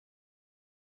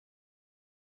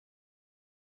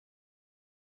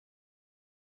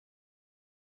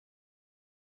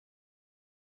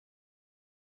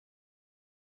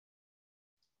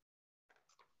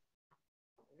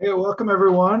Hey, welcome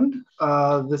everyone.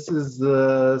 This is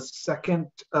the second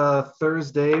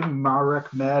Thursday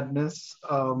MaREC Madness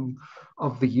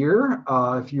of the year.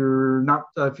 If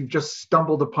you've just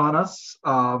stumbled upon us,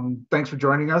 thanks for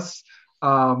joining us.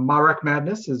 MaREC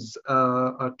Madness is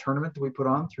a tournament that we put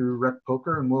on through Rec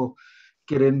Poker, and we'll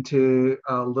get into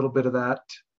a little bit of that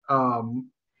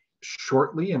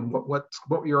shortly, and what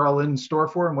you're all in store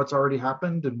for, and what's already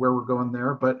happened, and where we're going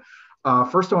there. But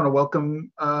first, I want to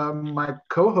welcome my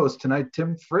co-host tonight,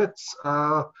 Tim Fritz.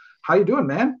 How you doing,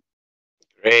 man?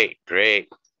 Great.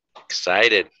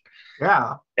 Excited.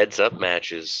 Yeah. Heads up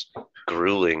matches.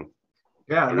 Grueling.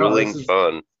 Yeah. No, Grueling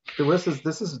fun. this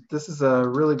is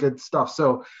really good stuff.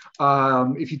 So,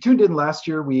 if you tuned in last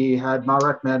year, we had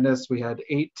MaREC Madness. We had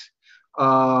 8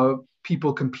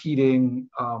 people competing,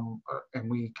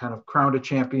 and we kind of crowned a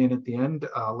champion at the end.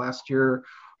 Last year,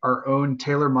 our own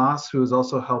Taylor Moss, who has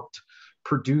also helped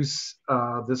produce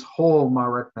this whole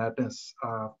MaREC Madness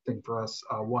thing for us,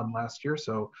 won last year.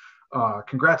 So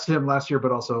congrats to him last year,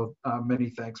 but also many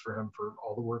thanks for him for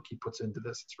all the work he puts into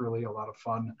this. It's really a lot of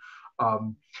fun.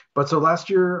 But so last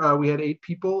year we had 8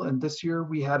 people, and this year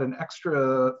we had an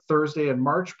extra Thursday in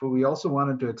March, but we also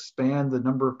wanted to expand the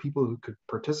number of people who could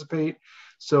participate.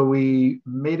 So we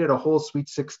made it a whole Sweet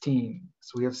 16.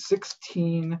 So we have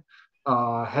 16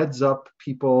 heads up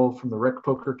people from the Rec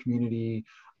Poker community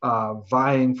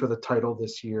vying for the title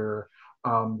this year.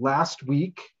 Last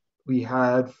week, we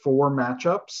had 4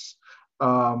 matchups.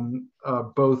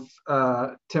 Both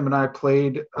Tim and I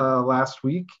played last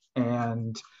week,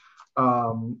 and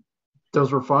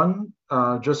those were fun.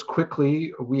 Just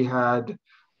quickly, we had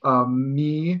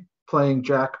me playing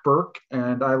Jack Burke,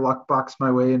 and I luck-boxed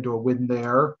my way into a win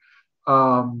there.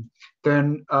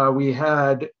 Then we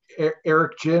had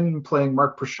Eric Jin playing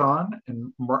Mark Prashant,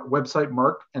 and website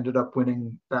Mark ended up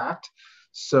winning that.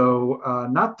 So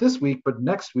not this week, but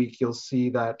next week, you'll see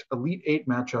that Elite 8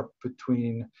 matchup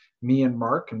between me and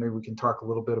Mark, and maybe we can talk a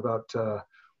little bit about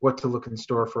what to look in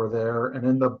store for there. And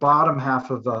in the bottom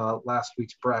half of last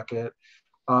week's bracket,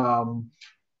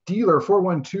 dealer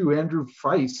 412 Andrew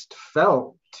Feist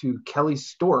fell to Kelly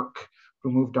Stork,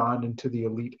 who moved on into the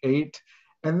Elite 8.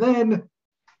 And then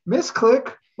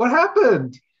Misclick, what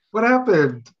happened? What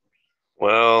happened?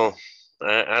 Well,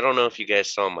 I don't know if you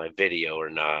guys saw my video or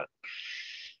not,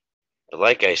 but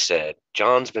like I said,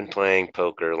 John's been playing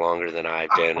poker longer than I've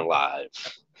been alive.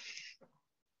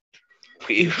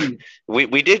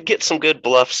 We did get some good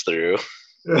bluffs through.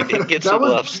 We did get some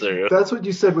bluffs through. That's what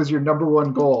you said was your number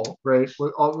one goal, right?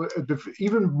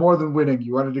 Even more than winning,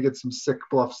 you wanted to get some sick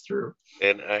bluffs through.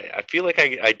 And I feel like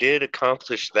I did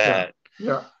accomplish that.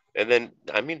 Yeah. And then,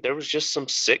 I mean, there was just some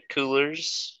sick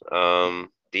coolers. The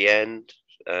end,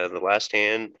 the last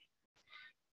hand,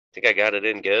 I think I got it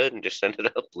in good and just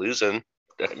ended up losing.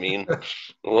 I mean,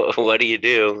 what do you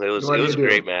do? It was a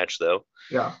great match, though.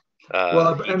 Yeah.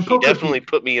 He definitely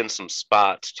put me in some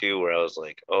spots, too, where I was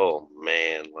like, oh,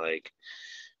 man, like,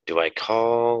 do I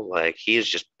call? Like, he is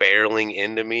just barreling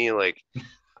into me. Like,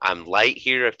 I'm light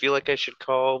here. I feel like I should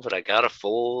call, but I got to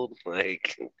fold.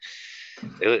 Like,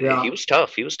 he was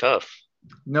tough. He was tough.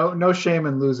 No shame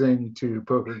in losing to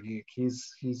Poker Geek.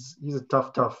 He's a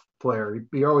tough player.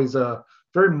 He always a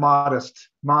very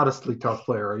modestly tough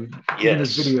player. Even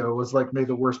his video was like, "May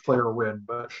the worst player win,"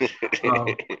 but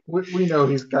we know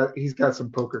he's got some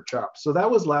poker chops. So that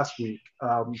was last week.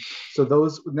 So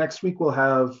those next week we'll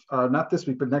have not this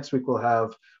week, but next week we'll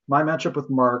have my matchup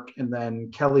with Mark, and then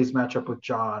Kelly's matchup with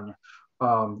John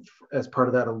as part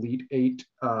of that Elite 8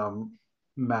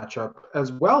 matchup,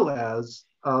 as well as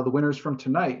the winners from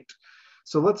tonight.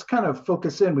 So let's kind of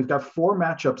focus in. We've got 4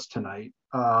 matchups tonight.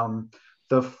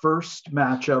 The first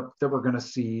matchup that we're going to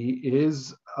see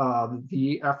is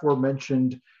the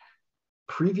aforementioned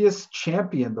previous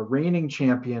champion, the reigning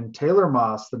champion, Taylor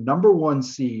Moss, the number 1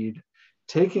 seed,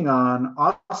 taking on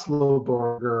Oslo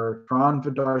Borger, Tron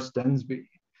Vidar Stensby.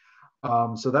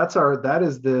 So that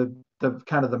is the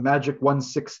kind of the magic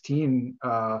 116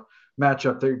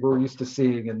 matchup that we're used to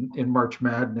seeing in March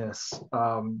Madness.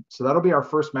 So that'll be our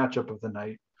first matchup of the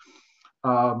night.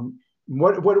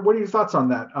 What are your thoughts on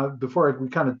that? Before we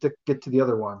kind of get to the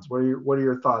other ones, what are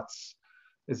your thoughts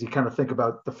as you kind of think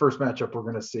about the first matchup we're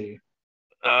going to see?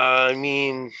 I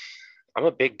mean, I'm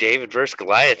a big David versus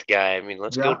Goliath guy. I mean,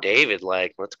 let's go David.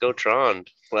 Like, let's go Tron.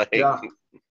 Like,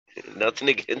 nothing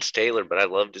against Taylor, but I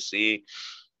love to see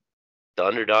the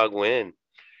underdog win.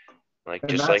 Like,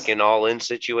 just like in all-in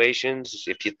situations,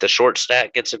 if the short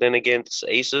stack gets it in against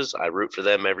aces, I root for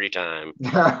them every time.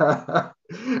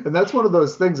 And that's one of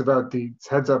those things about these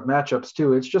heads-up matchups,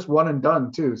 too. It's just one and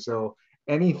done, too. So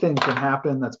anything can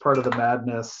happen. That's part of the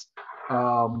madness.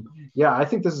 Yeah, I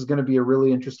think this is going to be a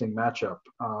really interesting matchup.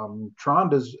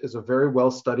 Trond is a very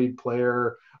well studied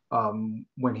player.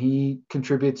 When he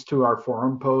contributes to our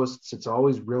forum posts, it's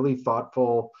always really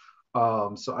thoughtful.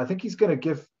 So I think he's going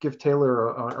to give Taylor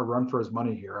a run for his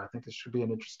money here. I think this should be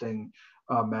an interesting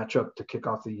matchup to kick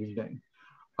off the evening.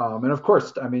 And of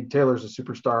course, I mean, Taylor's a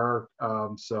superstar,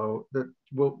 so that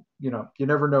will, you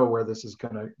never know where this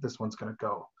one's gonna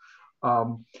go.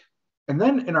 And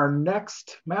then in our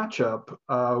next matchup,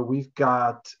 we've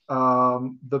got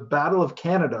the Battle of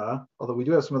Canada, although we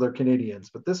do have some other Canadians,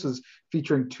 but this is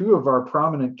featuring two of our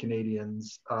prominent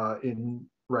Canadians in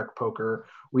rec poker.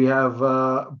 We have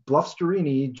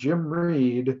Bluffsterini, Jim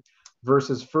Reed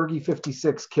versus Fergie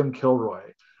 56, Kim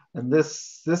Kilroy. And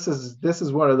this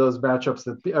is one of those matchups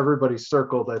that everybody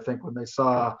circled, I think, when they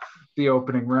saw the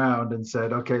opening round and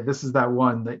said, okay, this is that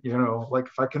one that, like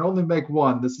if I can only make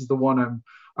one, this is the one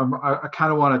I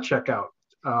kind of want to check out.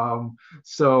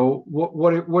 So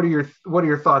what are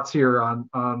your thoughts here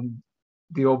on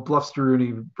the old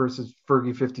Bluffsterini versus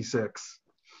Fergie 56?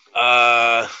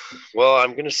 Well,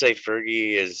 I'm gonna say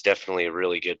Fergie is definitely a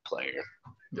really good player,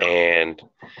 yeah. And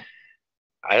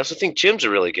I also think Jim's a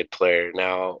really good player.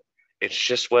 Now, it's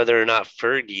just whether or not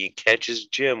Fergie catches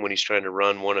Jim when he's trying to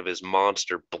run one of his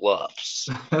monster bluffs.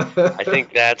 I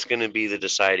think that's going to be the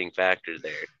deciding factor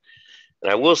there.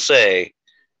 And I will say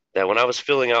that when I was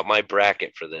filling out my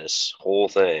bracket for this whole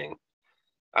thing,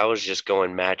 I was just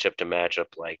going matchup to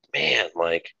matchup like, man,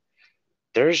 like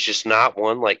there's just not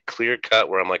one like clear cut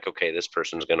where I'm like, okay, this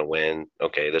person's going to win.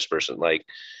 Okay, this person, like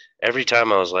every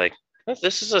time I was like,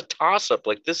 this is a toss-up.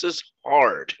 Like, this is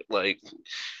hard. Like,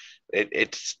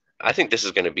 it's. I think that's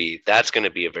going to be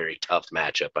a very tough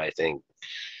matchup, I think.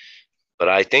 But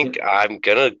I think I'm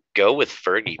going to go with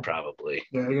Fergie probably.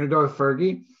 Yeah, you're going to go with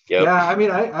Fergie? Yep. Yeah, I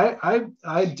mean,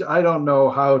 I don't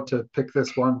know how to pick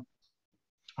this one.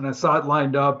 When I saw it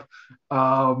lined up,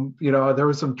 there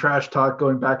was some trash talk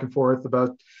going back and forth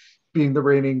about being the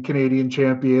reigning Canadian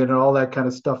champion and all that kind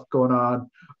of stuff going on.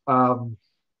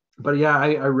 But yeah,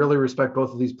 I really respect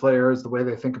both of these players, the way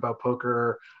they think about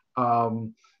poker.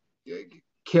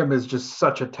 Kim is just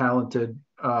such a talented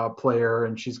player,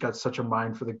 and she's got such a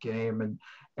mind for the game.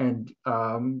 And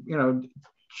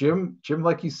Jim,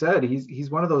 like you said, he's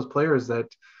one of those players that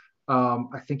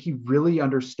I think he really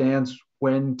understands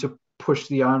when to push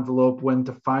the envelope, when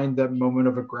to find that moment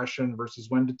of aggression versus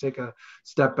when to take a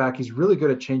step back. He's really good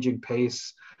at changing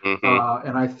pace. Mm-hmm.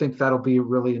 And I think that'll be a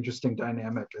really interesting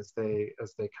dynamic as they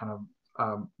kind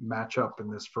of match up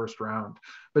in this first round.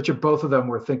 But both of them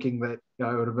were thinking that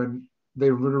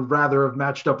they would have rather have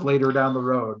matched up later down the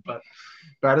road, but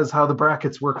that is how the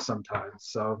brackets work sometimes.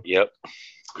 So yep,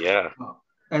 yeah.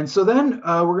 And so then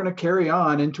we're going to carry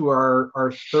on into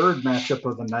our third matchup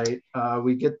of the night.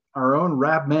 We get our own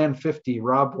Rabman 50,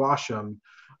 Rob Washam,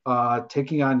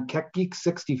 taking on Keck Geek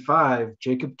 65,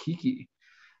 Jacob Kiki.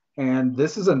 And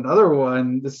this is another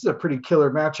one. This is a pretty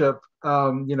killer matchup.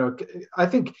 I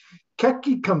think Keck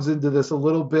Geek comes into this a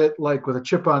little bit like with a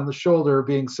chip on the shoulder,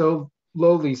 being so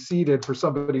lowly seated for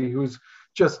somebody who's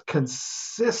just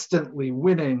consistently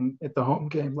winning at the home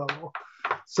game level.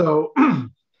 So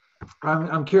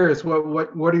I'm curious,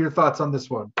 what are your thoughts on this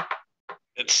one?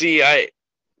 See,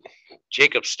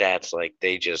 Jacob's stats, like,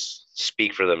 they just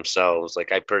speak for themselves.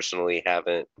 Like, I personally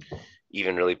haven't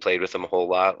even really played with him a whole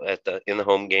lot in the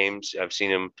home games. I've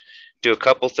seen him do a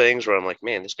couple things where I'm like,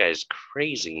 man, this guy is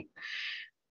crazy,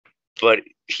 but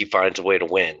he finds a way to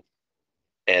win,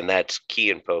 and that's key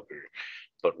in poker.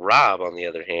 But Rob, on the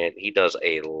other hand, he does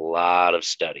a lot of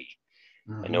study.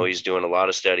 Mm-hmm. I know he's doing a lot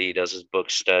of study. He does his book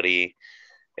study,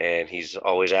 and he's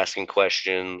always asking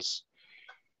questions.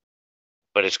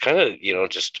 But it's kind of,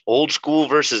 just old school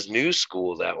versus new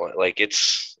school, that one. Like,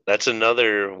 that's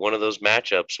another one of those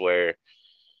matchups where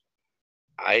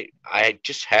I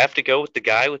just have to go with the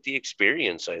guy with the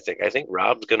experience. I think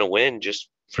Rob's going to win just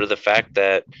for the fact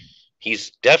that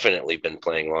he's definitely been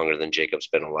playing longer than Jacob's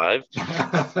been alive.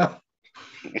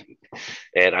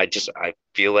 And I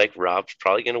feel like Rob's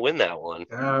probably going to win that one.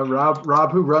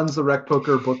 Rob, who runs the Rec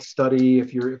Poker book study.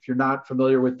 If you're not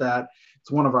familiar with that, it's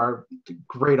one of our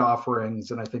great offerings,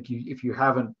 and I think if you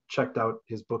haven't checked out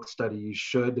his book study, you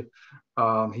should.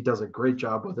 He does a great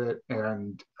job with it,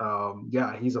 and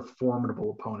he's a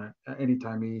formidable opponent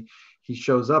anytime he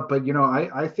shows up. But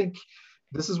I think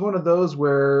this is one of those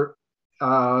where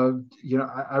I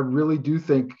really do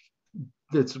think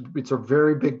it's a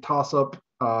very big toss up.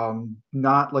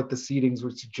 Not like the seedings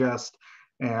would suggest.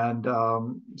 And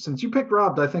since you picked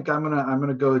Rob, I think I'm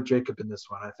gonna go with Jacob in this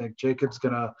one. I think Jacob's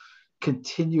gonna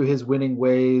continue his winning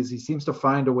ways. He seems to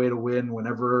find a way to win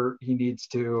whenever he needs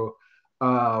to.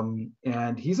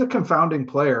 And he's a confounding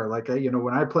player. Like,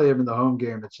 when I play him in the home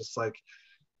game, it's just like,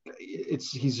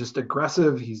 he's just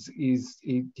aggressive.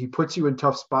 He puts you in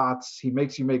tough spots. He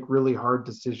makes you make really hard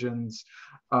decisions,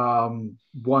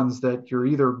 ones that you're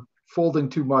either folding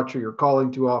too much or you're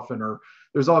calling too often, or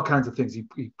there's all kinds of things.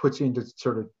 He puts you into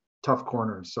sort of tough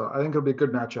corners. So I think it'll be a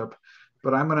good matchup.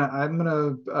 But I'm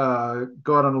gonna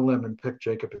go out on a limb and pick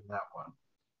Jacob in that one.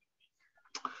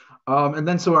 And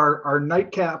then so our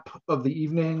nightcap of the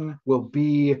evening will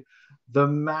be the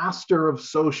master of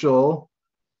social,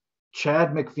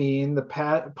 Chad McVean, the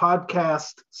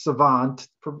podcast savant,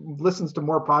 listens to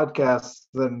more podcasts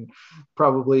than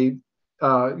probably.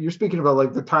 You're speaking about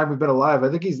like the time we've been alive. I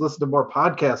think he's listened to more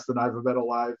podcasts than I've been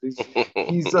alive.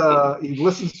 He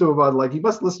listens to them on like, he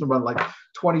must listen to them on like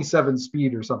 27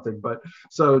 speed or something. But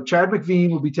so Chad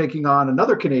McVean will be taking on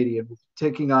another Canadian,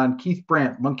 taking on Keith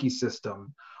Brandt, Monkey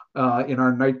System, in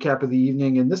our nightcap of the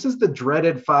evening. And this is the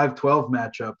dreaded 5-12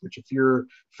 matchup, which if you're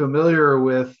familiar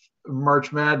with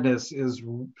March Madness is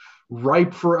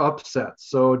ripe for upsets.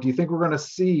 So do you think we're going to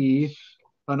see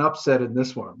an upset in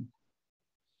this one?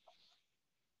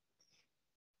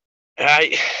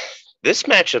 This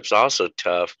matchup's also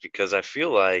tough because I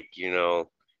feel like,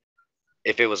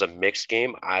 if it was a mixed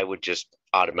game, I would just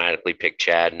automatically pick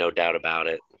Chad, no doubt about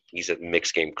it. He's a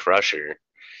mixed game crusher.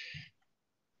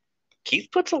 Keith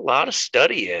puts a lot of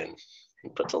study in.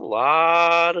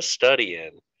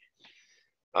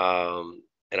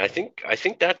 And I think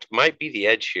that might be the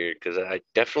edge here because I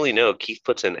definitely know Keith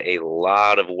puts in a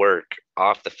lot of work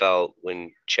off the felt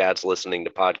when Chad's listening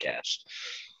to podcasts.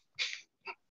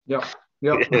 Yeah.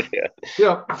 Yeah.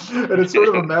 And it's sort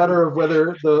of a matter of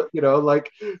whether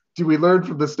do we learn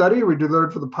from the study or we do learn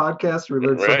from the podcast or we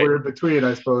learn somewhere in between?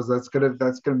 I suppose that's gonna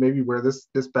maybe where this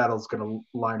battle is gonna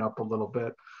line up a little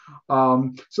bit.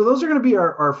 So those are going to be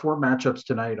our 4 matchups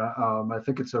tonight. I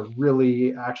think it's a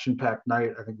really action-packed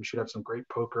night. I think we should have some great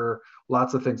poker,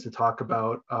 lots of things to talk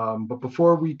about. But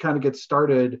before we kind of get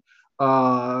started,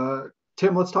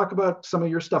 Tim, let's talk about some of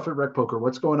your stuff at Rec Poker.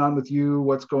 What's going on with you?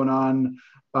 What's going on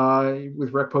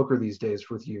with Rec Poker these days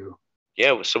with you?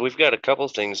 Yeah, so we've got a couple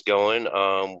things going.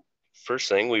 First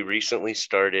thing, we recently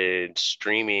started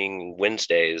streaming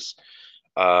Wednesdays.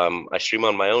 I stream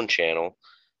on my own channel.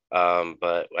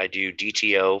 But I do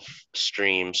DTO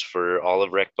streams for all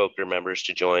of Rec Poker members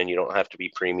to join. You don't have to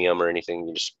be premium or anything.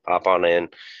 You just pop on in,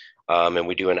 and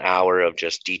we do an hour of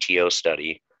just DTO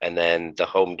study and then the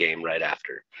home game right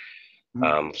after.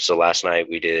 So last night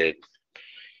we did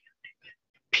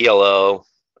PLO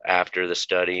after the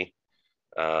study.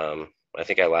 I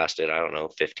think I lasted,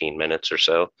 15 minutes or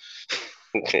so.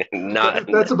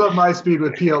 That's about my speed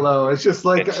with PLO. It's just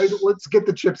like, let's get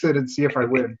the chips in and see if I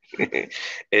win.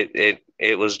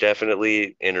 It was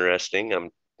definitely interesting.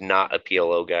 I'm not a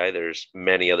PLO guy. There's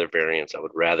many other variants I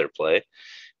would rather play,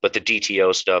 but the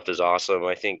DTO stuff is awesome.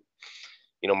 I think,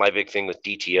 my big thing with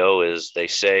DTO is they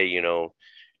say,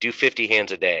 do 50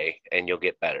 hands a day and you'll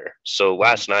get better. So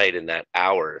last night in that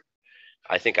hour,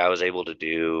 I think I was able to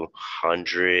do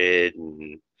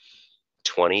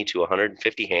 120 to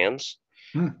 150 hands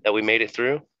that we made it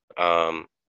through. And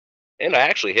I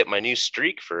actually hit my new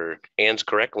streak for hands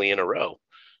correctly in a row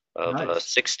of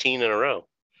 16 in a row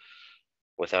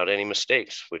without any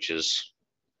mistakes, which is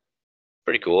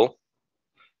pretty cool.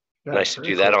 Yeah, nice to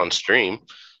do that on stream.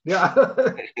 Yeah.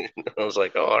 I was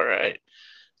like, oh, all right.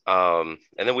 And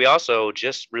then we also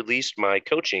just released my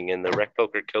coaching in the Rec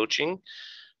Poker coaching.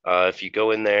 If you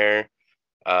go in there,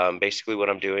 basically what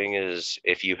I'm doing is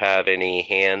if you have any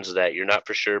hands that you're not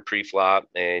for sure pre-flop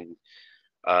and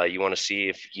you want to see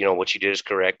if what you did is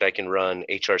correct, I can run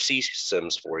HRC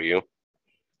sims for you.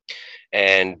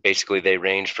 And basically they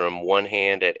range from one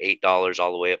hand at $8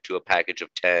 all the way up to a package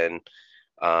of 10.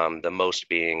 The most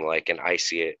being like an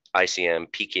ICM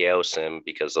PKO sim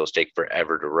because those take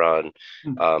forever to run.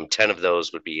 10 of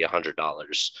those would be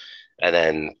 $100. And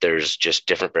then there's just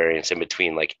different variants in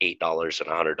between, like $8 and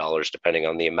 $100, depending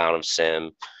on the amount of sim,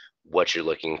 what you're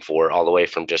looking for, all the way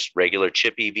from just regular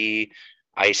chip EV,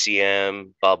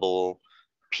 ICM, bubble,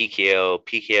 PKO,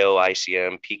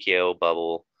 ICM, PKO,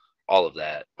 bubble, all of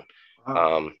that.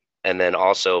 Wow. And then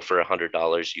also for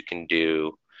 $100, you can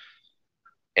do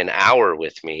an hour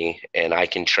with me and I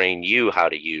can train you how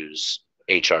to use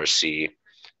HRC.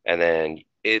 And then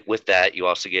with that, you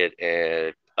also get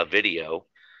a video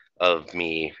of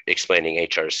me explaining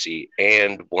HRC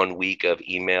and 1 week of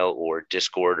email or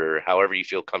Discord or however you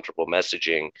feel comfortable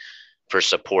messaging for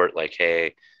support. Like,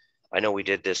 hey, I know we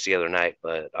did this the other night,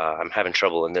 but I'm having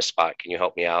trouble in this spot. Can you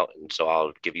help me out? And so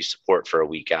I'll give you support for a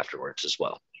week afterwards as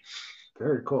well.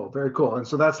 Very cool. Very cool. And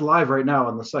so that's live right now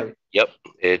on the site. Yep,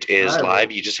 it is All right, live.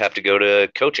 well, You just have to go to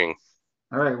coaching.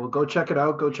 all right. Well, go check it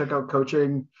out. Go check out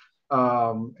coaching.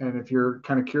 And if you're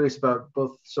kind of curious about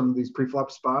both some of these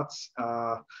pre-flop spots,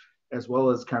 as well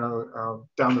as kind of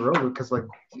down the road, because like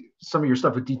some of your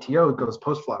stuff with DTO goes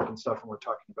post-flop and stuff, and we're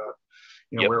talking about,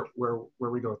 Yep. where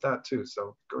we go with that too.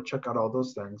 So go check out all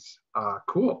those things.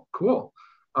 Cool.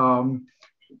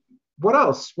 What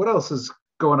else? What else is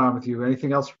going on with you?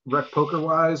 Anything else rec poker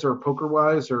wise or poker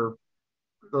wise or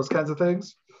those kinds of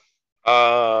things?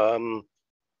 I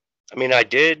mean, I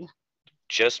did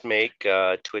just make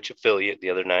a Twitch affiliate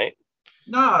the other night.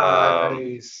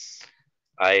 Nice.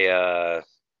 I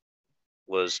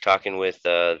was talking with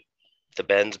the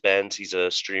Benz. He's a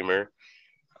streamer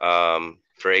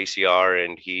for ACR,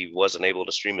 and he wasn't able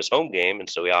to stream his home game. And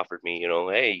so he offered me,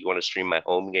 hey, you want to stream my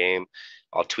home game?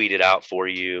 I'll tweet it out for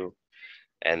you.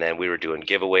 And then we were doing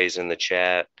giveaways in the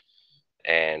chat.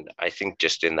 And I think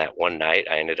just in that one night,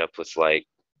 I ended up with like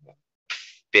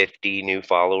 50 new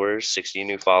followers, 60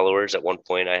 new followers. At one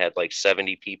point, I had like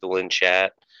 70 people in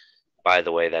chat. By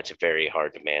the way, that's very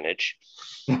hard to manage.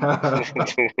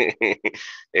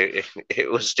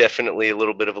 it was definitely a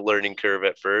little bit of a learning curve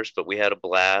at first, but we had a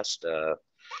blast.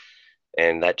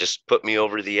 And that just put me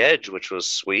over the edge, which was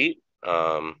sweet.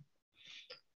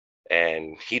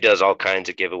 And he does all kinds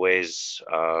of giveaways.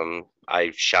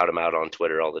 I shout him out on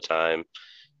Twitter all the time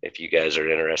if you guys are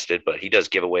interested, but he does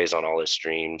giveaways on all his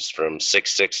streams from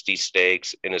 660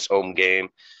 stakes in his home game.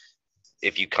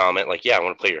 If you comment like, yeah, I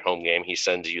want to play your home game, he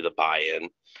sends you the buy-in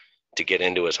to get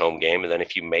into his home game. And then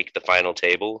if you make the final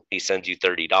table, he sends you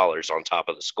 $30 on top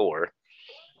of the score.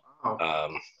 Wow.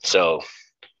 So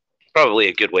probably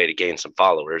a good way to gain some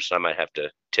followers. I might have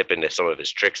to tip into some of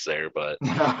his tricks there, but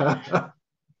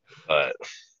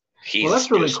well, that's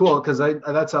really cool because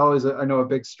that's always I know a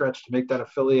big stretch to make that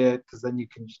affiliate, because then you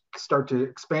can start to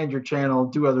expand your channel,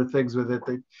 do other things with it.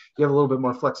 You have a little bit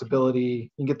more flexibility. You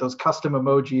can get those custom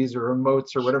emojis or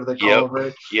emotes or whatever they call them,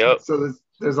 right? Yep. So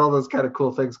there's all those kind of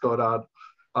cool things going on.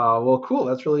 Well, cool.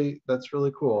 That's really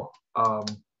cool.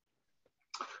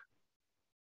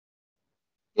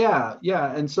 Yeah.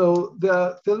 And so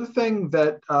the other thing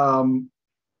that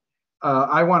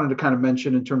I wanted to kind of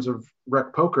mention in terms of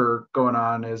rec poker going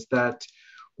on is that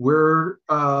we're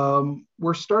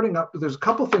starting up. There's a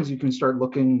couple things you can start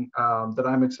looking that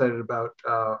I'm excited about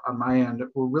on my end.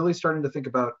 We're really starting to think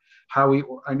about how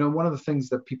I know one of the things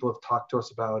that people have talked to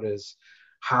us about is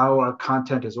how our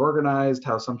content is organized,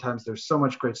 how sometimes there's so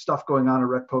much great stuff going on at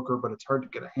rec poker, but it's hard to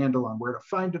get a handle on where to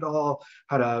find it all,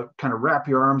 how to kind of wrap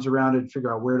your arms around it and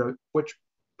figure out which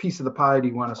piece of the pie do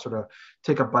you want to sort of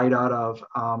take a bite out of?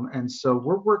 And so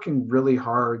we're working really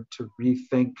hard to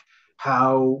rethink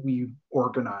how we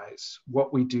organize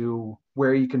what we do,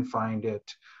 where you can find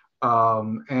it.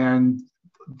 And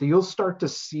you'll start to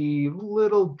see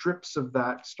little drips of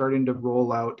that starting to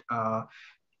roll out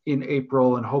in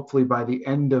April. And hopefully by the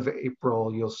end of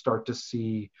April, you'll start to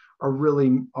see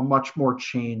a much more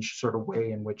changed sort of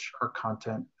way in which our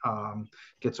content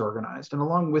gets organized. And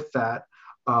along with that,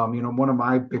 one of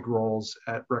my big roles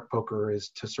at Rec Poker is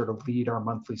to sort of lead our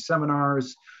monthly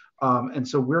seminars. And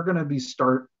so we're going to be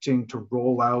starting to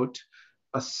roll out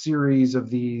a series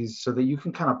of these so that you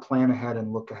can kind of plan ahead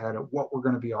and look ahead at what we're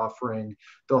going to be offering.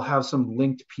 They'll have some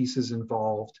linked pieces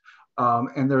involved.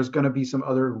 And there's going to be some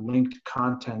other linked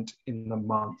content in the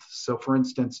month. So for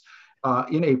instance,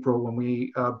 in April, when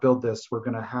we build this, we're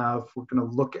going to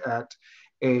look at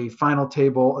a final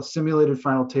table, a simulated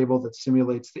final table that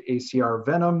simulates the ACR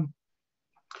Venom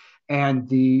and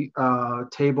the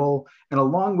table. And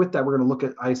along with that, we're going to look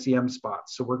at ICM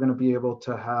spots. So we're going to be able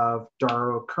to have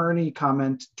Daro Kearney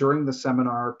comment during the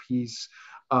seminar piece,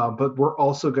 but we're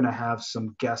also going to have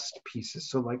some guest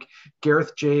pieces. So like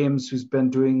Gareth James, who's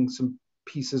been doing some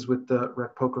pieces with the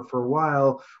Rec Poker for a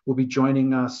while, will be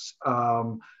joining us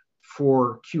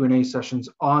for Q&A sessions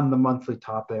on the monthly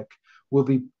topic. We'll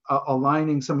be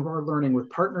aligning some of our learning with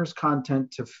partners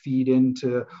content to feed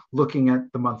into looking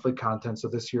at the monthly content. So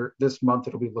this month,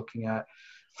 it'll be looking at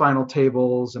final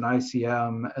tables and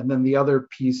ICM. And then the other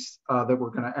piece that we're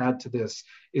going to add to this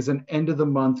is an end of the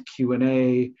month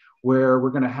Q&A, where we're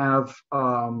going to have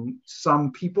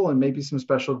some people and maybe some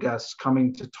special guests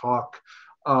coming to talk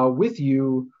with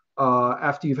you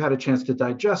after you've had a chance to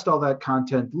digest all that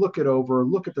content, look it over,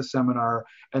 look at the seminar,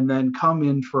 and then come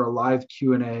in for a live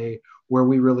Q&A where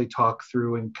we really talk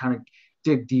through and kind of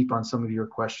dig deep on some of your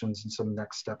questions and some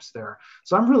next steps there.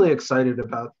 So I'm really excited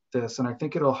about this, and I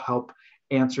think it'll help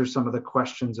answer some of the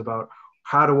questions about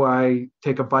how do I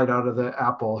take a bite out of the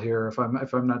apple here if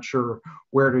I'm not sure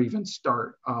where to even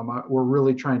start. We're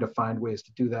really trying to find ways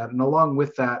to do that. And along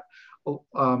with that,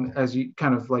 as you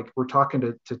kind of like we're talking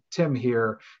to Tim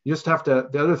here, you just have to,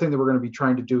 the other thing that we're going to be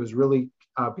trying to do is really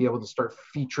be able to start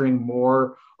featuring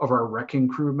more of our wrecking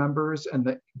crew members and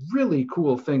the really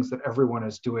cool things that everyone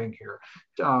is doing here.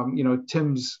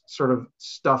 Tim's sort of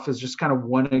stuff is just kind of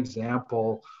one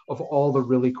example of all the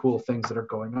really cool things that are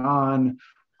going on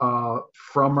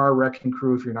from our wrecking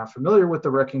crew. If you're not familiar with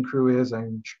the wrecking crew is, I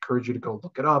encourage you to go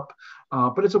look it up.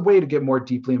 But it's a way to get more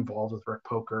deeply involved with rec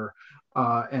poker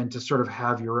and to sort of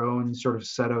have your own sort of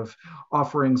set of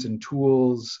offerings and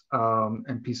tools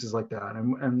and pieces like that.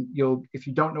 And you'll, if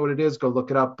you don't know what it is, go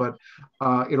look it up. But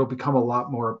it'll become a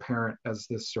lot more apparent as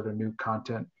this sort of new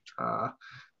content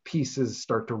pieces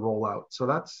start to roll out. So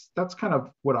that's kind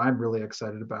of what I'm really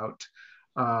excited about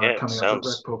coming up with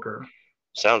rec poker.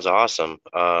 Sounds awesome.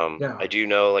 I do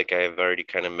know, like I've already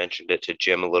kind of mentioned it to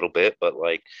Jim a little bit, but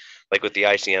like with the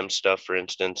ICM stuff, for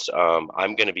instance,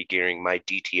 I'm going to be gearing my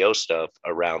DTO stuff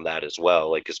around that as well,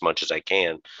 like as much as I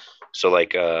can. So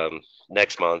like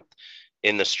next month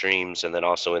in the streams and then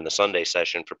also in the Sunday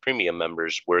session for premium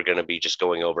members, we're going to be just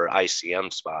going over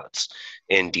ICM spots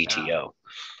in DTO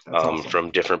awesome. From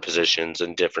different positions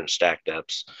and different stack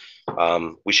depths.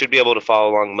 We should be able to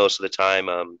follow along most of the time,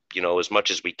 as much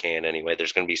as we can anyway.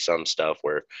 There's going to be some stuff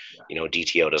where,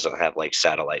 DTO doesn't have like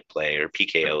satellite play or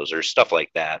PKOs or stuff like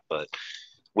that, but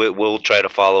we'll try to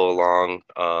follow along.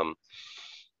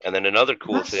 And then another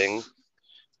cool thing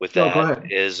with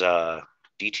that is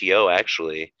DTO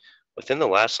actually within the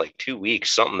last like 2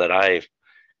 weeks, something that I'm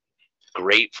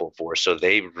grateful for. So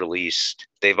they've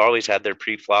always had their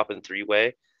pre-flop and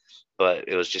three-way, but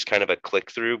it was just kind of a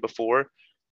click through before.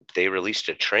 They released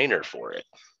a trainer for it.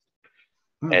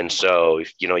 And so,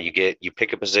 if, you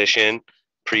pick a position,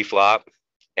 pre-flop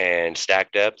and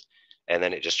stack depth, and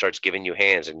then it just starts giving you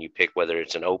hands and you pick whether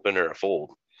it's an open or a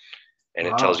fold. And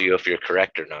it tells you if you're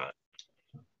correct or not.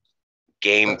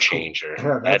 Game changer. Cool.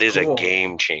 Yeah, that is cool. A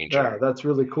game changer. Yeah, that's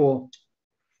really cool.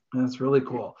 That's really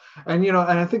cool. And, and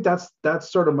I think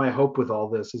that's sort of my hope with all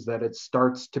this is that it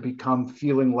starts to become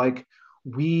feeling like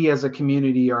we as a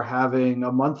community are having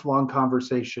a month-long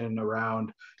conversation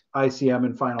around ICM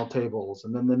and final tables.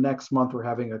 And then the next month we're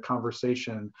having a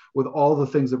conversation with all the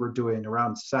things that we're doing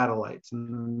around satellites.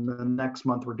 And the next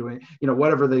month we're doing,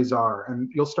 whatever these are.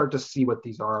 And you'll start to see what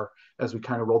these are as we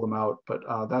kind of roll them out. But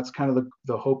that's kind of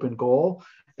the hope and goal.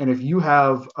 And if you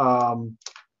have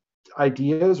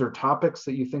ideas or topics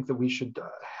that you think that we should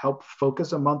help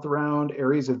focus a month around,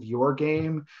 areas of your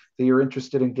game that you're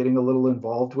interested in getting a little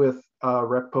involved with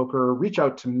rec poker, reach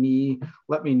out to me,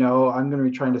 let me know. I'm going to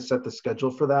be trying to set the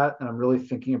schedule for that, and I'm really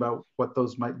thinking about what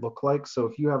those might look like. So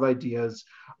if you have ideas,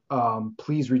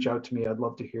 please reach out to me. I'd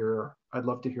love to hear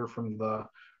from the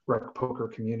rec poker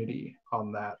community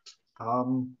on that.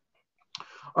 All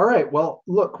right, well,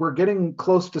 look, we're getting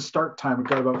close to start time. We've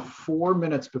got about 4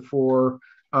 minutes before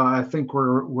I think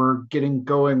we're getting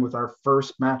going with our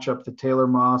first matchup, the Taylor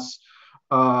Moss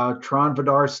Tron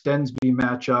Vidar Stensby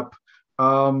matchup.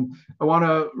 I want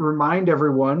to remind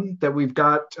everyone that we've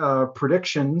got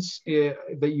predictions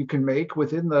that you can make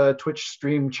within the Twitch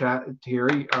stream chat here.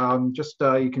 You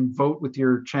can vote with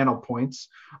your channel points.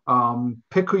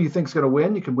 Pick who you think is going to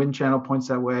win. You can win channel points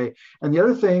that way. And the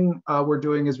other thing we're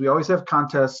doing is we always have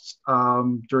contests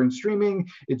during streaming.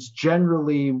 It's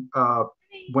generally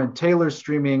when Taylor's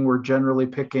streaming, we're generally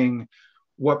picking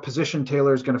what position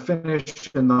Taylor is going to finish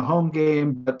in the home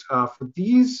game. But for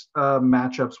these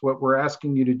matchups, what we're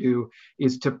asking you to do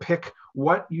is to pick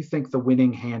what you think the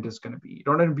winning hand is going to be. You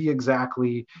don't have to be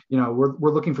exactly,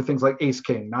 we're looking for things like ace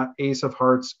king, not ace of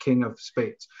hearts, king of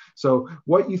spades. So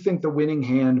what you think the winning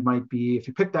hand might be, if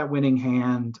you pick that winning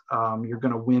hand, you're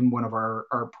going to win one of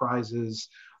our prizes.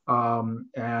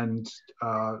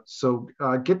 So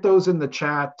get those in the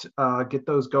chat, get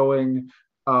those going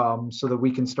so that we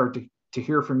can start to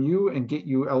hear from you and get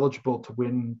you eligible to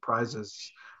win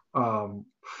prizes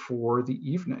for the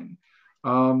evening.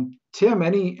 Tim,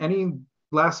 any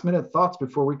last minute thoughts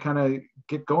before we kind of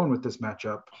get going with this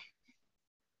matchup?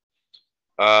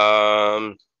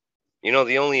 The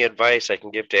only advice I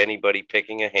can give to anybody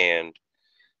picking a hand,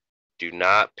 do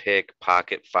not pick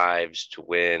pocket fives to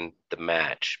win the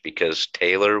match because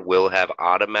Taylor will have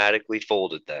automatically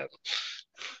folded them.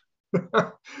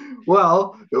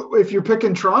 Well, if you're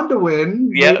picking Tron to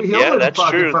win, that's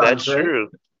true. That's true.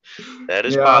 That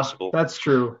is possible. That's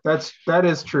true. That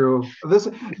is true. This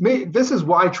is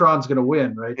why Tron's going to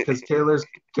win, right? Because Taylor's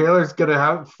going to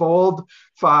have fold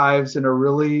fives in a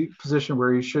really position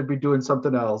where he should be doing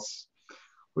something else.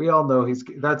 We all know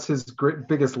that's his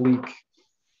biggest leak.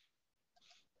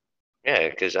 Yeah,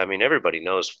 because I mean everybody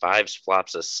knows fives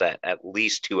flops a set at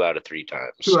least 2 out of 3 Two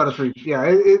times. out of three.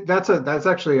 Yeah, that's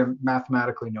actually a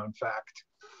mathematically known fact.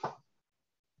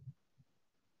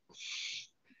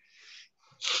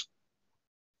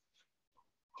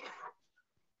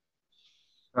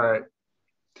 All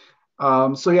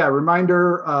right. So yeah,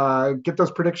 reminder, get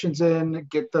those predictions in,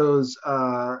 get those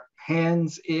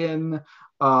hands in.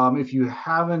 If you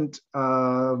haven't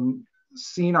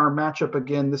seen our matchup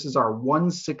again, this is our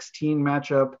 116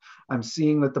 matchup. I'm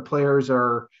seeing that the players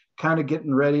are kind of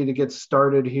getting ready to get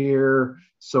started here.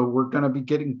 So we're going to be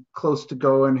getting close to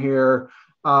going here.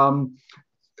 Um,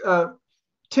 uh,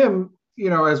 Tim,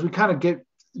 as we kind of get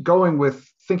going with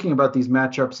thinking about these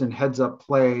matchups and heads up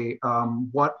play,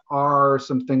 what are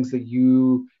some things that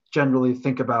you generally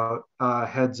think about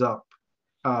heads up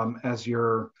as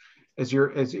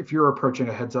if you're approaching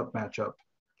a heads up matchup?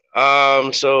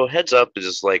 So heads up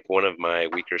is like one of my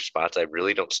weaker spots. I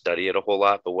really don't study it a whole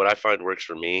lot, but what I find works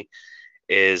for me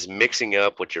is mixing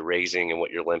up what you're raising and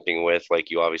what you're limping with.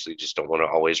 Like you obviously just don't want to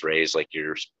always raise like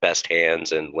your best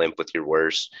hands and limp with your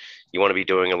worst. You want to be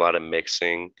doing a lot of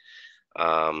mixing.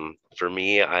 For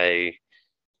me, I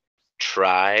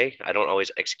don't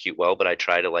always execute well, but I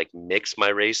try to like mix my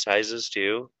raise sizes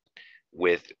too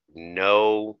with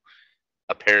no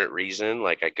apparent reason.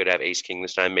 Like I could have ace king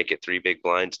this time, make it 3 big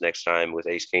blinds. Next time with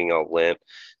ace king, I'll limp.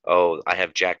 Oh, I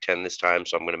have jack 10 this time,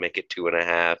 so I'm going to make it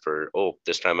 2.5. Or, oh,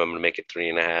 this time I'm going to make it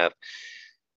 3.5.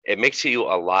 It makes you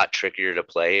a lot trickier to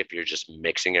play if you're just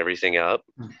mixing everything up.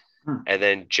 Mm-hmm. And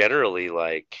then generally,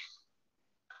 like,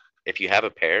 if you have a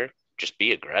pair, just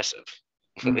be aggressive.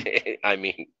 Mm-hmm. I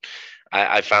mean,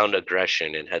 I found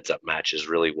aggression in heads up matches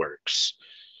really works,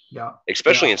 Yeah,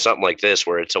 especially yeah. in something like this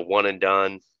where it's a one and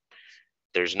done.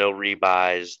 There's no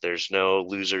rebuys. There's no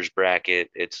losers bracket.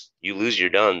 It's you lose, you're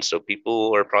done. So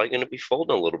people are probably going to be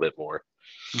folding a little bit more.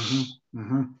 Mm-hmm.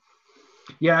 Mm-hmm.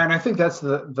 Yeah, and I think that's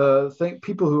the thing.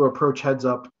 People who approach heads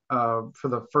up for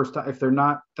the first time, if they're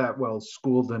not that well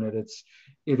schooled in it,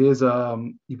 it is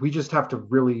we just have to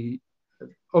really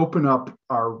open up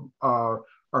our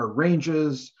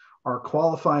ranges, our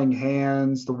qualifying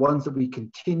hands, the ones that we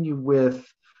continue with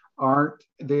aren't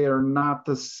they are not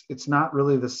this it's not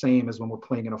really the same as when we're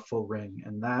playing in a full ring,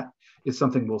 and that is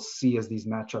something we'll see as these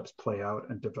matchups play out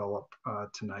and develop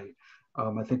tonight.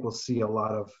 I think we'll see a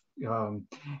lot of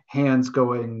hands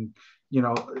going, you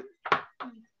know,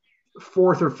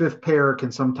 fourth or fifth pair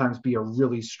can sometimes be a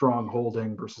really strong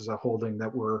holding versus a holding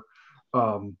that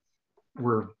um,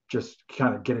 we're just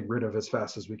kind of getting rid of as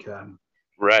fast as we can.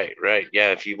 Right, right.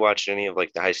 Yeah, if you've watched any of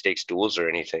like the high stakes duels or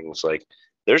anything, it's like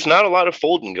there's not a lot of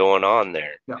folding going on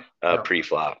there Yeah, yeah,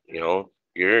 pre-flop.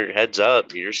 Your heads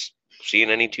up, you're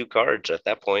seeing any 2 cards at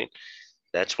that point.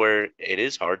 That's where it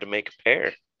is hard to make a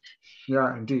pair.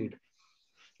 yeah, indeed,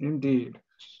 indeed.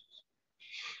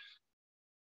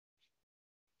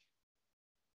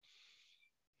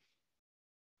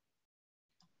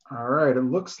 All right, it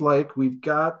looks like we've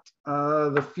got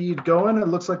the feed going. It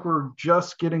looks like we're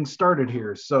just getting started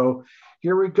here. So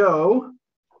here we go.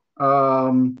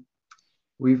 Um,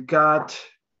 we've got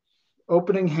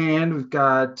opening hand. We've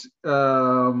got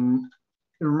a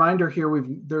reminder here.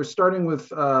 They're starting with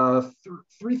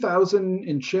 3,000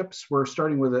 in chips. We're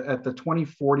starting with it at the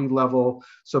 2040 level,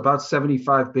 so about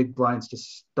 75 big blinds to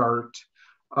start.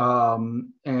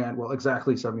 And well,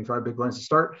 exactly 75 big blinds to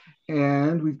start.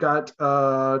 And we've got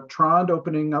Trond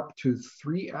opening up to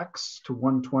 3x to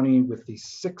 120 with the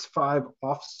 6-5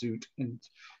 offsuit. And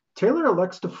Taylor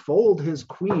elects to fold his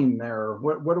queen there.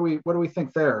 What do we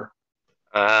think there?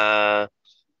 Uh,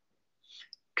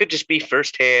 could just be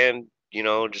first hand,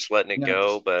 just letting it Yeah,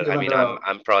 go. just But I feeling mean, it out.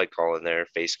 I'm probably calling there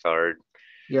face card.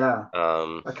 Yeah.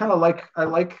 Um, I kind of like,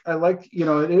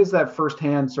 it is that first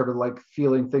hand sort of like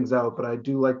feeling things out, but I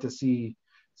do like to see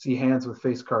hands with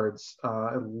face cards,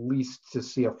 at least to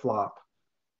see a flop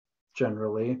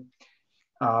generally.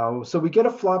 So we get a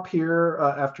flop here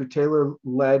after Taylor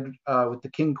led with the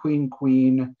king, queen,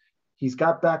 queen. He's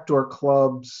got backdoor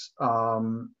clubs.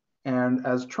 And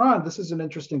as Tron, this is an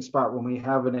interesting spot when we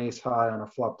have an ace high on a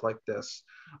flop like this.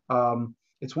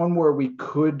 It's one where we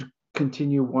could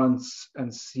continue once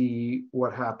and see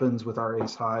what happens with our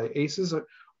ace high. Aces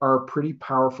are a pretty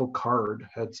powerful card,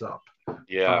 heads up.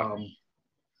 yeah, Um,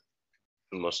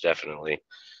 most definitely.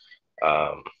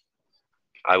 Um,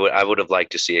 I would have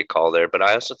liked to see a call there, but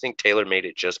I also think Taylor made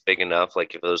it just big enough.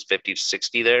 Like if it was 50 to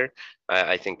 60 there,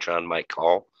 I think Tron might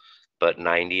call, but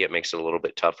 90 it makes it a little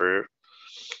bit tougher.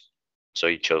 So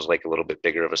he chose like a little bit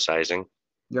bigger of a sizing.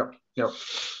 yep, yep.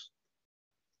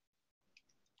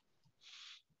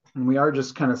 And we are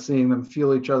just kind of seeing them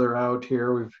feel each other out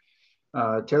here.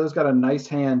 Taylor's got a nice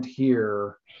hand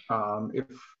here.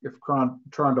 If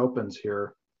Trond opens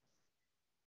here,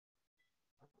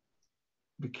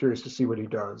 be curious to see what he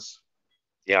does.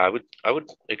 Yeah, I would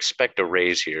expect a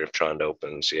raise here if Trond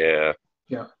opens. Yeah.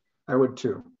 Yeah, I would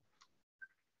too.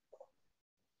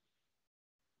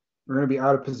 We're going to be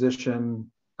out of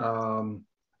position.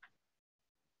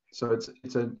 So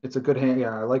it's a good hand.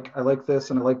 Yeah, I like this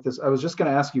and I like this. I was just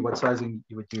going to ask you what sizing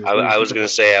you would use. I was going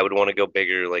to say I would want to go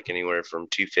bigger, like anywhere from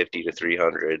 250 to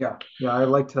 300. Yeah, I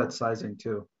liked that sizing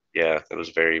too. Yeah, it was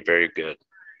very, very good.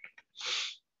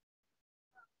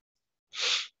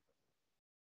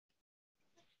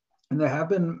 And they have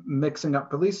been mixing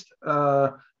up, at least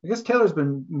I guess Taylor's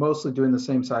been mostly doing the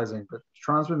same sizing, but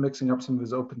Tron's been mixing up some of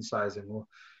his open sizing. We'll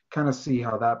kind of see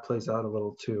how that plays out a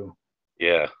little too.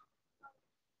 Yeah.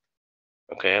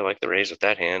 Okay, I like the raise with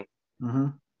that hand. Mm-hmm.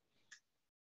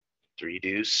 3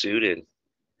 deuce suited.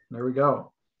 There we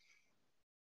go.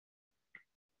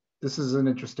 This is an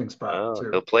interesting spot too.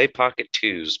 He'll play pocket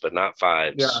twos, but not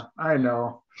fives. Yeah, I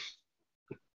know.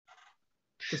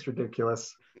 Just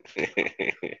ridiculous.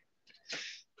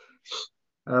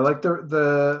 I like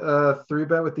the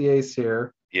 3-bet with the ace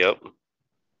here. Yep.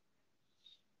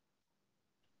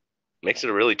 Makes it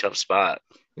a really tough spot.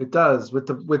 It does with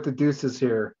the deuces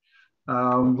here.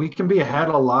 We can be ahead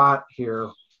a lot here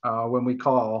when we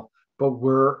call, but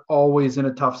we're always in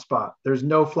a tough spot. There's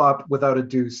no flop without a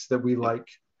deuce that we like.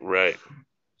 Right.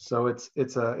 So it's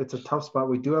a tough spot.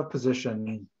 We do have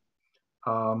position,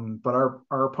 but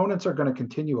our opponents are going to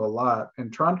continue a lot,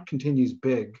 and Tron continues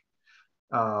big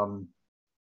after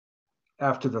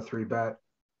the 3-bet.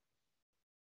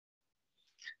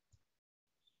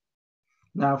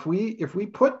 Now, if we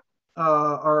put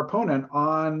our opponent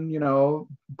on,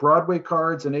 Broadway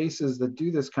cards and aces that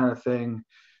do this kind of thing,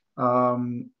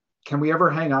 can we ever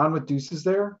hang on with deuces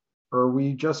there? Or are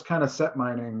we just kind of set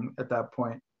mining at that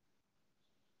point?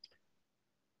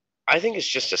 I think it's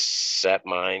just a set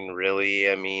mine,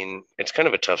 really. I mean, it's kind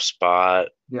of a tough spot.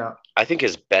 Yeah. I think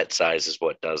his bet size is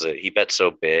what does it. He bet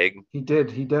so big. He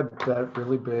did bet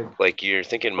really big. Like you're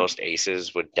thinking most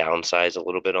aces would downsize a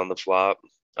little bit on the flop.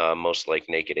 Most like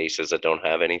naked aces that don't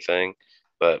have anything.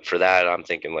 But for that, I'm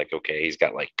thinking like, okay, he's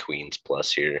got like queens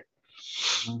plus here.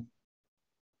 Mm-hmm.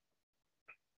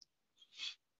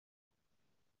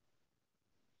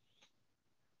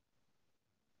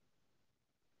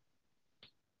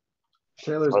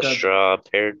 Taylor's got draw,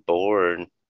 paired board.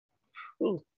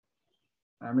 Ooh.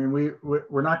 I mean,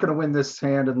 we're not going to win this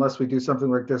hand unless we do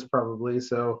something like this, probably.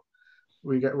 So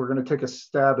we're going to take a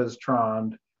stab as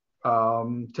Trond.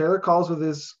 Taylor calls with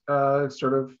his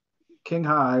sort of king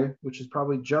high, which is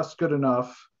probably just good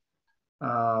enough.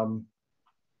 I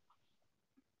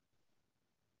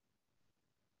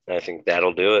think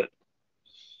that'll do it.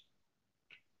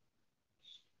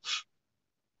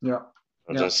 Yeah.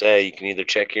 I was going to say, you can either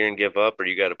check here and give up, or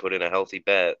you got to put in a healthy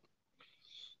bet.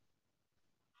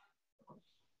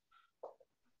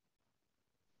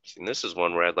 And this is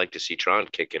one where I'd like to see Tron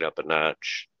kick it up a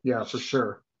notch. Yeah, for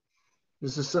sure.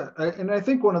 This is, and I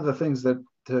think one of the things that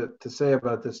to say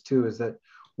about this too is that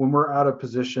when we're out of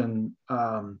position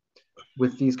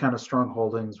with these kind of strong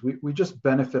holdings, we just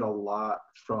benefit a lot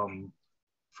from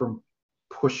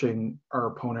pushing our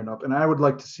opponent up. And I would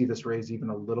like to see this raise even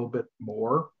a little bit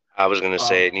more. I was going to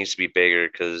say it needs to be bigger,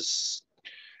 because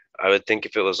I would think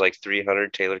if it was like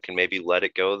 300, Taylor can maybe let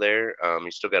it go there.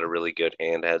 He's still got a really good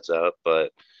hand heads up,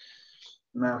 but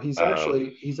now he's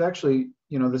actually,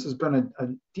 this has been a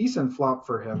decent flop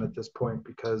for him at this point,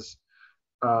 because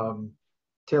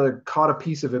Taylor caught a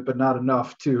piece of it, but not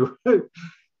enough to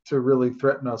to really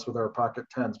threaten us with our pocket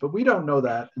tens. But we don't know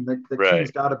that, and the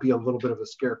king's got to be a little bit of a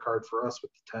scare card for us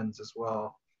with the tens as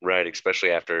well. Right,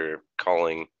 especially after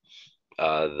calling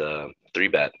the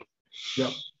 3-bet.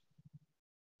 Yep.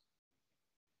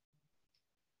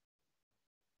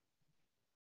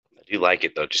 I do like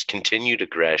it though. Just continued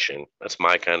aggression. That's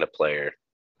my kind of player.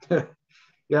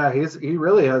 Yeah, he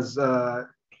really has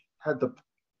had the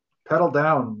pedal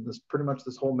down pretty much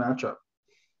this whole matchup.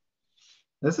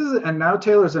 And now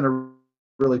Taylor's in a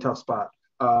really tough spot.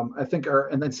 I think,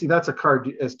 and then see, that's a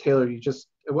card as Taylor,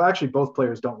 actually both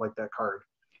players don't like that card.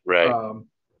 Right.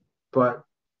 But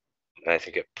I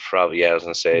think it probably, I was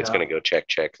going to say, it's going to go check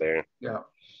there. Yeah.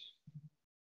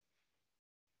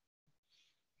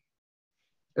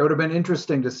 It would have been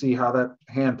interesting to see how that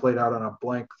hand played out on a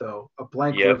blank, though. A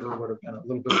blank river would have been a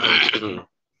little bit more.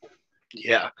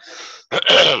 Yeah.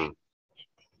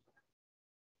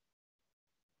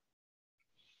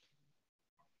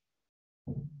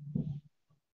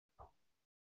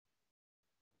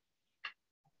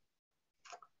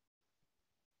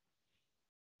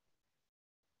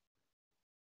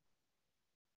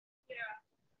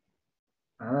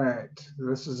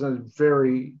 This is a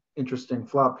very interesting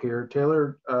flop here.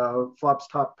 Taylor flops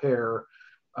top pair,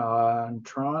 and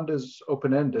Trond is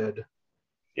open-ended.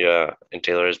 Yeah, and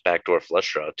Taylor has backdoor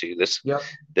flush draw too.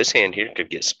 This hand here could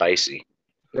get spicy.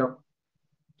 Yep.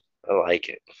 I like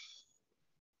it.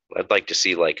 I'd like to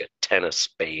see like a 10 of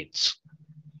spades.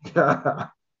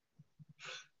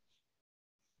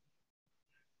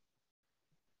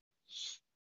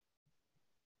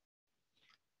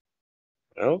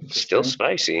 Oh, still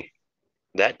spicy.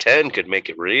 That 10 could make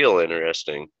it real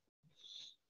interesting.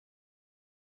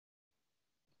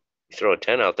 You throw a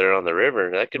 10 out there on the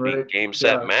river, that could be game,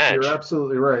 set, match. You're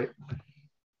absolutely right.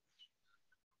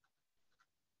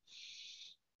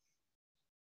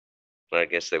 I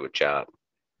guess they would chop.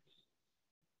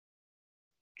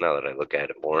 Now that I look at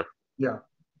it more. Yeah.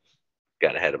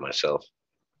 Got ahead of myself.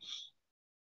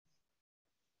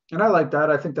 And I like that.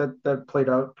 I think that played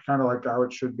out kind of like how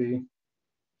it should be.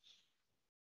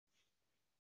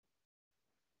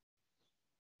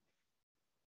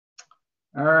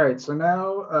 All right, so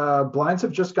now blinds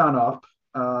have just gone up.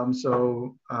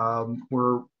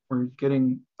 We're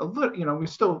getting a little, we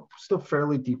still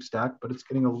fairly deep stack, but it's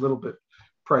getting a little bit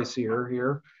pricier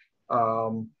here.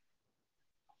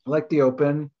 Like the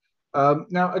open.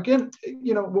 Now again,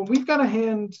 when we've got a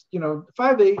hand,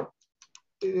 5-8,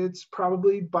 it's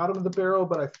probably bottom of the barrel,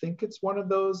 but I think it's one of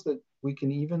those that we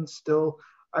can even still.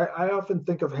 I often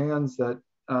think of hands that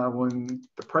when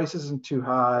the price isn't too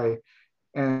high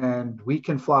and we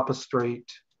can flop a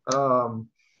straight,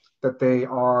 that they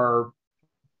are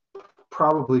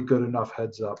probably good enough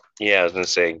heads up. Yeah, I was going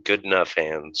to say good enough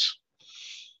hands.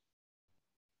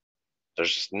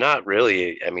 There's not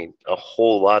really, a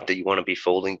whole lot that you want to be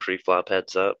folding pre-flop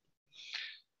heads up.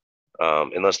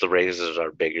 Unless the raises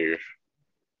are bigger.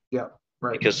 Yeah,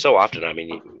 right. Because so often,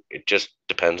 it just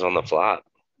depends on the flop.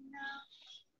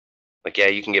 Like, yeah,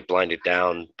 you can get blinded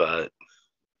down, but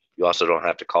you also don't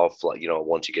have to call flop.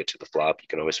 Once you get to the flop, you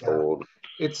can always fold.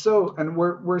 It's so, and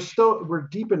we're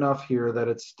deep enough here that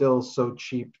it's still so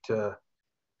cheap to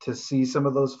see some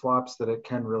of those flops that it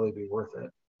can really be worth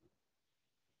it.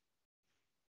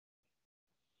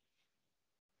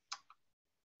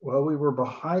 Well, we were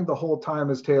behind the whole time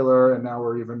as Taylor, and now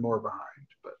we're even more behind.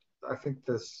 But I think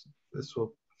this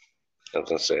will. I was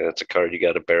gonna say that's a card you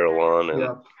got to barrel on,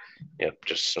 and yep,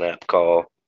 just snap call.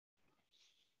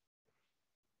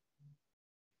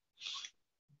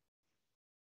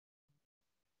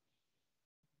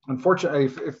 Unfortunately,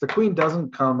 if the queen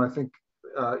doesn't come, I think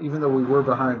even though we were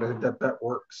behind, I think that bet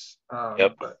works.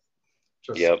 Yep. But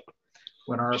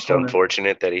when our opponent,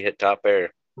 unfortunate that he hit top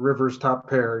pair. River's top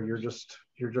pair, you're just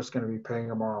going to be paying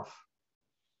him off.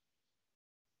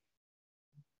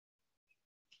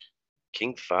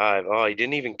 King 5. Oh, he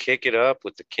didn't even kick it up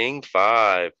with the King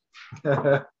 5.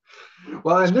 Well,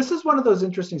 and this is one of those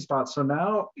interesting spots. So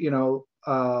now,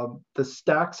 the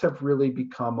stacks have really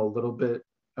become a little bit,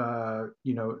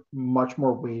 much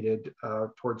more weighted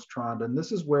towards Trond. And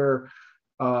this is where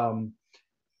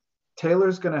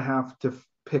Taylor's going to have to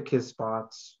pick his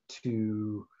spots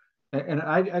to, and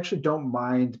I actually don't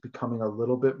mind becoming a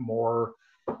little bit more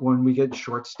when we get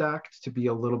short stacked, to be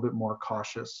a little bit more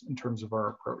cautious in terms of our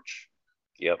approach.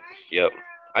 Yep.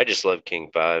 I just love King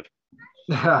 5.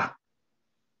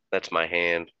 That's my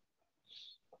hand.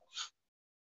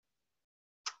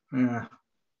 Yeah.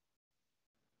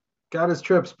 Got his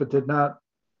trips, but did not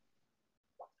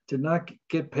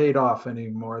get paid off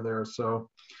anymore there. So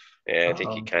yeah, I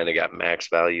think he kind of got max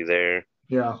value there.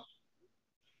 Yeah.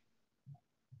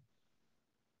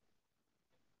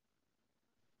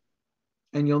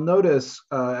 And you'll notice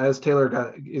as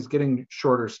Taylor is getting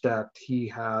shorter stacked, he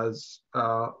has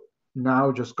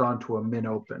now just gone to a min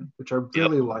open, which I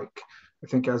really like. I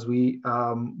think as we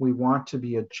want to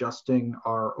be adjusting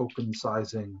our open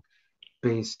sizing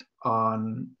based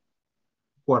on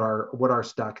what our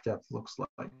stack depth looks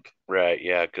like. Right.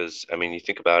 Yeah. Because you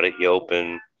think about it, you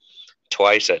open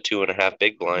twice at 2.5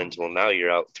 big blinds. Well, now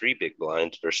you're out 3 big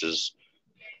blinds versus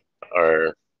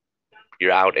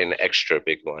you're out an extra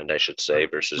big blind, I should say,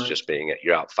 versus just being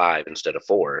you're out 5 instead of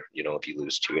 4, if you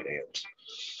lose 2 hands.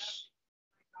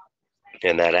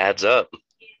 And that adds up.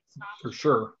 For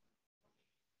sure.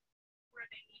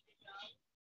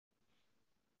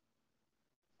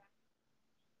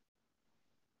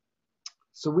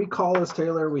 So we call as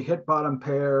Taylor, we hit bottom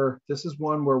pair. This is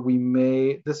one where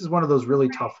this is one of those really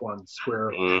tough ones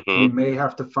where we may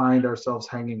have to find ourselves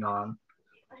hanging on.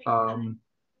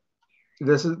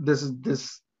 This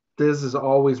is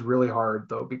always really hard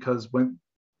though, because when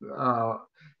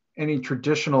any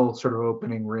traditional sort of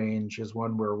opening range is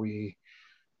one where we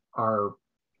are,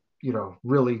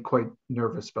 really quite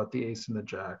nervous about the ace and the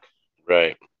jack.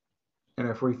 Right. And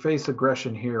if we face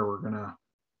aggression here, we're gonna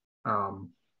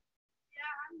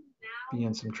be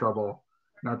in some trouble.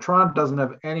 Now, Tron doesn't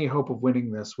have any hope of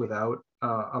winning this without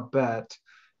a bet.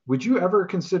 Would you ever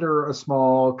consider a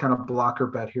small kind of blocker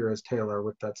bet here as Taylor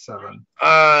with that 7?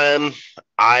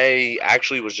 I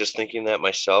actually was just thinking that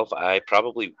myself. I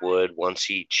probably would once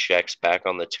he checks back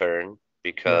on the turn, Yeah.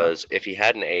 because if he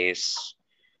had an ace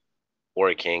or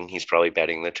a king, he's probably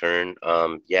betting the turn.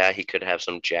 Yeah, he could have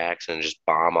some jacks and just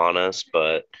bomb on us,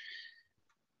 but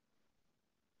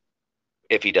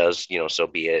if he does, so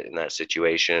be it in that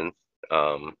situation.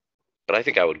 Um, but I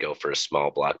think I would go for a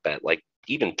small block bet, like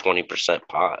even 20%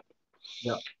 pot.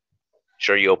 Yeah.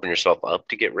 Sure, you open yourself up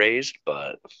to get raised,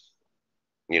 but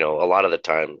a lot of the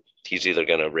time he's either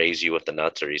going to raise you with the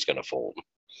nuts or he's going to fold.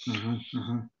 Mm-hmm,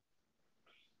 mm-hmm.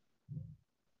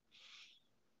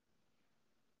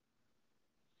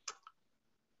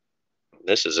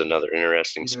 This is another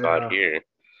interesting spot Yeah. here.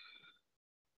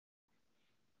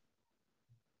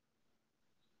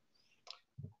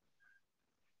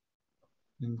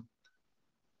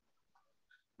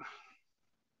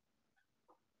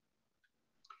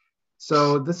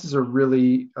 So this is a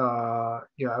really, I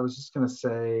was just going to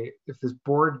say, if this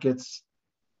board gets,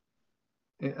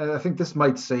 I think this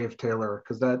might save Taylor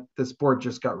because this board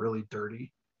just got really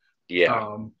dirty.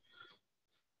 Yeah.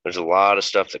 There's a lot of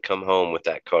stuff that come home with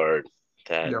that card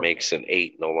that Yep. makes an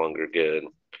 8 no longer good.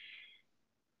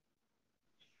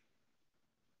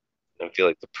 I feel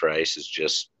like the price is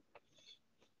just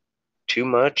too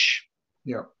much.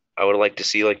 Yep. I would like to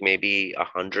see like maybe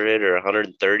 100 or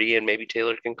 130 and maybe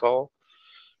Taylor can call.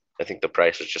 I think the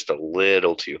price was just a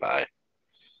little too high.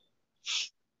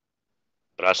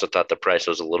 But I also thought the price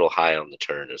was a little high on the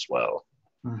turn as well.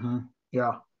 Mm-hmm.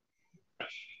 Yeah. I'd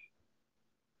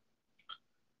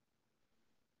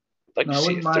like No, to I see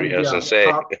wouldn't a 3. mind, I was going to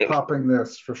say. popping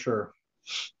this for sure.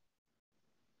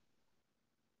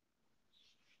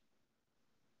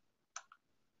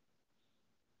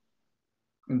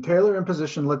 And Taylor in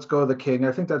position, let's go the king.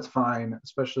 I think that's fine,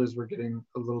 especially as we're getting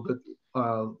a little bit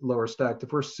lower stacked.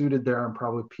 If we're suited there, I'm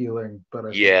probably peeling, but I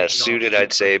think Yeah, with the suited, offsuit,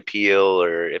 I'd say peel,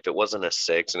 or if it wasn't a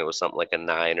 6 and it was something like a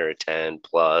 9 or a 10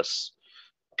 plus,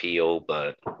 peel,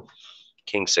 but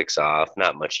king 6 off,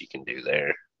 not much you can do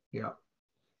there. yeah.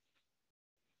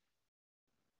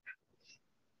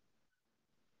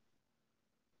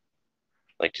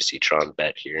 Like to see Tron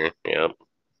bet here. Yeah.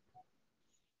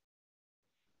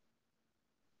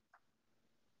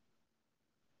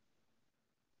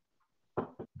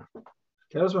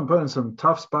 Taylor's been put in some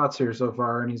tough spots here so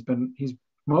far, and he's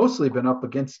mostly been up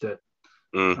against it.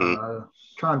 Mm-hmm.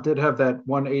 Tron did have that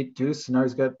 1-8 deuce, and now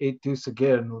he's got 8 deuce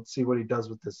again. Let's see what he does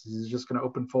with this. Is he just going to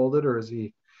open fold it, or is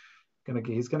he's going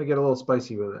to get a little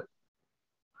spicy with it?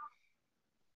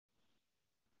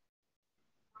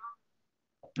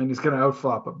 And he's going to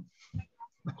outflop him.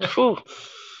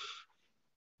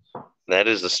 That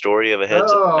is the story of a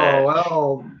heads up Oh, match.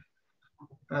 well,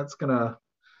 that's going to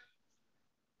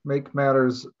make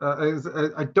matters.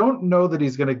 I don't know that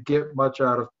he's going to get much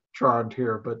out of Tron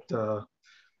here, but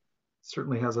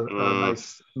certainly has a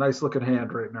nice looking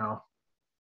hand right now.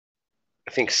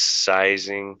 I think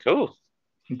sizing. Oh,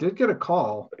 He did get a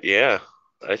call. yeah.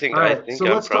 I think All right, so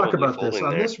I'm let's talk probably about this. folding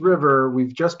On there. this river,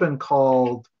 we've just been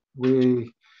called.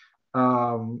 We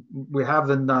have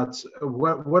the nuts.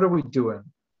 What are we doing?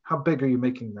 How big are you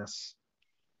making this?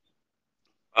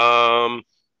 I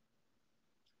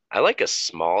like a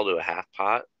small to a half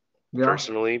pot Yeah.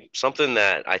 personally. Something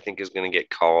that I think is going to get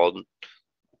called.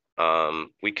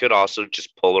 We could also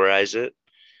just polarize it.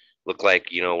 Look like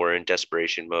we're in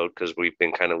desperation mode because we've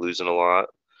been kind of losing a lot.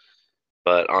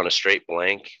 But on a straight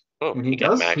blank, And he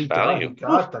got max he value.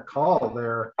 got the call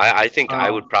there. I think I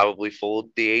Um, would probably fold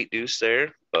the 8 deuce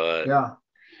there, but yeah.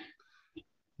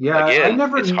 Yeah, I again,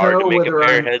 never it's hard to know make a whether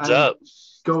pair I'm heads I'm up.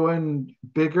 going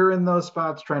bigger in those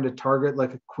spots, trying to target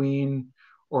like a queen,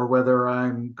 or whether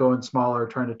I'm going smaller,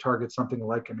 trying to target something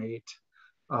like an 8.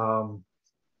 Um,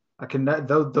 I can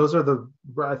those are the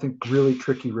I think really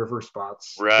tricky river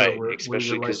spots Right, where you're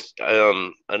especially like,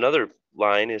 because another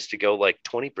line is to go like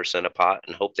 20% a pot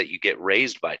and hope that you get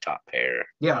raised by top pair.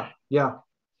 yeah.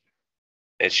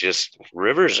 It's just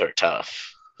rivers are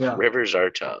tough. Yeah. Rivers are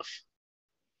tough.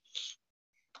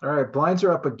 All right, blinds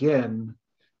are up again,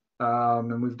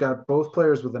 and we've got both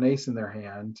players with an ace in their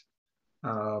hand.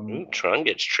 Ooh, Tron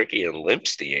gets tricky and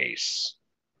limps the ace.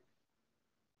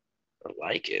 I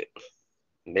like it.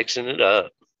 Mixing it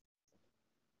up.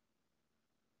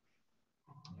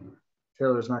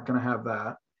 Taylor's not going to have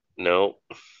that. No,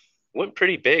 went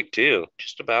pretty big too.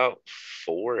 Just about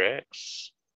 4x.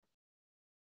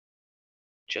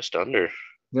 Just under.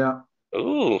 Yeah.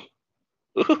 Ooh.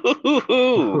 Ooh.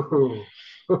 Ooh.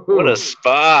 What a Ooh.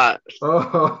 spot.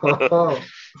 Oh,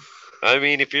 I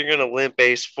mean, if you're gonna limp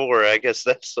ace four, I guess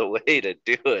that's the way to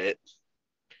do it.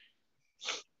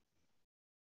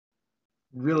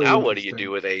 really Now what do you do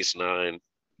interesting. with ace nine?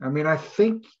 I mean, I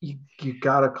think you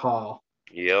gotta call.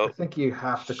 I Yep. think you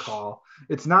have to call.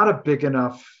 It's not a big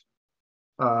enough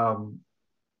um,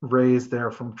 raise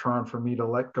there from Tron for me to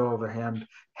let go of a hand.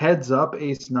 Heads up,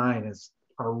 ace nine is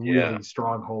a Yeah. really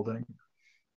strong holding.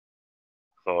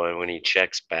 Oh, and when he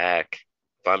checks back,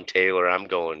 if I'm Taylor, I'm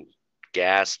going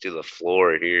gas to the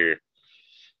floor here.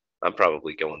 I'm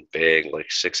probably going big, like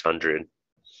 600.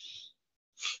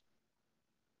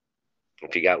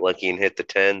 If he got lucky and hit the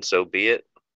 10, so be it.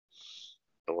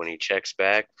 But when he checks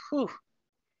back, whew,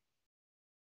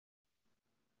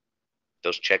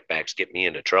 those checkbacks get me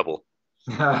into trouble.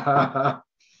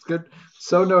 It's good.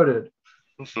 So noted.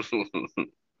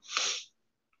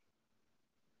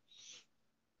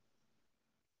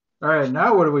 All right,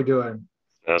 now what are we doing?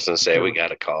 I was gonna say Okay, we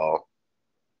got a call.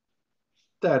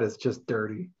 that is just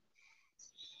dirty.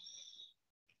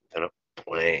 Then a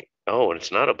blank. Oh, and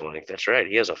it's not a blank. That's right.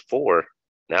 He has a four.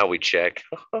 Now we check.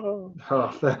 Oh,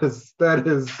 that is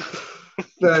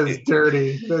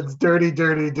dirty. That's dirty,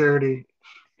 dirty, dirty.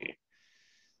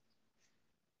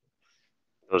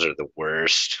 Those are the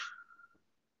worst.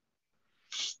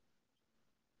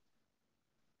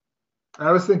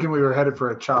 I was thinking we were headed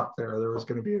for a chop there. There was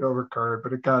going to be an overcard,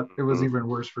 but it was Mhm. even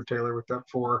worse for Taylor with that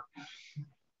four.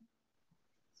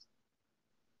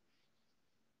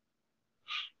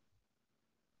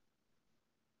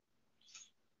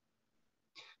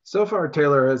 So far,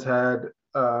 Taylor has had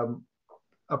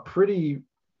a pretty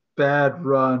bad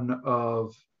run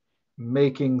of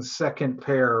making second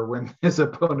pair when his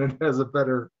opponent has a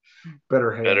better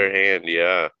hand. Better hand,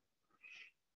 yeah.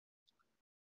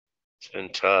 It's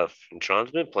been tough. And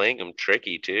Tron's been playing him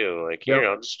tricky too. Like, here, Yep.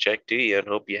 I'll just check to you and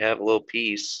hope you have a little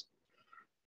piece.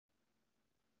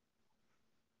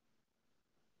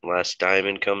 Last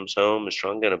diamond comes home. Is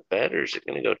Tron gonna bet or is it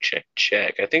gonna go check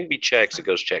check? I think if he checks, it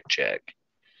goes check check.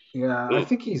 Yeah, I Ooh,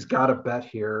 think he's got a bet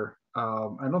here.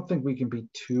 I don't think we can be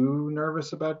too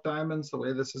nervous about diamonds the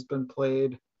way this has been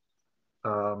played.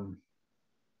 Um,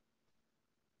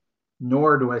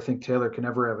 Nor do I think Taylor can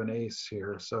ever have an ace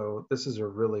here. So this is a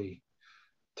really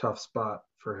tough spot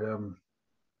for him.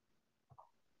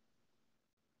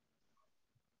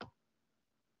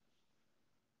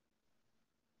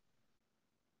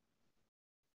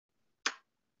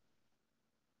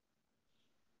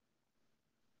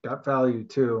 Got value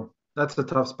too. That's a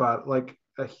tough spot. Like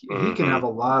he can mm-hmm. have a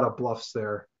lot of bluffs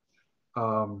there.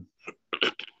 Um,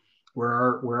 where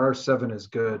our seven is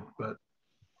good, but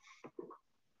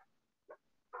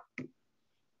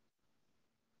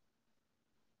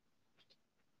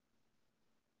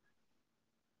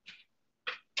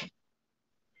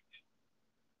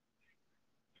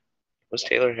Does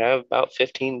Taylor have about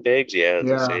 15 bigs? Yeah,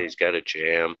 as I say, yeah, he's got a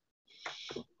jam.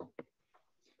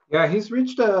 yeah, he's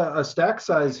reached a stack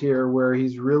size here where he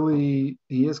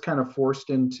is kind of forced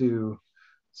into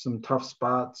some tough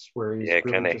spots where he's Yeah,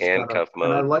 really kind of just gotta. handcuff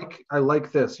And mode. I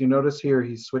like this. You notice here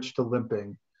he switched to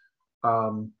limping,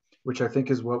 um, which I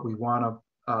think is what we want to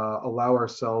allow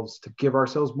ourselves to give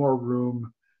ourselves more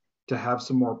room to have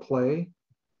some more play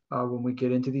when we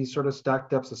get into these sort of stack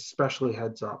depths, especially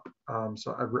heads up.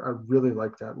 So I really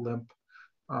like that limp.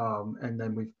 And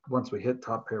then once we hit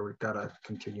top pair, we've got to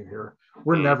continue here.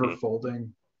 We're never Mm-hmm.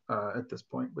 folding at this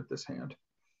point with this hand.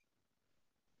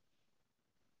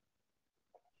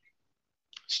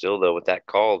 Still, though, with that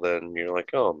call, then you're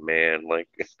like, oh man, like,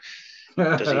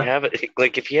 does he Mm-hmm. have it?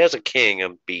 Like, if he has a king,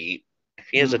 I'm beat. If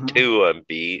he has a two, I'm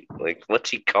beat. Like, what's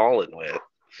he calling with?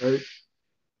 Right.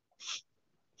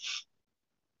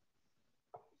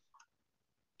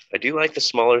 I do like the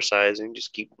smaller sizing.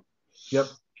 Just Yep.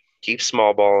 keep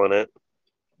small ball in it.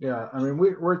 Yeah. I mean,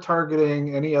 we're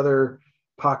targeting any other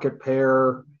pocket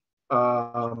pair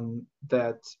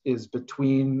that is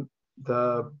between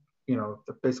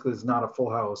basically is not a full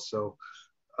house. So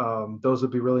those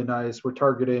would be really nice. We're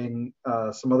targeting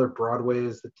some other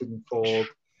broadways that didn't fold.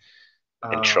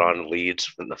 And Um, Tron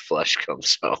leads when the flush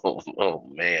comes home. Oh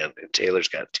man, and Taylor's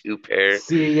got two pair.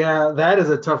 See, yeah, that is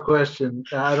a tough question.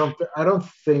 I don't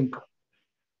think,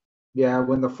 yeah,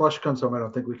 when the flush comes home, I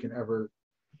don't think we can ever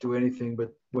do anything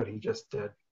but what he just did.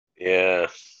 Yeah,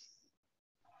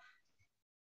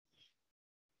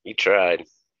 he tried.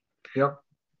 Yep.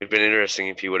 It'd been interesting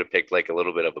if he would have picked like a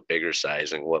little bit of a bigger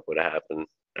sizing. What would have happened?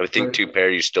 I would think Right. two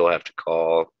pair you still have to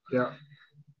call, Yeah.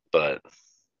 but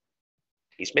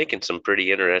he's making some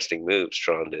pretty interesting moves.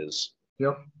 Tron is.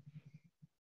 Yep.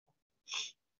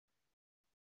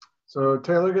 So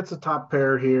Taylor gets a top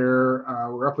pair here.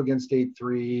 We're up against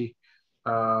 8-3.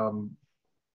 Um,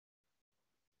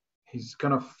 he's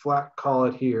going to flat call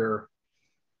it here.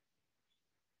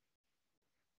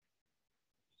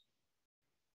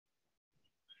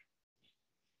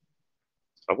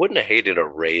 I wouldn't have hated a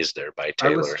raise there by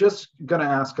Taylor. I was just going to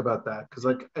ask about that because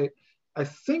like I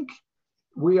think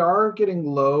we are getting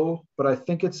low, but I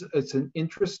think it's an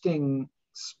interesting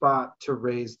spot to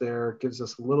raise there. It gives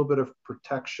us a little bit of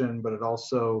protection, but it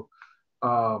also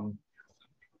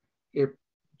it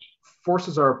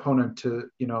forces our opponent to,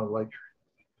 like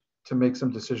to make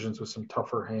some decisions with some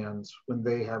tougher hands when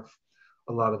they have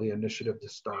a lot of the initiative to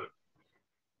start.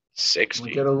 60.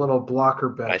 We get a little blocker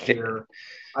bet here.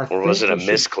 Or was it a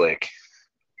misclick?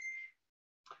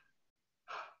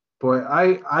 Boy,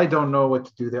 I don't know what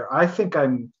to do there. I think I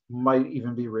might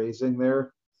even be raising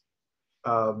there.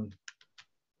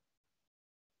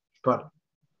 But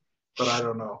I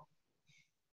don't know.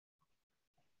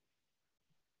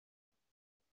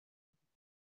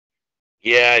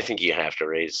 Yeah, I think you have to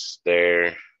raise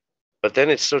there. But then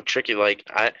it's so tricky. Like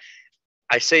I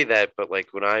say that, but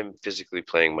like when I'm physically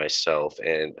playing myself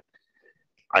and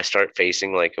I start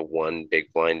facing like a one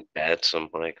big blind bets, I'm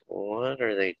like, what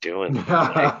are they doing?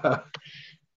 Like,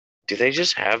 do they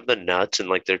just have the nuts and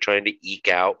like they're trying to eke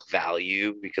out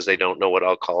value because they don't know what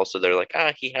I'll call? So they're like,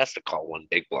 he has to call one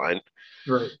big blind.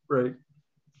 Right.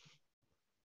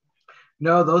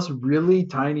 No, those really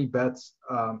tiny bets,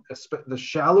 the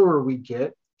shallower we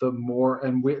get, the more,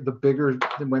 and the bigger,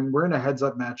 when we're in a heads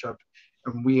up matchup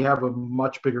and we have a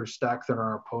much bigger stack than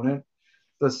our opponent,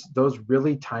 those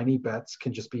really tiny bets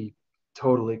can just be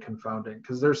totally confounding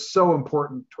because they're so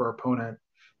important to our opponent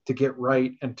to get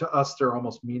right. And to us, they're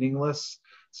almost meaningless.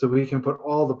 So we can put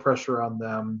all the pressure on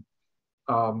them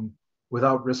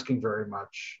without risking very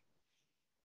much.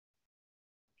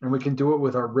 And we can do it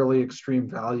with our really extreme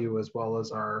value as well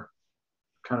as our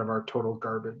kind of our total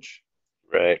garbage.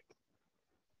 Right.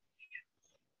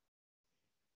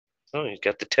 Oh, you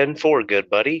got the 10-4 good,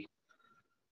 buddy.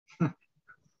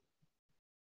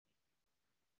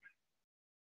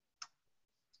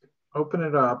 Open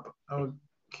it up. I'm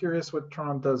curious what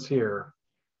Tron does here.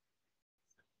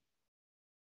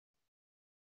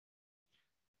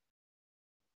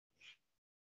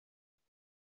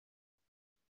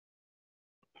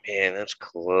 Man, that's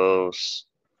close.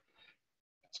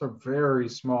 It's a very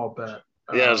small bet.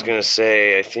 Yeah, I was going to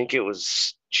say, I think it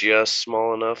was just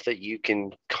small enough that you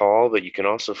can call, but you can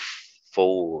also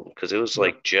fold because it was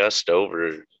like just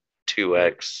over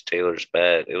 2x Taylor's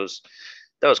bet.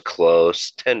 That was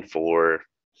close, 10-4.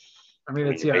 I mean,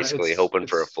 it's basically hoping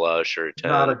for a flush or a 10.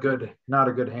 Not a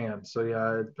good hand. So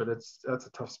yeah, but that's a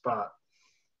tough spot.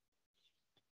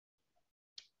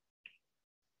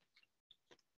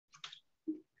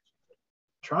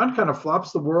 Tron kind of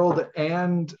flops the world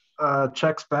and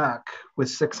checks back with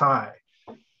 6 high.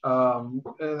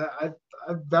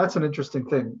 That's an interesting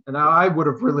thing. And I would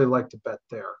have really liked to bet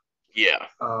there. Yeah.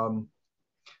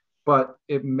 But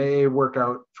it may work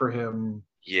out for him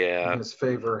in his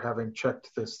favor, having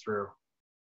checked this through.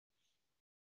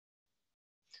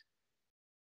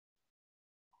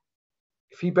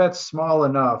 If he bets small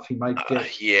enough, he might get. I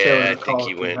think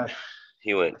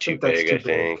he went too big. I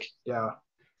think. Yeah.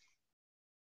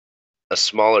 A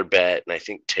smaller bet, and I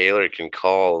think Taylor can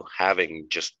call having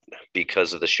just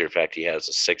because of the sheer fact he has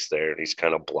a 6 there, and he's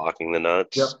kind of blocking the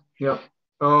nuts. Yep.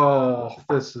 Oh,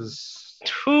 this is.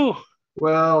 Whew.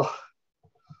 Well.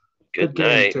 Good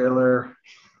game, Taylor.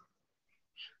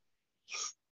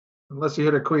 Unless you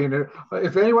hit a queen.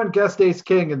 If anyone guessed ace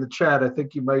king in the chat, I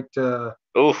think you might. Oh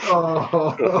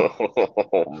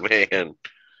man.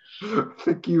 I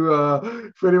think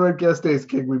if anyone guessed ace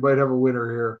king, we might have a winner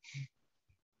here.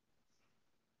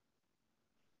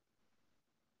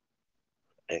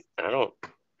 I don't.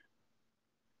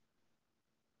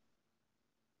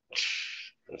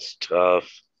 That's tough.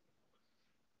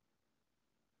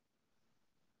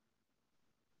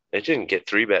 It didn't get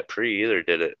 3-bet pre either,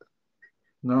 did it?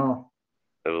 No.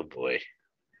 Oh boy.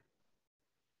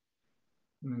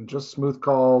 And just smooth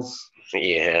calls.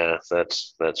 Yeah,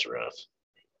 that's rough.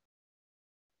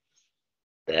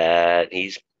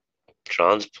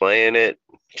 Tron's playing it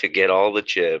to get all the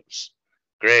chips.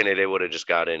 Granted, it would have just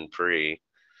got in pre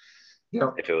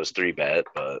if it was 3-bet,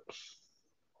 but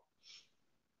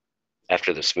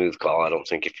after the smooth call, I don't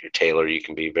think if you're Taylor, you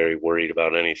can be very worried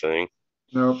about anything.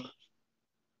 Nope.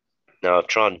 Now, if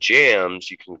Tron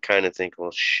jams, you can kind of think,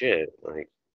 well, shit, like,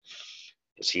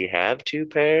 does he have 2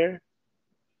 pair?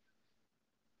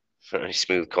 He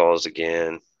smooth calls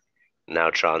again. Now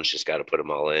Tron's just got to put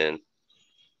them all in.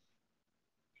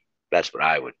 That's what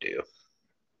I would do.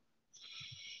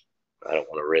 I don't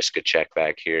want to risk a check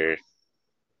back here.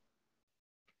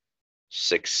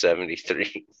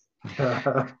 673.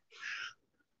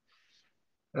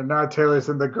 And now Taylor's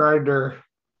in the grinder.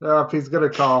 Oh, he's gonna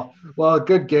call. Well,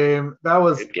 good game. That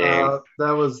was Good game.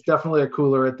 that was definitely a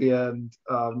cooler at the end.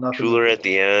 Nothing. Cooler at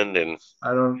the end, and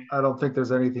I don't think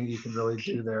there's anything you can really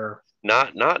do there.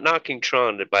 not knocking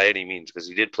Tron by any means, because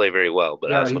he did play very well,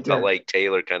 but I Yeah, he also felt did. like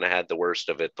Taylor kind of had the worst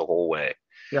of it the whole way.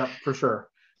 Yeah, for sure.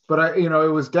 But it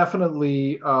was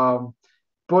definitely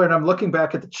boy, and I'm looking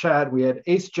back at the chat. We had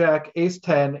Ace Jack, Ace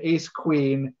 10, Ace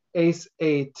Queen, Ace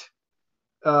 8,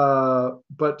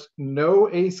 but no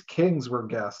Ace Kings were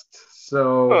guests.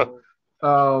 Huh.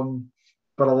 So,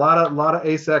 but a lot of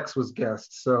Ace X was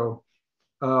guests. So,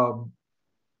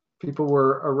 people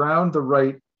were around the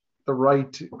right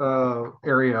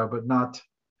area, but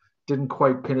didn't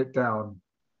quite pin it down.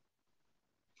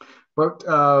 But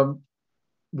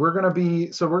we're gonna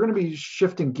be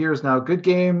shifting gears now. Good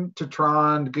game to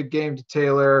Tron, good game to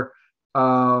Taylor.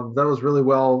 That was really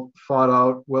well fought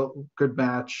out. Well, good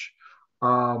match.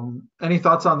 Any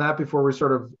thoughts on that before we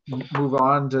sort of move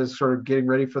on to sort of getting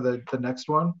ready for the next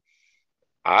one?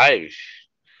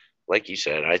 Like you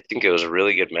said, I think it was a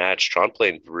really good match. Tron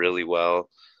played really well.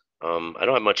 I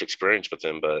don't have much experience with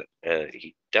him, but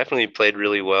he definitely played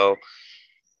really well.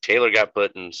 Taylor got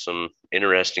put in some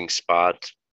interesting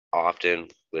spots often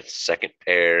with second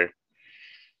pair.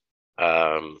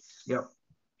 Yep.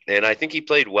 And I think he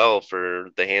played well for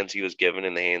the hands he was given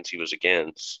and the hands he was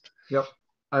against. Yep,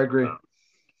 I agree.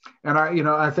 And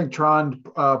I think Tron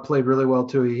played really well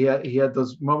too. He had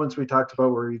those moments we talked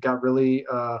about where he got really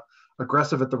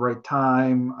aggressive at the right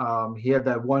time. He had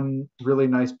that one really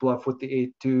nice bluff with the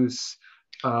 8 deuce.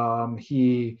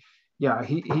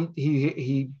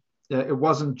 It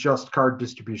wasn't just card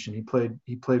distribution. He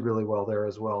played really well there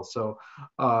as well. So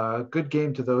good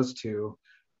game to those two.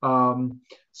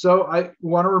 So I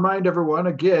want to remind everyone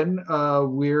again,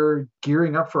 we're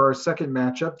gearing up for our second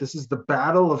matchup. This is the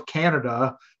Battle of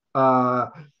Canada.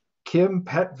 Kim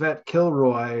Petvet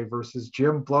Kilroy versus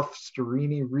Jim Bluff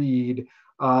Sterini Reed.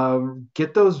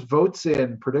 Get those votes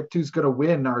in. Predict who's going to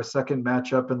win our second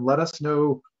matchup, and let us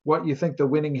know what you think the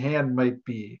winning hand might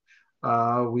be.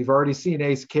 We've already seen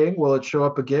Ace King. Will it show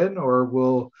up again, or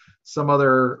will some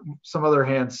other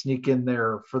hand sneak in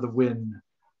there for the win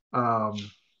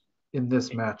in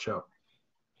this matchup?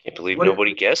 Can't believe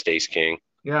nobody guessed Ace King.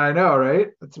 Yeah, I know, right?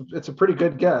 It's a pretty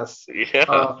good guess.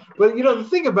 Yeah. But the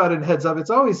thing about it, heads up, it's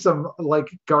always some like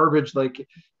garbage, like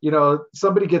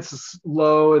somebody gets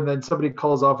low and then somebody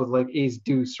calls off with like ace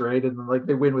deuce, right? And then like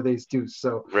they win with ace deuce.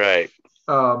 So right.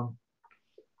 Well,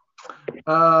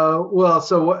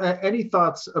 so any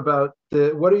thoughts about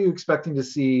what are you expecting to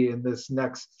see in this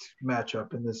next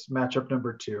matchup, in this matchup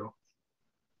number 2?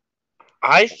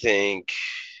 I think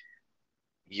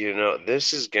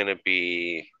this is going to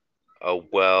be a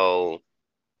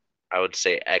I would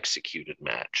say, executed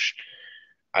match.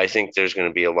 I think there's going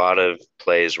to be a lot of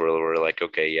plays where we're like,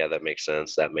 okay, yeah, that makes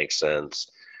sense. That makes sense.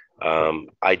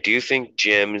 I do think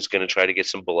Jim is going to try to get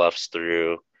some bluffs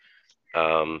through.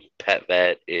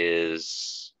 Petvet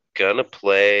is going to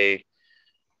play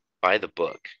by the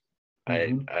book.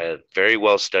 Mm-hmm. A very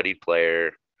well-studied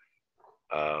player.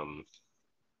 And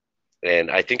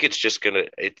I think it's just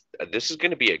this is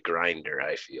going to be a grinder,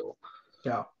 I feel.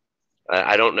 Yeah.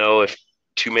 I don't know if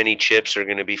too many chips are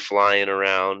going to be flying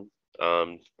around.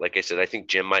 Like I said, I think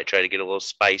Jim might try to get a little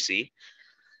spicy,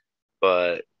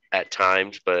 but at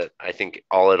times. But I think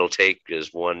all it'll take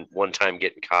is one time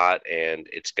getting caught, and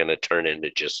it's going to turn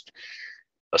into just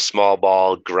a small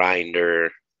ball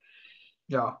grinder.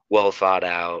 Yeah. Well thought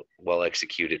out, well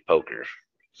executed poker.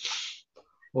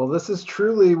 Well, this is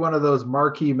truly one of those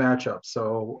marquee matchups.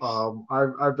 So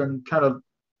I've been kind of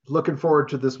looking forward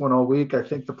to this one all week. I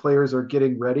think the players are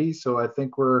getting ready, so I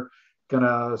think we're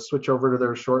gonna switch over to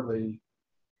there shortly.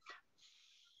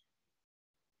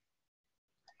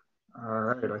 All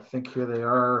right, I think here they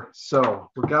are.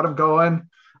 So we got them going.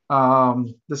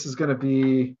 This is going to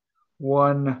be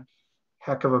one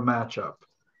heck of a matchup.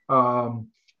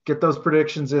 Get those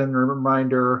predictions in.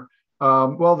 Reminder.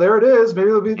 Well, there it is. Maybe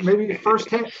it'll be first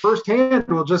hand.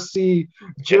 We'll just see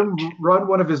Jim run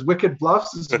one of his wicked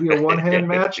bluffs. This will be a one-hand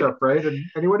matchup, right? And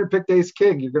anyone who picked Ace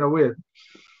King, you're going to win.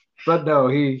 But no,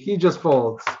 he just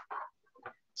folds.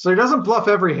 So he doesn't bluff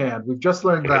every hand. We've just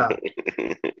learned that.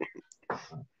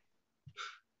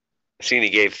 I seen he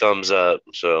gave thumbs up,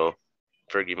 so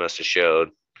Fergie must have showed.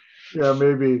 Yeah,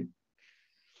 maybe.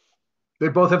 They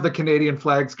both have the Canadian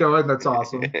flags going. That's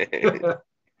awesome.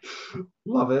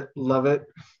 Love it. Love it.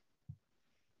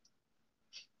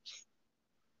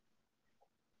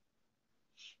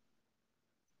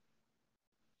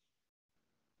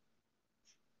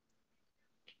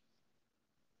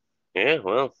 Yeah,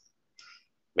 well,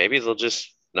 maybe they'll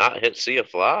just not see a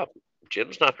flop.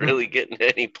 Jim's not really getting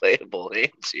any playable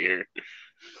hands here.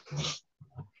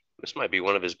 This might be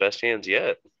one of his best hands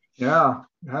yet. Yeah,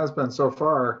 it has been so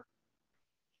far.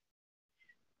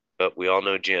 But we all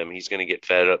know Jim. He's going to get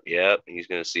fed up. Yep, he's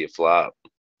going to see a flop.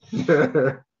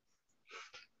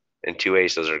 And two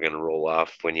aces are going to roll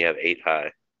off when you have 8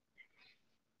 high.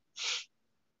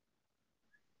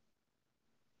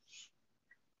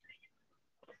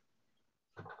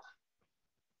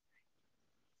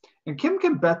 And Kim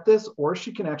can bet this, or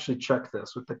she can actually check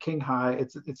this with the king high.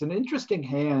 It's an interesting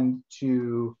hand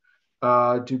to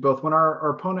do both. When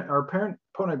our parent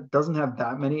opponent doesn't have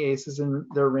that many aces in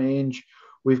their range,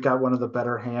 we've got one of the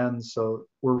better hands, so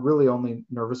we're really only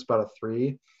nervous about a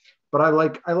 3. But I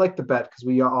like the bet because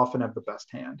we often have the best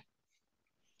hand.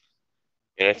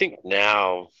 And I think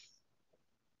now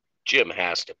Jim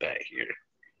has to bet here.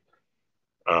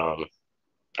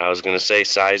 I was going to say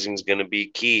sizing's going to be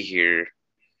key here.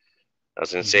 I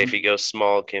was going to say if he goes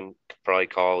small, Kim could probably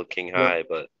call a king high,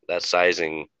 but that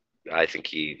sizing, I think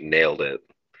he nailed it.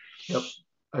 Yep,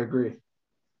 I agree.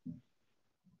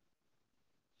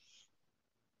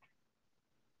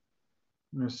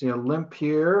 I'm going to see a limp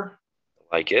here.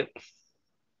 Like it.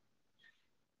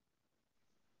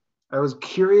 I was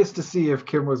curious to see if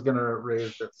Kim was going to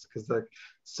raise this because like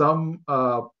some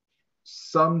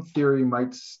theory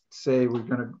might say we're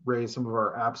going to raise some of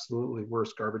our absolutely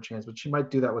worst garbage hands, but she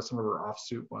might do that with some of her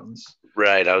offsuit ones.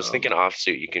 Right. I was thinking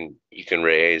offsuit. You can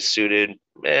raise suited.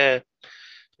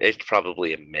 It's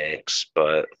probably a mix,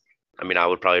 but I mean, I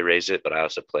would probably raise it, but I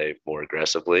also play more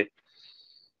aggressively.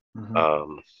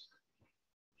 Mm-hmm.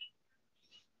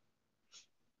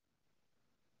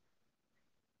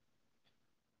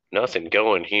 Nothing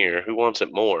going here. Who wants it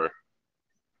more?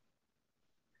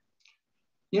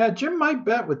 Yeah, Jim might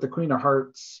bet with the Queen of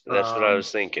Hearts. That's what I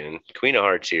was thinking. Queen of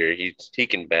Hearts here. He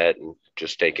can bet and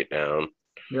just take it down.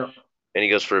 Yeah. And he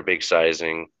goes for a big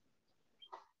sizing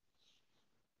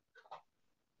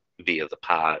via the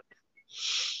pot.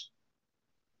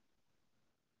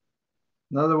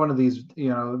 Another one of these,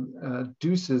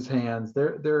 deuces hands.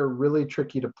 They're really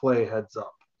tricky to play heads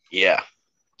up. Yeah.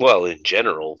 Well, in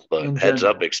general, but heads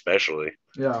up especially.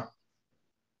 Yeah.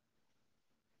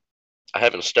 I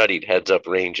haven't studied heads up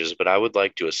ranges, but I would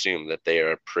like to assume that they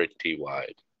are pretty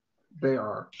wide. They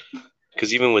are.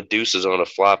 Because even with deuces on a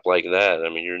flop like that, I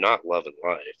mean, you're not loving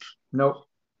life. Nope.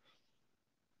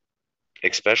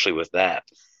 Especially with that.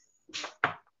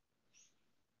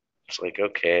 It's like,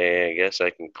 okay, I guess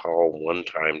I can call one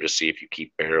time to see if you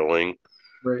keep barreling.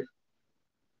 Right.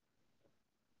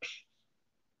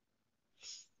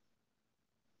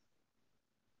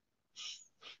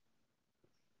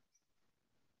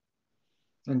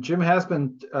 And Jim has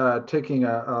been taking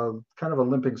a kind of a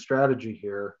limping strategy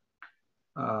here.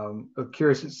 I'm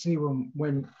curious to see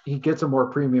when he gets a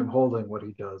more premium holding, what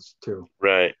he does too.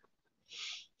 Right.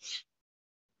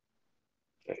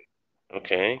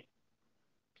 Okay.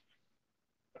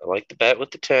 I like the bet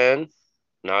with the 10.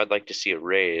 Now I'd like to see a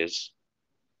raise.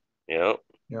 Yep.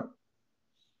 Yep.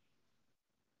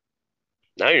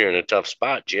 Now you're in a tough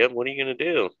spot, Jim. What are you going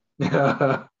to do?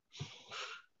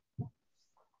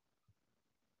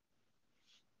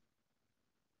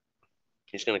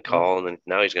 He's going to call, and then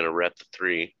now he's going to rep the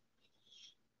 3.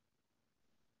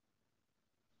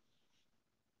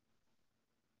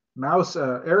 Mouse,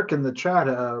 Eric in the chat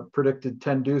predicted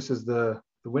 10 deuce as the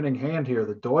winning hand here,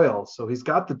 the Doyle. So he's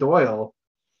got the Doyle.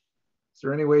 Is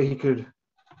there any way he could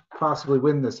possibly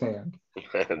win this hand?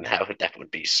 that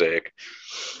would be sick.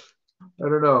 I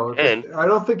don't know. I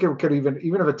don't think it could even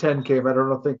if a 10 came. I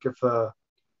don't think if.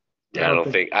 Yeah, I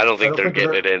don't think they're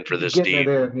getting it in for this deep. Getting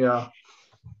it in, yeah.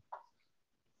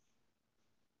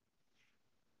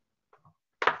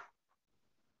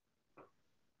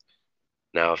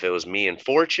 Now, if it was me and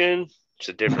Fortune, it's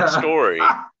a different story.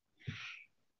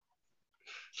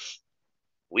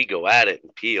 We go at it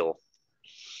and peel.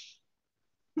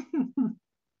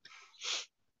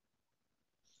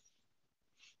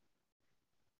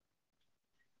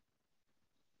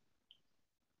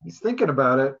 He's thinking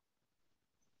about it.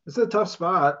 It's a tough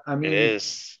spot. I mean, it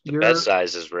is. The bet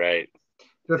size is right.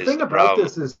 The thing about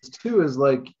this is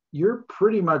like you're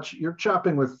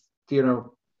chopping with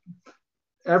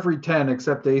every 10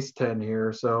 except ace 10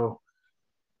 here. So,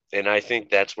 and I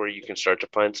think that's where you can start to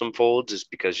find some folds, is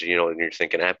because you're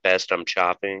thinking at best I'm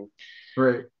chopping,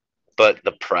 right? But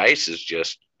the price is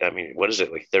just, I mean, what is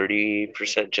it, like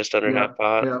 30%, just under half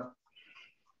pot?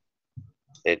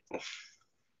 Yeah.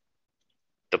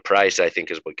 The price, I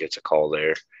think, is what gets a call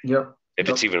there. Yep. If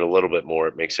it's even a little bit more,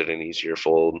 it makes it an easier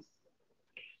fold.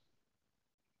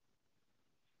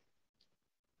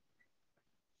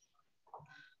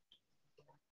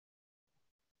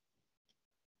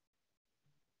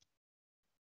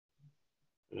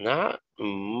 Not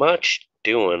much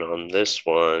doing on this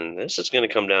one. This is going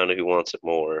to come down to who wants it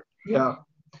more. Yeah.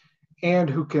 And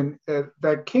who can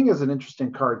that king is an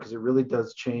interesting card because it really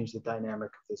does change the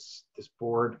dynamic of this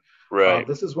board. Right.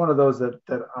 This is one of those that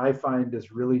I find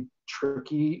is really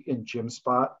tricky in Jim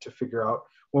spot to figure out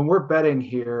when we're betting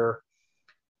here.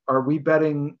 Are we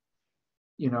betting?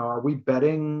 Are we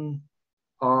betting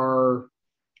our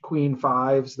queen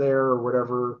fives there or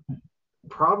whatever?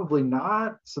 Probably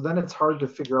not. So then it's hard to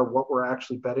figure out what we're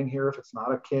actually betting here if it's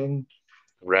not a king.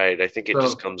 Right. I think it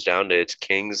just comes down to it's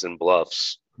kings and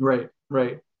bluffs. Right.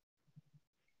 And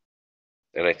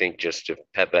I think just if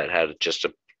Pet Bet had just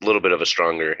a little bit of a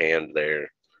stronger hand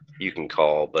there, you can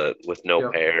call, but with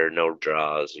no pair, no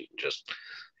draws, you can just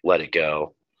let it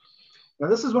go. Now,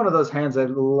 this is one of those hands I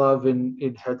love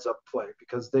in heads up play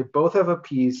because they both have a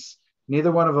piece.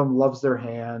 Neither one of them loves their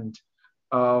hand.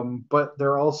 But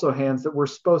they're also hands that we're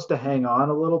supposed to hang on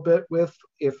a little bit with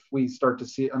if we start to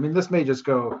see. I mean, this may just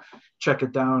go check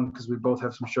it down because we both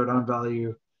have some showdown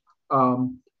value.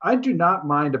 I do not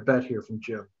mind a bet here from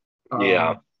Jim.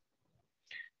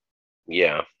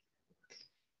 Yeah.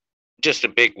 Just a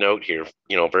big note here,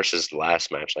 versus the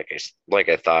last match, like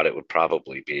I thought it would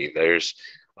probably be. There's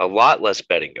a lot less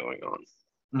betting going on.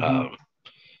 Mm-hmm.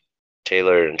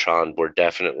 Taylor and Tron were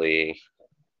definitely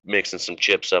mixing some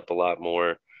chips up a lot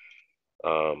more.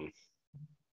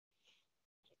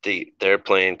 They're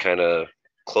playing kind of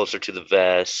closer to the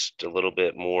vest, a little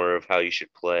bit more of how you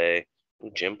should play.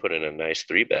 Jim put in a nice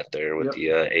 3-bet there with the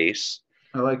ace.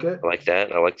 I like it. I like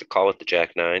that. I like the call with the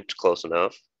jack 9. It's close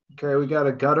enough. Okay, we got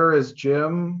a gutter as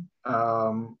Jim.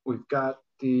 We've got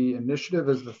the initiative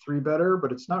as the 3-better,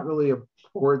 but it's not really a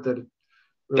board that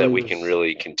we can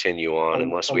really continue on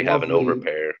unless we have an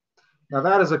overpair. Now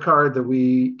that is a card that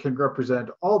we can represent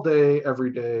all day,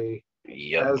 every day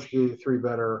as the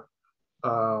 3-better,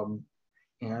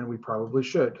 and we probably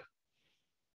should,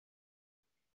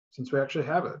 since we actually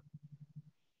have it.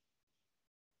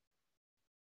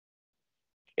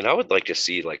 And I would like to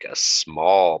see like a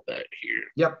small bet here.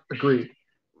 Yep, agreed.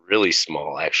 Really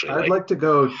small, actually. I'd like to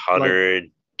go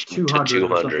 100 to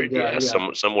 200. Yeah,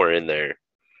 somewhere in there.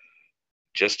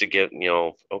 Just to get,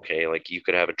 okay, like you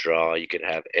could have a draw, you could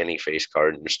have any face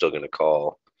card, and you're still going to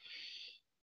call.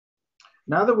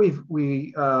 Now that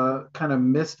we kind of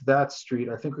missed that street,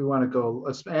 I think we want to go,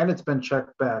 and it's been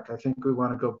checked back. I think we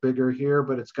want to go bigger here,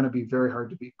 but it's going to be very hard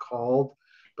to be called.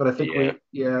 But I think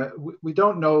we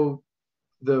don't know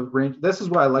the range. This is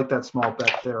why I like that small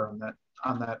bet there on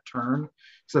that turn,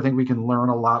 because I think we can learn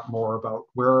a lot more about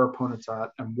where our opponent's at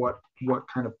and what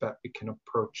kind of bet we can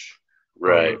approach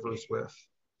rivers with.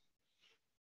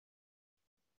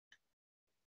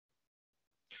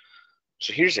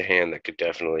 So here's a hand that could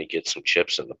definitely get some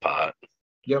chips in the pot.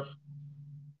 Yep.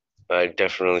 I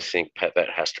definitely think Pet Bet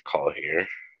has to call here.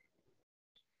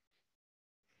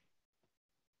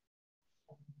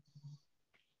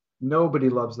 Nobody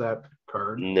loves that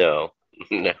card. No.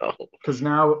 Because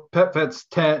now Pet Vet's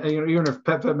 10. Even if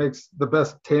Pet Vet makes the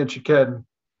best tan she can,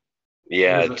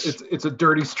 it's a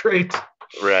dirty straight.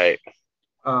 Right.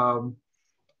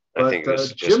 But I think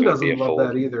Jim doesn't love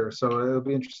that either, so it'll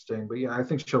be interesting. But yeah, I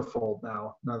think she'll fold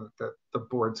now that the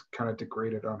board's kind of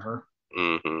degraded on her.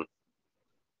 Mm-hmm.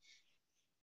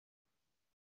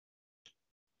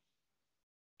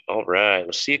 All right,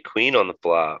 let's see a queen on the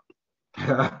flop.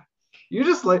 You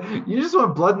just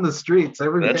want blood in the streets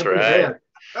every That's right.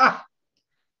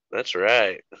 That's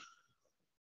right.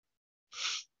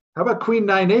 How about Queen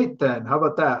 9-8 then? How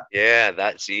about that? Yeah,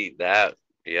 that.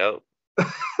 Yep.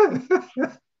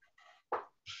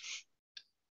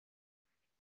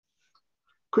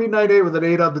 Queen 9-8 with an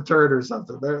 8 on the turn or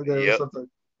something. There's something.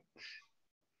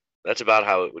 That's about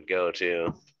how it would go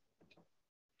too.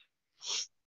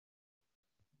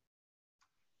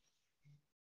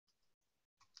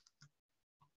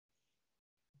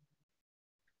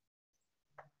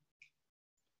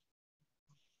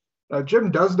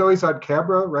 Jim does know he's on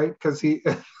camera, right? Because he.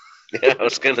 Yeah, I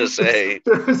was gonna say.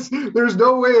 There's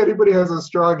no way anybody has a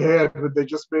strong hand when they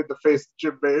just made the face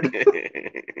Jim made.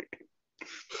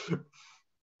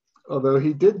 Although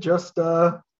he did just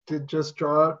draw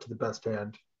out to the best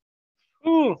hand.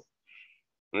 Ooh.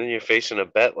 And then you're facing a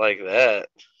bet like that.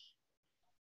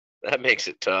 That makes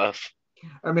it tough.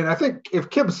 I mean, I think if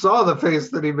Kim saw the face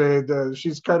that he made,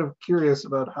 she's kind of curious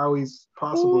about how he's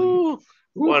possibly. Ooh,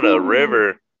 what a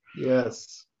river!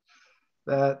 Yes,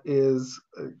 that is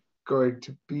going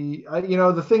to be.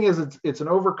 The thing is, it's an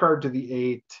overcard to the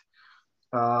 8.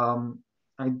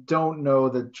 I don't know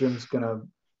that Jim's gonna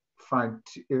find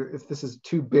if this is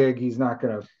too big, he's not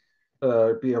gonna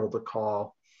be able to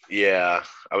call. Yeah,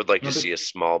 I would like to see a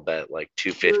small bet like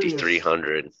 250,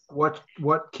 300. What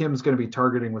Kim's going to be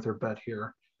targeting with her bet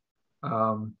here.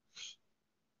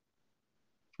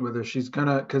 Whether she's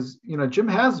gonna, because Jim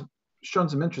has shown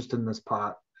some interest in this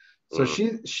pot, so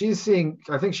she's seeing.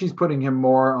 I think she's putting him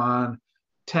more on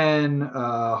 10,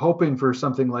 hoping for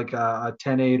something like a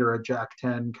 10-8 or a Jack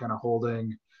 10 kind of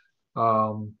holding.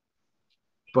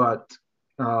 But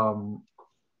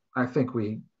I think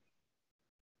we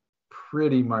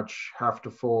pretty much have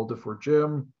to fold if we're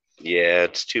Jim. Yeah,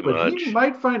 it's too much. But he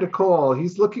might find a call.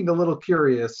 He's looking a little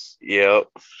curious. Yep.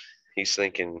 He's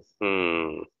thinking,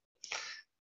 do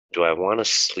I want to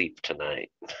sleep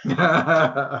tonight?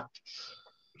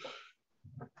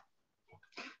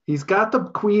 He's got the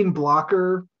queen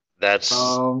blocker. That's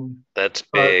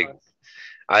big.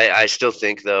 I still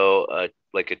think though,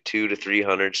 like a 200 to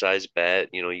 300 size bet,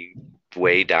 you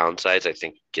way downsides, I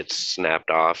think gets snapped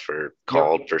off or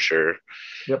called for sure.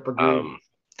 Yep, agreed.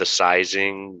 The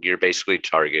sizing, you're basically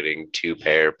targeting 2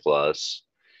 pair plus.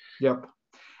 Yep.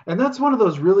 And that's one of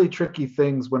those really tricky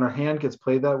things when a hand gets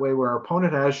played that way, where our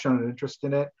opponent has shown an interest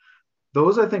in it.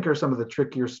 Those, I think, are some of the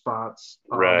trickier spots.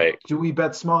 Right. Do we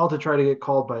bet small to try to get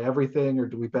called by everything, or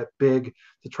do we bet big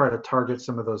to try to target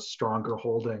some of those stronger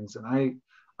holdings? And I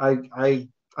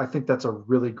think that's a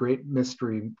really great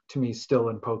mystery to me still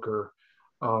in poker,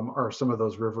 are some of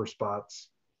those river spots.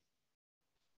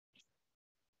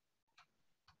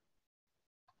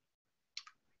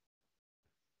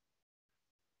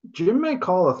 Jim may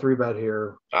call a 3-bet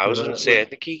here. I was going to say, I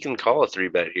think he can call a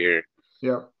 3-bet here.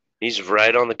 Yeah. He's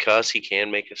right on the cusp. He can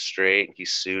make a straight.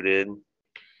 He's suited.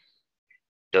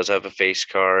 Does have a face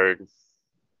card.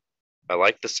 I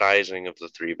like the sizing of the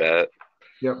 3-bet.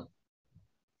 Yep.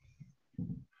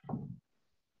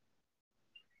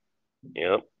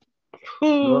 Yep.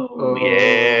 Ooh,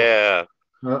 yeah.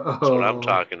 That's what I'm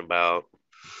talking about.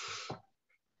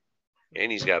 And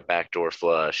he's got backdoor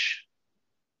flush.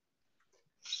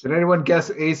 Did anyone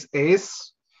guess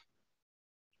ace?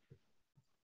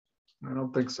 I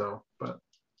don't think so, but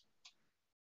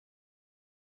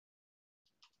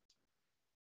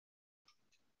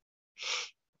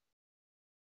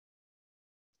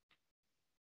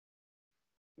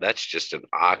that's just an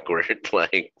awkward,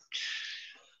 like,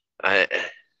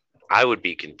 I would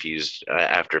be confused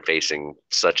after facing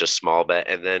such a small bet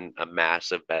and then a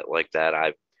massive bet like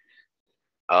that.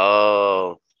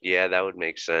 Yeah, that would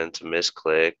make sense. A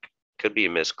misclick. Could be a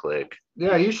misclick.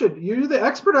 Yeah, you're the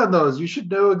expert on those. You should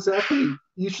know exactly.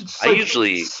 You should I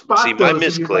usually see my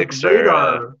misclicks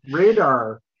are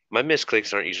radar. My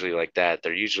misclicks aren't usually like that.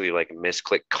 They're usually like a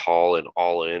misclick call and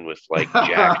all in with like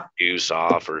jack deuce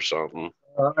off or something.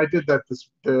 I did that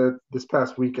this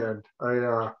past weekend.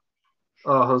 It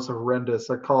was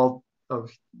horrendous. I called a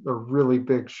really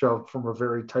big shove from a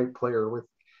very tight player with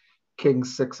king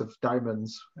 6 of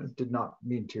diamonds. I did not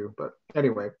mean to, but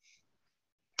anyway.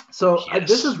 So yes.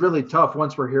 This is really tough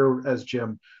once we're here as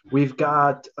Jim. We've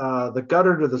got the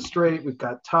gutter to the straight. We've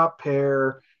got top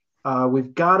pair.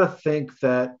 We've got to think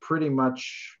that pretty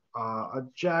much a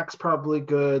jack's probably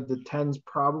good. The 10's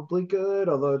probably good,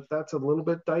 although that's a little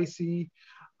bit dicey.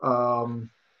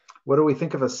 What do we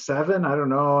think of a 7? I don't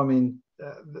know. I mean,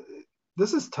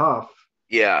 this is tough.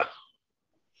 Yeah.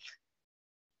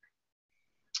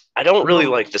 I don't really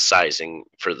like the sizing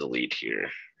for the lead here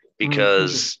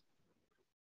because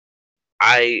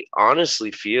I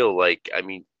honestly feel like, I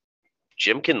mean,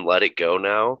 Jim can let it go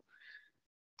now.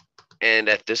 And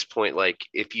at this point, like,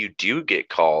 if you do get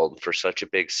called for such a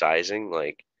big sizing,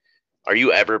 like, are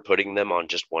you ever putting them on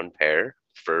just one pair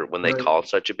for when they call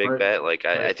such a big bet? Like,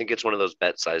 I think it's one of those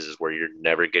bet sizes where you're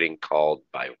never getting called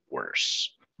by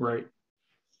worse. Right.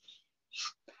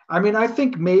 I mean, I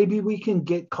think maybe we can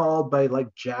get called by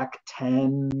like Jack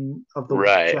 10 of the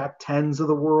Jack 10s of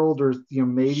the world, or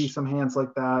maybe some hands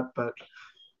like that. But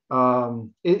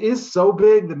it is so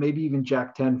big that maybe even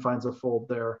Jack 10 finds a fold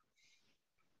there.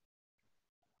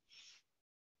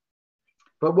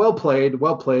 But well played,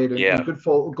 and good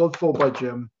fold by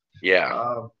Jim.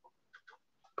 Yeah.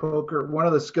 Poker. One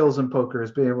of the skills in poker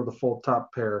is being able to fold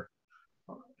top pair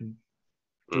and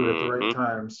do it at the right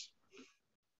times.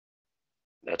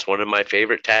 That's one of my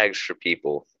favorite tags for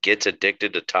people. Gets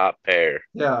addicted to top pair.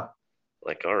 Yeah.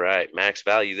 Like, all right, max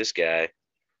value this guy.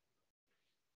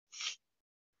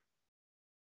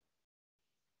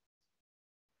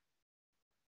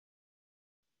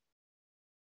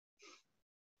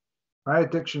 My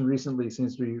addiction recently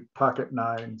seems to be pocket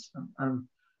 9s. I'm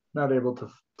not able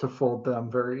to fold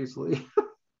them very easily.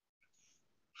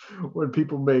 When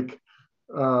people make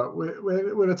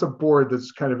when it's a board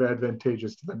that's kind of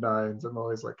advantageous to the 9s, I'm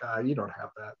always like, you don't have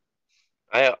that.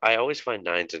 I always find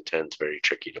 9s and 10s very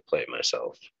tricky to play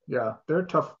myself. Yeah, they're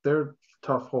tough. They're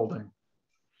tough holding.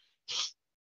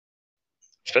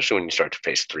 Especially when you start to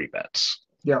face 3-bets.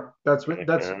 Yeah, that's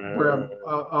where I'm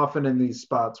often in these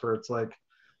spots where it's like,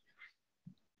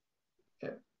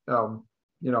 um,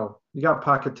 you got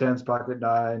pocket tens, pocket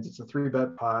nines. It's a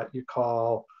 3-bet pot. You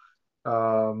call.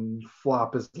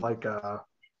 Flop is like a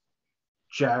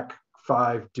jack,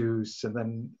 5, deuce, and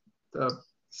then a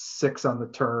 6 on the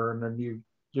turn, and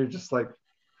you're just like,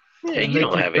 Yeah, and you they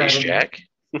don't keep have ace betting. jack.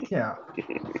 Yeah.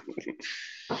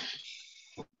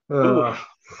 Ooh,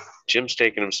 Jim's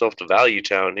taking himself to Value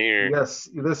Town here. Yes,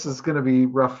 this is going to be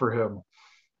rough for him.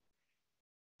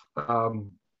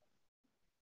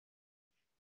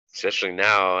 Especially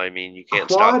now, I mean, you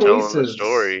can't stop telling the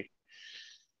story.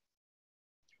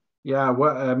 Yeah,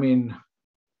 what I mean,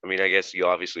 I guess you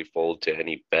obviously fold to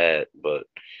any bet, but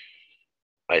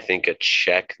I think a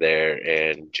check there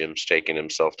and Jim's taking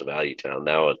himself to Value Town.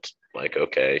 Now it's like,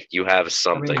 okay, you have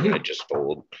something. I just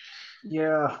fold.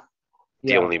 Yeah.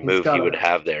 The only move he would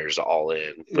have there is all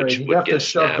in, which he'd would have get to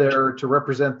shove snapped. There to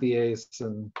represent the ace,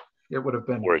 and it would have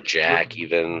been or a jack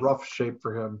even rough shape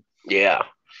for him. Yeah.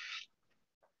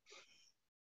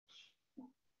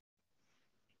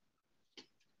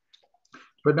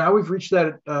 But now we've reached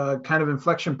that kind of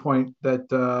inflection point that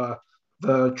the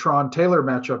Tron Taylor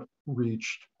matchup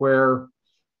reached, where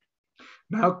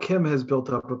now Kim has built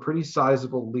up a pretty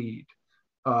sizable lead,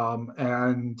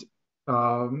 and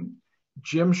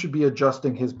Jim should be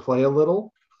adjusting his play a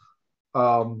little,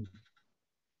 trying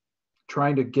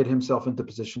to get himself into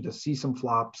position to see some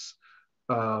flops,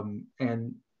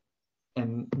 and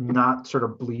not sort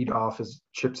of bleed off his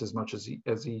chips as much as he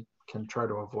can try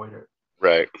to avoid it.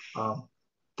 Right.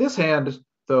 This hand,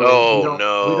 though,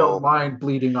 we don't mind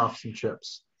bleeding off some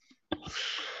chips.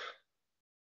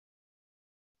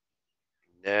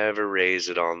 Never raise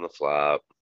it on the flop.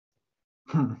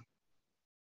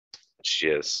 It's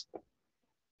just.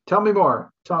 Tell me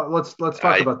more. Let's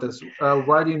talk about this.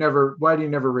 Why do you never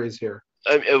raise here?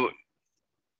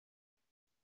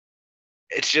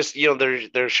 It's just,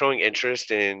 they're showing interest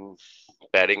in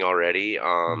betting already.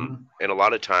 And a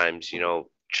lot of times,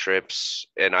 trips,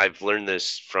 and I've learned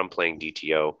this from playing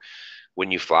DTO,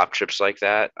 when you flop trips like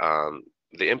that,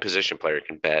 the in-position player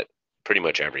can bet pretty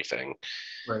much everything.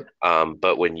 Right.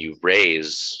 But when you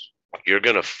raise, you're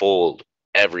going to fold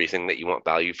everything that you want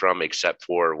value from except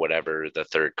for whatever the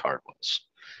third card was.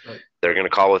 Right. They're going to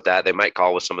call with that. They might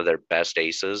call with some of their best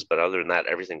aces, but other than that,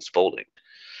 everything's folding.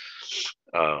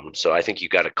 So I think you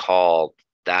got to call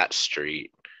that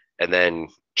street and then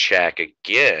check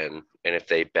again. And if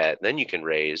they bet, then you can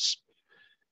raise,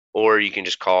 or you can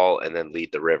just call and then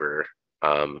lead the river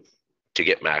to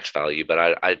get max value.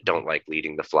 But I don't like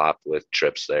leading the flop with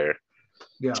trips there,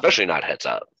 especially not heads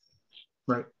up.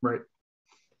 Right.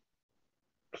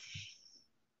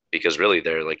 Because really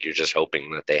they're like, you're just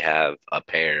hoping that they have a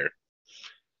pair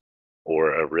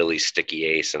or a really sticky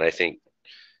ace. And I think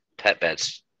Pet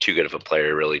Bet's too good of a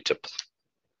player really to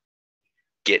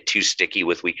get too sticky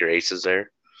with weaker aces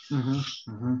there.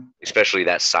 Especially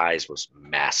that size was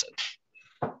massive.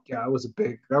 Yeah, that was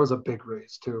a big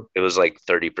raise too. It was like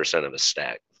 30% of a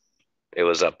stack. It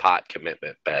was a pot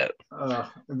commitment bet.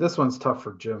 This one's tough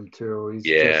for Jim too.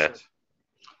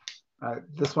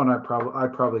 This one I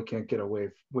probably can't get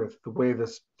away with the way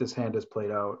this hand is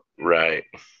played out. Right.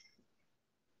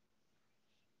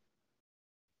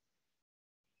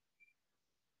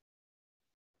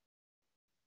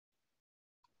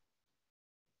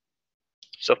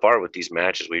 So far with these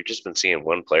matches, we've just been seeing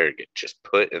one player get just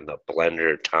put in the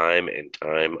blender time and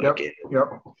time again.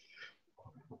 Yep.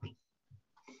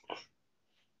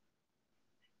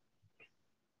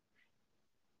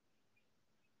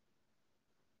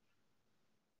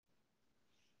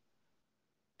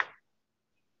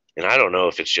 And I don't know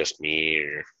if it's just me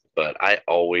but I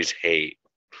always hate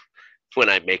when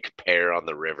I make a pair on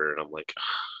the river and I'm like,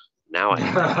 now I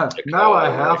have to now I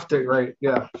have to, right?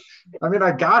 Yeah. I mean,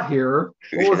 I got here.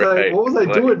 What was I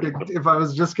doing if I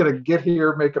was just gonna get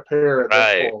here, make a pair, and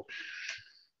then fold?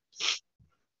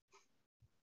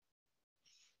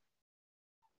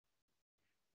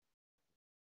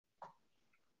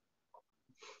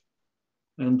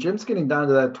 And Jim's getting down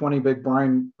to that 20 big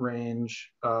blind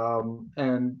range,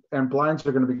 and blinds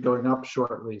are going to be going up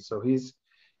shortly. So he's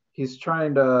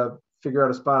trying to figure out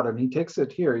a spot, and he takes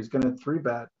it here. He's going to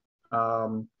 3-bet. I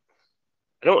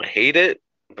don't hate it,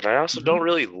 but I also don't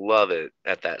really love it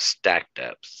at that stack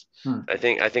depth. I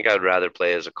think I'd rather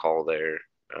play as a call there.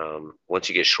 Once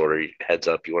you get shorter heads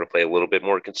up, you want to play a little bit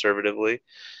more conservatively.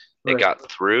 It got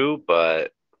through,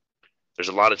 but there's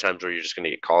a lot of times where you're just going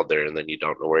to get called there, and then you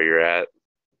don't know where you're at.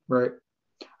 Right.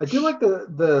 I do like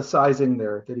the sizing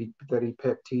there that he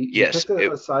picked. He Yes. picked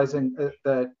a sizing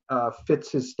that fits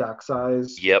his stack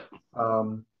size. Yep.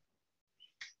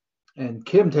 And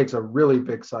Kim takes a really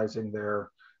big sizing there,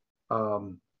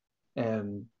 and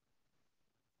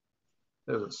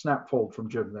there's a snap fold from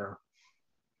Jim there.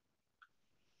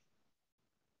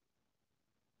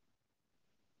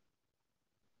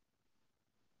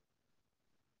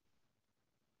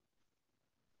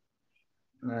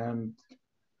 And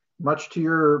much to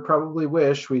your probably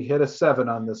wish, we hit a 7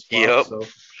 on this flop. Yep. So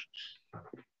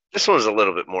this one was a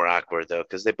little bit more awkward though,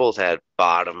 because they both had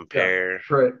bottom pair.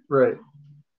 Yeah, right.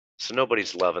 So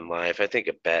nobody's loving life. I think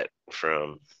a bet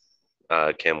from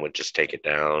Kim would just take it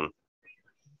down.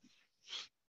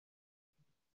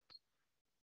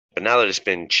 But now that it's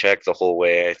been checked the whole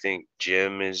way, I think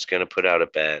Jim is going to put out a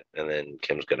bet, and then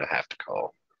Kim's going to have to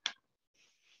call.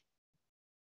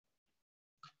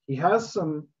 He has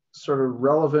some sort of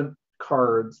relevant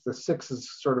cards. The 6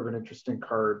 is sort of an interesting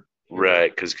card.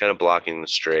 Right, because kind of blocking the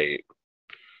straight.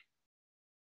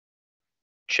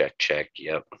 Check.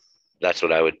 Yep. That's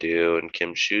what I would do. And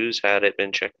Kim's shoes had it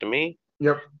been checked to me.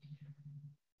 Yep.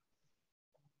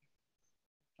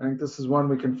 I think this is one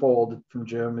we can fold from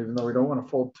Jim, even though we don't want to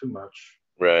fold too much.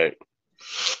 Right.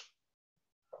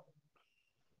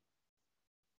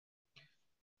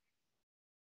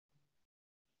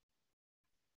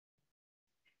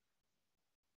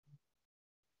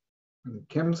 And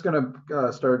Kim's going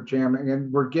to start jamming,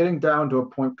 and we're getting down to a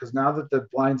point because now that the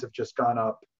blinds have just gone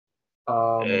up.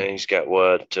 And he's got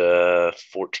what,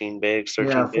 14 bigs, 13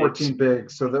 bigs? Yeah, 14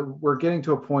 bigs. So that we're getting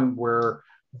to a point where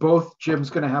both Jim's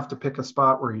going to have to pick a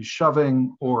spot where he's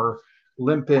shoving or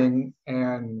limping,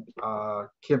 and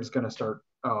Kim's going to start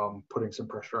putting some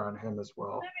pressure on him as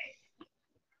well.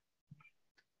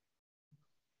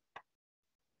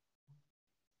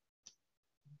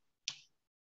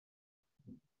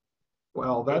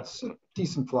 Well, that's a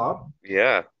decent flop.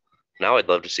 Yeah. Now I'd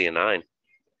love to see a 9.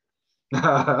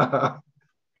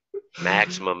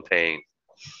 Maximum pain.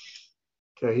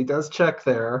 Okay, he does check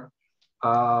there.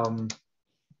 He's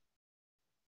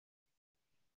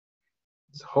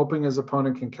hoping his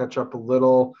opponent can catch up a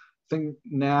little. I think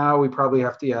now we probably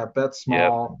have to bet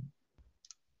small.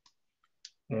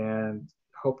 Yep. And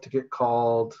hope to get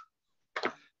called.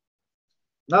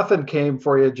 Nothing came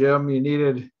for you, Jim. You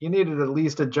needed at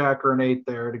least a jack or an 8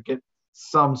 there to get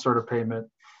some sort of payment.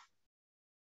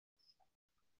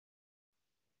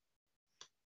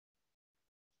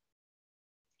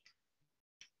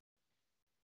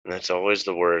 And that's always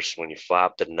the worst, when you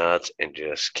flop the nuts and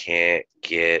just can't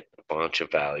get a bunch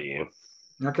of value.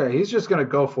 Okay, he's just going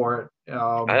to go for it.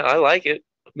 I like it.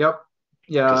 Yep.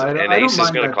 Yeah, an ace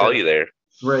is going to call you there.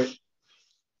 Right.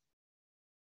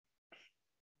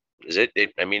 Is it?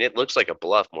 I mean, it looks like a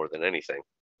bluff more than anything.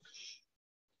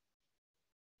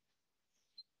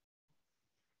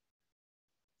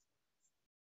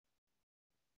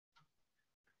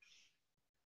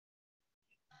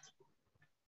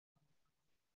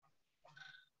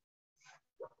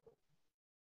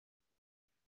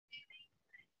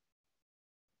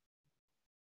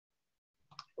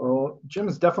 Well, Jim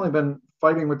has definitely been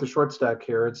fighting with the short stack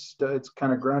here. It's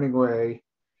kind of grinding away.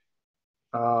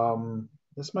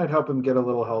 This might help him get a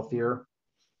little healthier.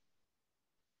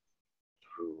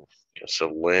 Against a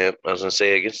limp. I was going to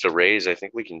say, against a raise, I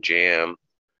think we can jam.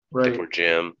 Right. I think we're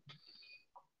jam.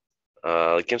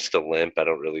 Against a limp, I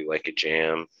don't really like a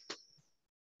jam.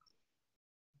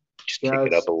 Just kick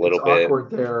it up a little bit. It's awkward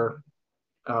there.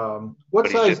 What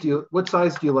size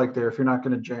do you like there if you're not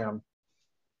going to jam?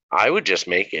 I would just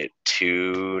make it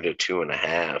 2 to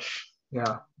 2.5.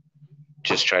 Yeah.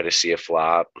 Just try to see a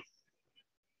flop.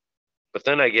 But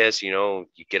then I guess, you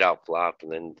get out flop,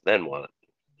 and then what?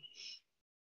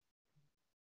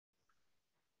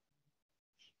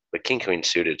 But King Queen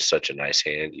suited is such a nice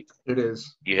hand. It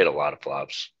is. You hit a lot of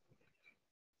flops.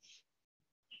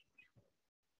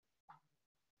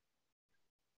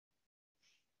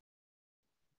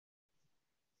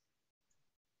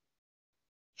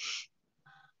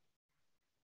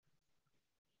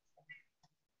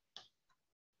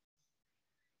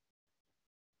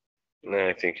 And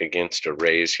I think against a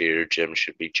raise here, Jim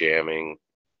should be jamming.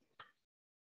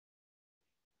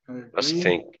 I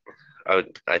think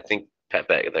Pet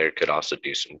back there could also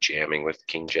do some jamming with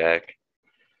King Jack.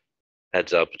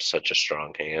 Heads up, it's such a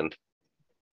strong hand.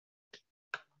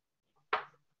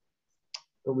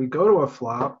 But we go to a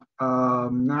flop.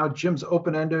 Now Jim's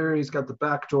open-ender. He's got the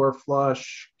backdoor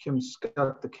flush. Kim's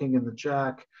got the king and the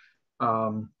jack.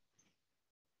 I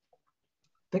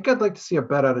think I'd like to see a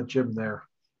bet out of Jim there.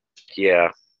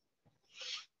 Yeah.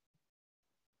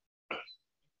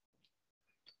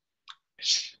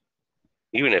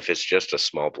 even if it's just a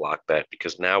small block bet,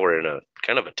 because now we're in a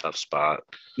kind of a tough spot.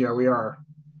 Yeah, we are.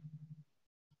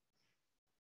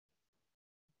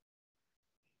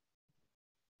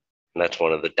 And that's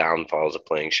one of the downfalls of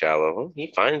playing shallow.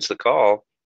 He finds the call.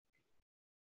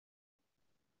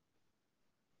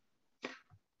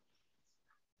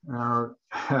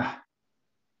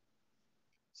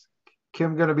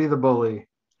 Kim going to be the bully.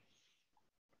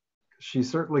 She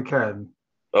certainly can.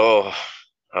 Oh,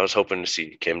 I was hoping to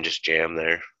see Kim just jam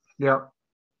there. Yep.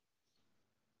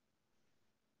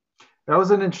 That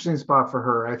was an interesting spot for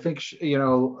her. I think,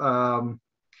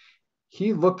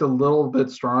 he looked a little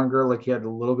bit stronger, like he had a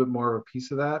little bit more of a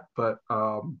piece of that, but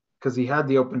because he had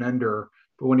the open ender,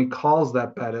 but when he calls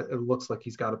that bet, it looks like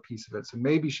he's got a piece of it. So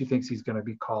maybe she thinks he's going to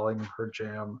be calling her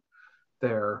jam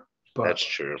there. But that's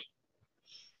true.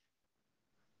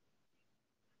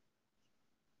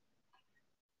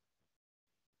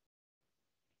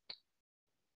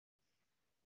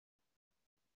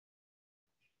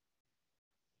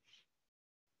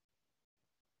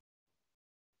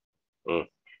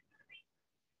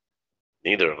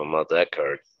 Neither of them out that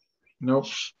card. Nope.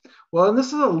 Well, and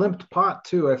this is a limped pot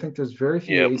too. I think there's very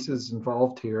few aces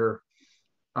involved here.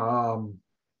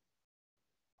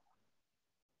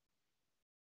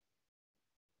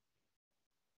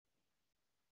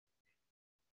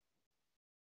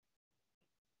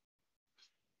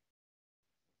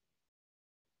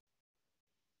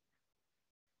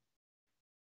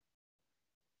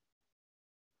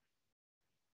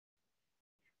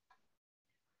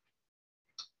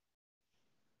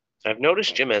 I've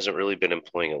noticed Jim hasn't really been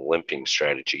employing a limping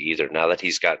strategy either. Now that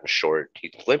he's gotten short,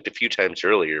 he limped a few times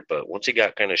earlier, but once he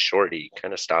got kind of short, he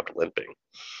kind of stopped limping.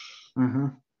 Mm-hmm.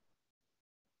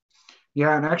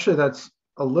 Yeah, and actually, that's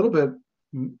a little bit.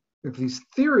 If these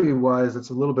theory wise,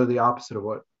 it's a little bit the opposite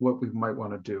of what we might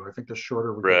want to do. I think the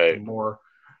shorter we get, the more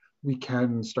we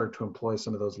can start to employ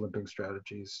some of those limping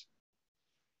strategies.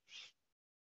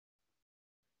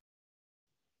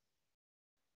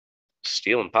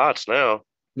 Stealing pots now.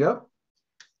 Yep.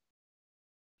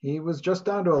 He was just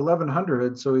down to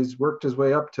 1100, so he's worked his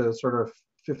way up to sort of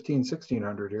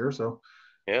 1600 here. So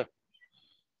yeah,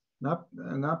 not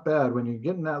bad. When you're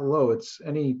getting that low, it's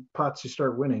any pots you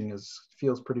start winning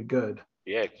feels pretty good.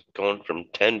 Yeah, going from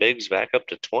 10 bigs back up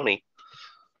to 20.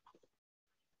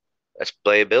 That's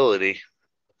playability.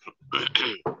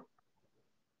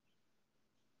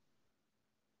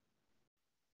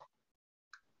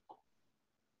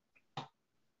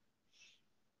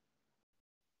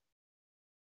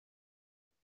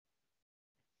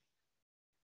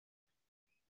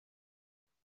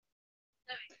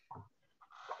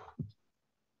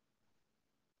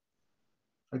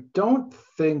 I don't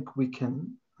think we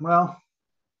can. Well,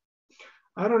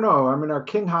 I don't know. I mean, our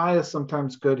king high is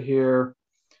sometimes good here.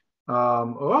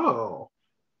 That's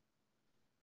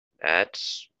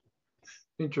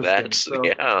interesting.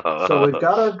 Yeah. So we've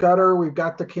got our gutter. We've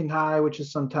got the king high, which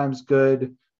is sometimes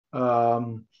good. I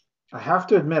have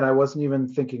to admit, I wasn't even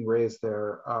thinking raise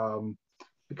there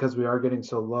because we are getting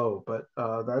so low. But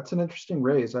that's an interesting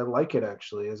raise. I like it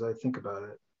actually, as I think about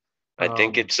it. I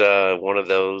think it's one of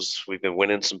those, we've been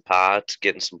winning some pots,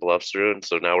 getting some bluffs through, and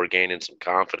so now we're gaining some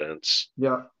confidence.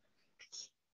 Yeah.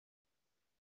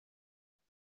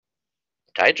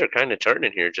 Tides are kind of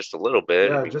turning here just a little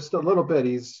bit. Yeah, just a little bit.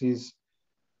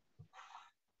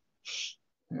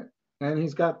 And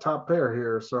he's got top pair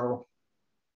here, so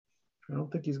I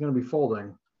don't think he's going to be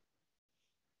folding.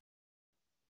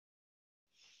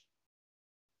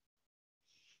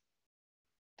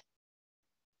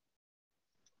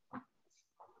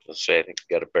 Let's say I think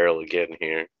we got a barrel again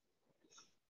here.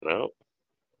 No.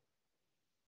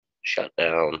 Shut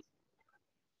down.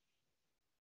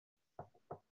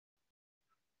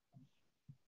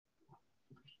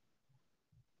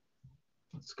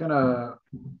 It's gonna.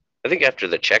 I think after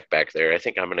the check back there, I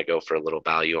think I'm gonna go for a little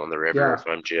value on the river if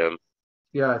I'm Jim.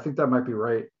 Yeah, I think that might be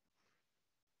right.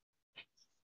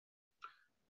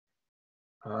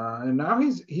 And now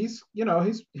he's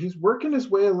working his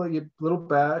way a little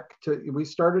back to. We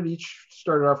started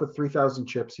off with 3,000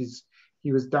 chips.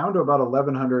 He was down to about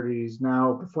 1,100. He's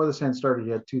now, before this hand started,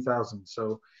 he had 2,000.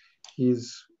 So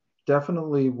he's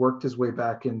definitely worked his way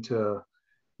back into,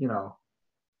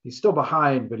 he's still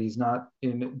behind, but he's not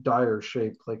in dire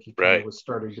shape like he kind of was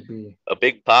starting to be. A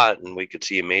big pot, and we could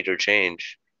see a major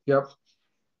change. Yep.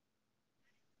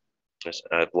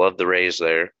 I love the raise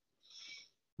there.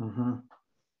 Mm-hmm.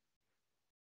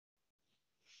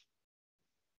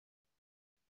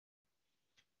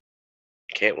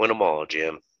 Can't win them all,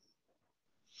 Jim.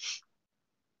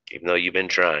 Even though you've been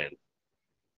trying.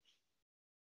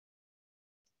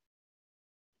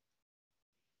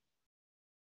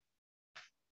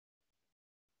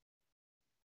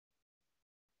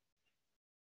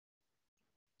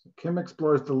 Kim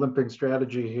explores the limping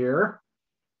strategy here.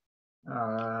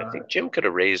 I think Jim could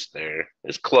have raised there.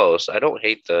 It's close. I don't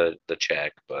hate the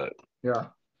check, but yeah.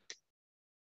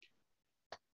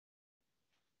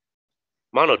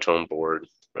 Monotone board.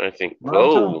 I think.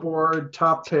 Monotone board,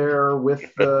 top pair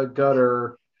with the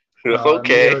gutter.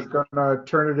 Okay. You're gonna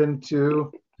turn it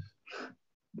into.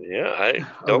 Yeah, I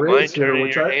don't mind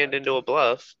turning your hand into a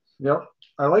bluff. Yep,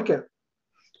 I like it.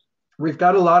 We've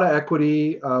got a lot of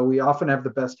equity. We often have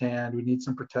the best hand. We need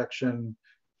some protection.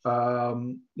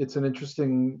 It's an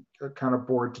interesting kind of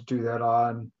board to do that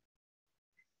on.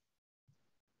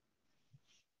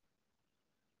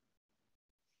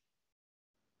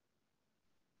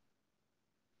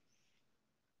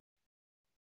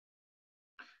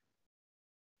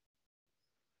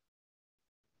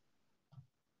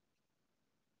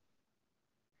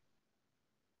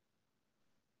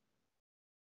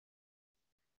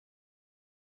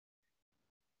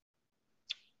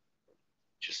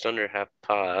 Just under half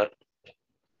pot. I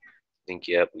think,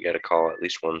 yep, we got to call at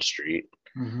least one street.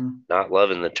 Mm-hmm. Not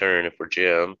loving the turn if we're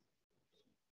Jim.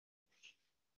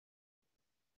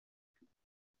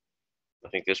 I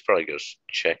think this probably goes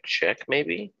check, check,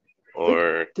 maybe?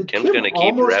 Or Tim's going to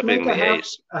keep repping the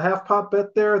ace. A half pot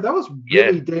bet there? That was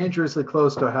really dangerously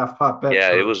close to a half pot bet.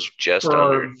 Yeah, it was just for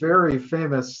under. Our very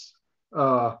famous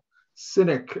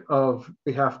cynic of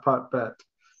the half pot bet.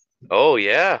 Oh,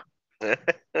 yeah.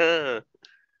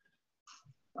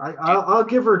 I'll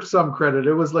give her some credit.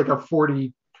 It was like a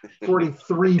 43%.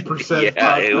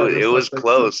 Yeah, it was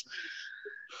close.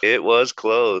 It was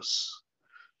close.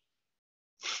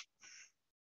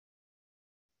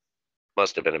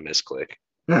 Must have been a misclick.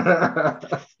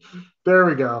 There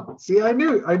we go. See, I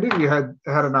knew you had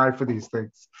an eye for these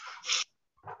things.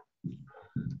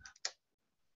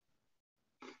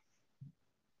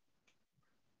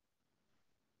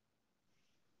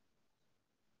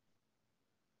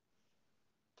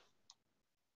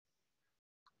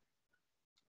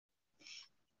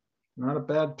 Not a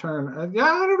bad turn. Yeah,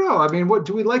 I don't know. I mean, what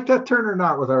do we like that turn or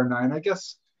not with our 9? I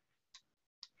guess.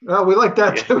 Well, we like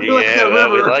that too. We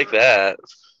like that.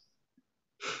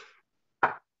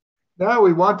 Now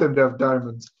we want them to have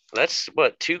diamonds. That's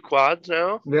what, 2 quads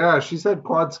now? Yeah, she said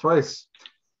quads twice.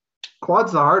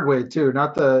 Quads the hard way too,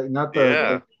 not the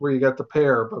like, where you got the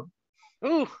pair, but.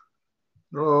 Ooh.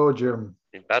 Oh, Jim.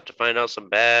 You're about to find out some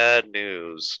bad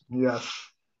news. Yes.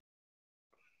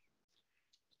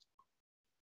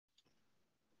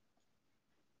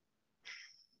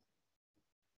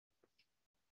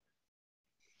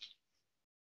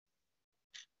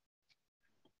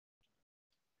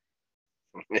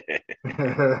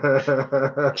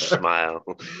 Smile.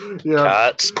 Yeah.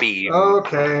 Cut speed.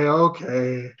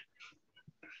 Okay.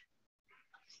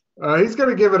 He's going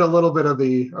to give it a little bit of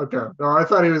the, okay. No, I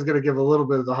thought he was going to give a little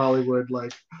bit of the Hollywood,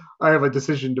 like, I have a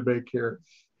decision to make here.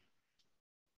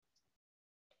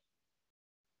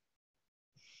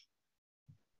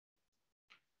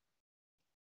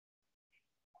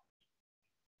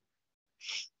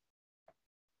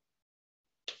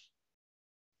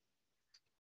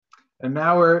 And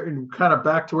now we're kind of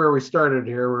back to where we started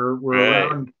here. We're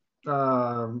right.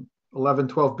 Around 11,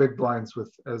 12 big blinds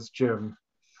as Jim.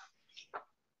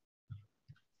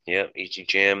 Yep, easy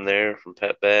jam there from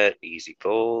Pet Bet, easy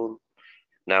fold.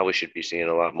 Now we should be seeing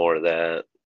a lot more of that.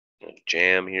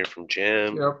 Jam here from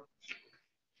Jim. Yep.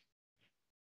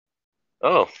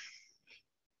 Oh.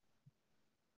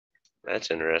 That's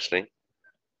interesting.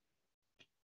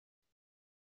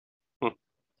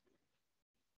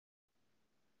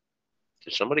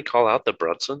 Did somebody call out the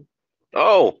Brunson?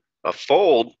 Oh, a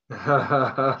fold.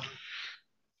 I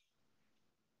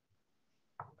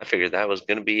figured that was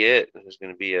going to be it. It was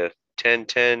going to be a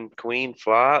 10-10 queen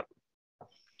flop.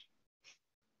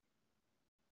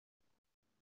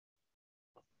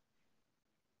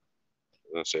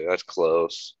 I'm going to say that's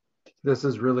close. This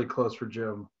is really close for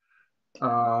Jim.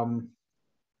 I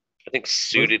think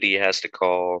suited he has to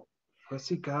call. What's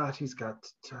he got? He's got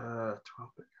 12.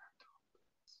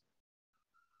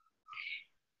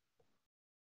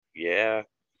 Yeah.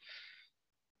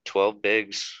 12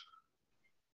 bigs.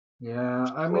 Yeah,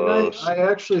 I mean, I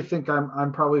actually think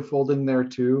I'm probably folding there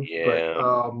too. Yeah.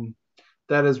 But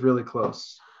that is really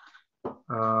close. If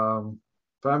I'm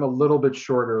a little bit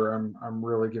shorter, I'm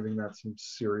really giving that some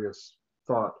serious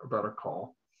thought about a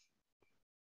call.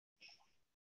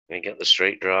 I get the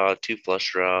straight draw, 2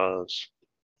 flush draws.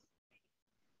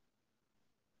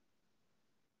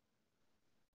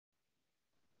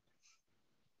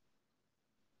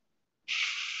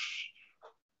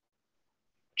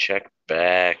 Check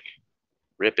back.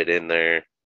 Rip it in there.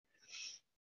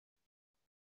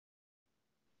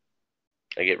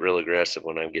 I get real aggressive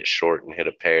when I get short and hit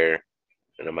a pair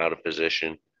and I'm out of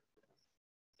position.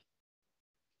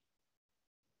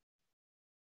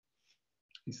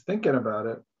 He's thinking about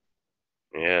it.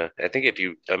 Yeah, I think if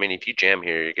you jam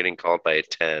here, you're getting called by a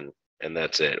 10 and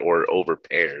that's it, or over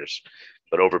pairs.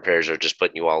 But over pairs are just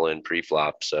putting you all in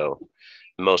pre-flop, so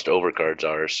most overcards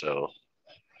are, so.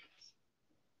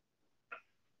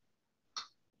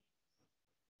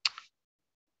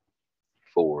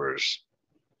 Fours.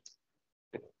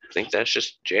 I think that's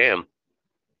just jam.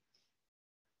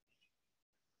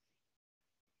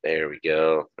 There we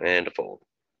go, and a fold.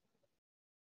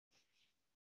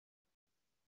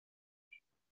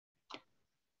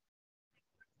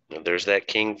 And there's that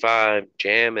king 5,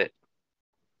 jam it.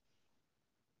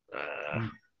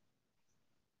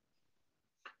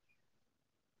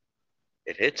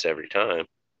 It hits every time.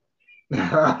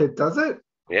 It does it?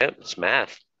 Yeah, it's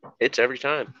math. Hits every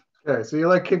time. Okay, so you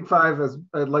like king 5 as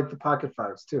like the pocket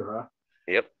 5s too, huh?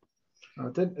 Yep.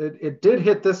 It did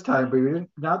hit this time, but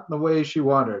not in the way she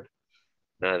wanted.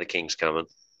 Nah, the king's coming.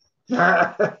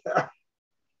 Probably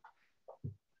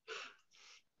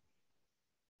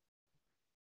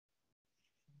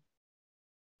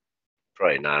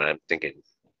not. I'm thinking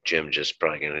Jim just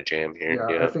probably going to jam here.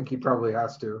 Yeah, I think he probably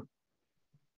has to.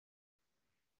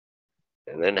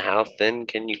 And then how thin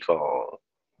can you call?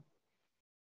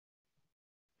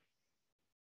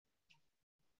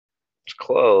 It's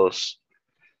close.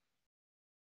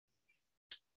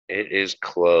 It is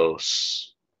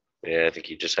close. Yeah, I think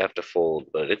you just have to fold,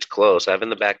 but it's close. Having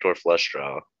the backdoor flush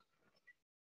draw.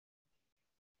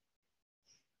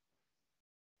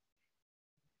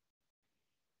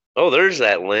 Oh, there's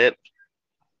that limp.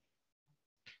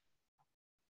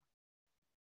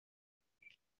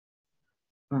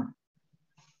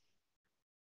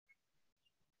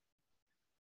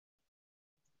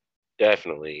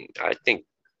 Definitely. I think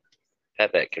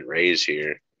that bet could raise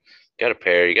here. Got a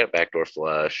pair. You got a backdoor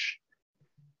flush.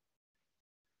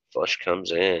 Flush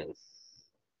comes in.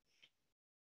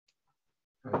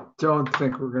 I don't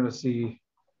think we're going to see.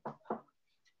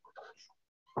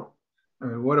 I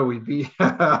mean, what do we be?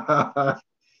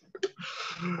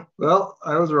 Well,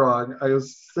 I was wrong. I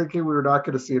was thinking we were not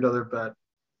going to see another bet.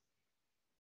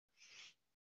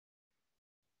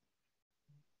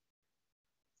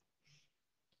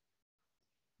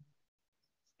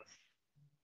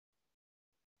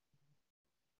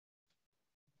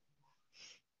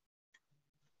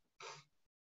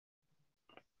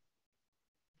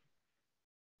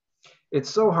 It's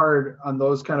so hard on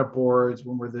those kind of boards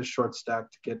when we're this short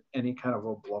stacked to get any kind of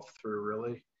a bluff through,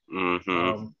 really.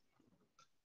 Mm-hmm.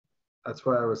 That's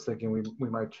why I was thinking we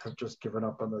might have just given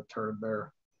up on the turn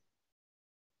there.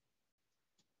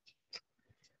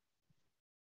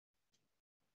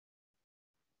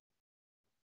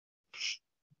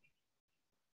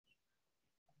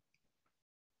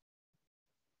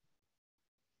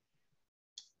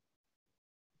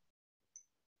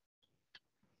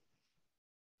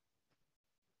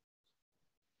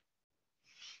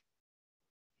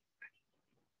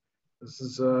 This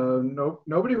is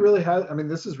nobody really has. I mean,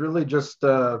 this is really just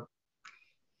coming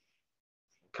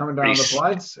down. The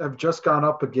blinds have just gone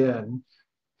up again,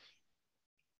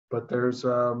 but there's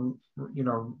one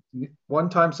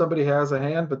time somebody has a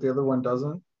hand, but the other one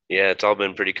doesn't. Yeah, it's all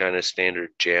been pretty kind of standard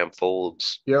jam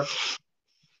folds. Yep.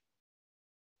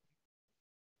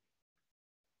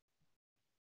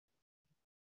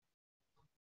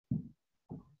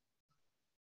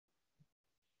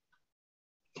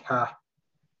 Ha.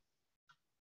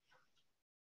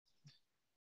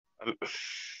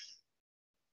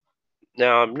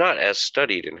 Now, I'm not as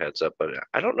studied in heads up, but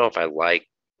I don't know if I like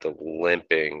the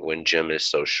limping when Jim is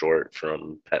so short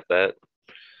from pet bet.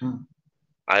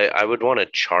 I would want to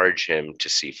charge him to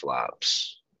see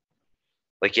flops.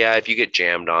 Like, yeah, if you get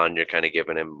jammed on, you're kind of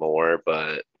giving him more,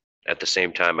 but at the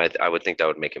same time, I would think that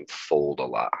would make him fold a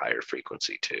lot higher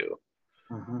frequency too.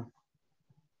 Mm-hmm.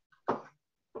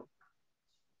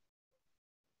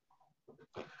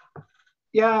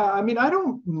 Yeah, I mean, I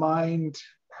don't mind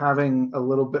having a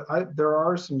little bit. There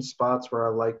are some spots where I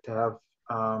like to have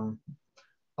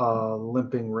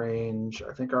limping range.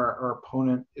 I think our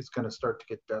opponent is going to start to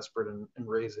get desperate and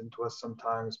raise into us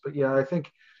sometimes. But yeah, I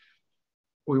think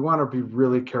we want to be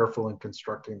really careful in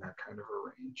constructing that kind of a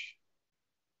range.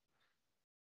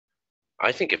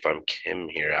 I think if I'm Kim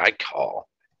here, I call.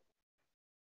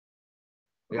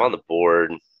 I'm on the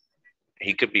board.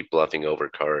 He could be bluffing over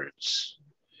cards.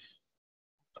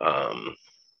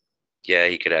 Yeah,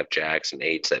 he could have jacks and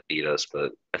eights that beat us,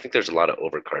 but I think there's a lot of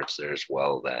overcards there as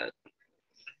well that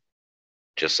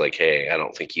just like, hey, I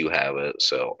don't think you have it,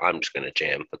 so I'm just going to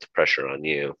jam, put the pressure on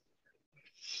you.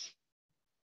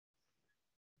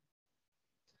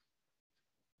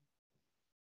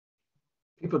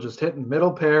 People just hitting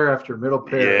middle pair after middle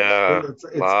pair. Yeah, It's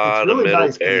lot of really middle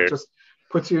nice because it pair. just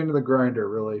puts you into the grinder,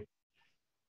 really.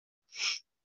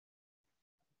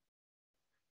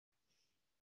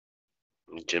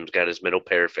 Jim's got his middle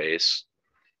pair face.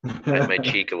 Hide my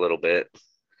cheek a little bit.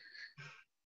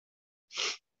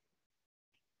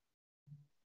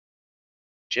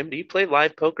 Jim, do you play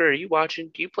live poker? Are you watching?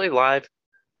 Do you play live?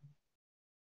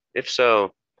 If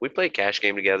so, we play a cash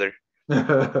game together.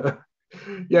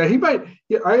 Yeah, he might.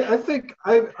 Yeah, I think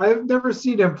I've never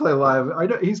seen him play live. I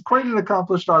know he's quite an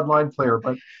accomplished online player,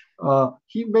 but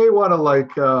he may want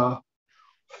to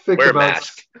think Wear a about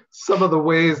mask. some of the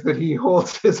ways that he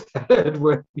holds his head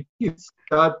when he's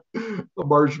got a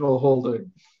marginal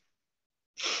holding.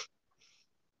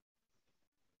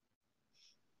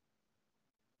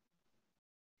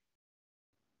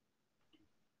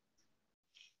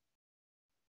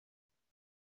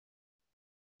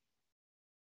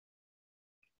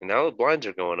 And now the blinds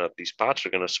are going up. These pots are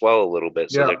going to swell a little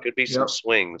bit, so there Yeah, could be some yep.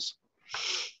 swings.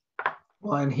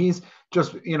 Well, and he's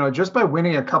just by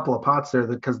winning a couple of pots there,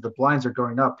 because the blinds are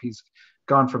going up, he's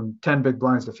gone from 10 big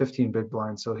blinds to 15 big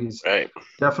blinds. So he's Right.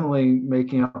 definitely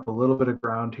making up a little bit of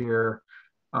ground here.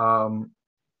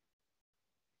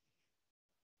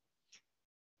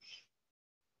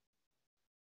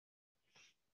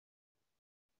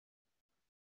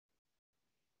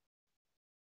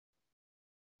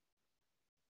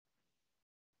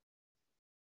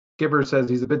 Gibber says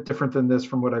he's a bit different than this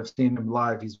from what I've seen him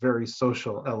live. He's very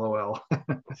social, LOL.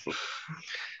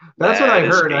 That's what I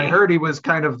heard. I heard he was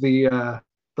kind of the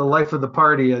life of the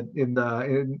party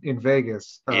in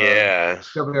Vegas. Yeah.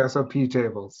 WSOP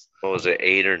tables. What was it,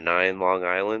 8 or 9 Long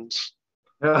Islands?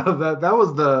 Yeah, that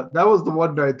was the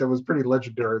one night that was pretty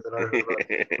legendary that I heard about.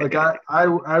 Like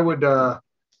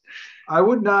I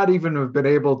would not even have been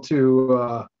able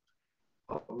to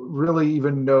really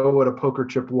even know what a poker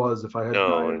chip was if I had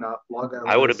No, nine Long Island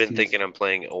I would have iced been teas. thinking I'm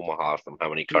playing Omaha from how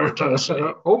many cards I see.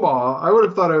 Omaha. I would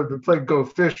have thought I would have played Go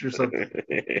Fish or something.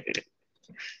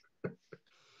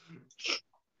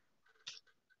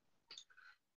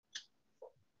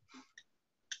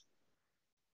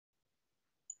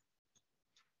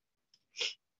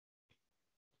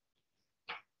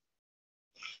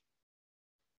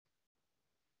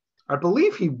 I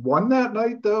believe he won that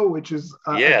night though, which is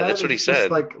Yeah, that that's what he is just said.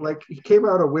 like he came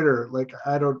out a winner. Like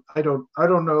I don't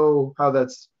know how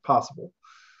that's possible.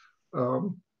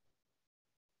 Um,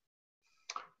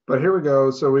 but here we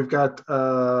go. So we've got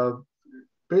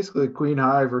basically queen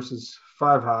high versus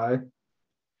five high.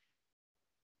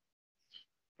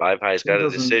 5 high's Kim got a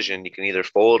doesn't. decision. You can either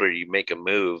fold or you make a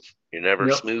move. You're never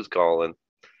Yep. smooth calling.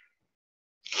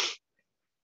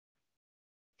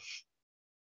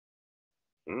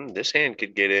 This hand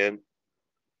could get in.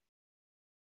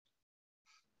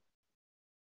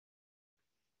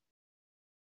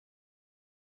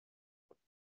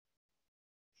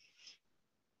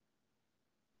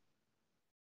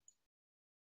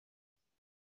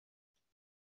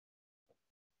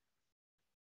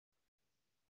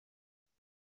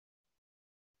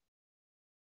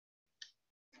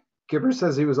 Gibber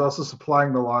says he was also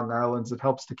supplying the Long Islands. It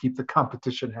helps to keep the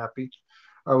competition happy.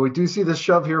 We do see the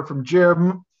shove here from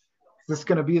Jim. Is this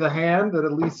going to be the hand that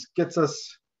at least gets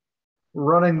us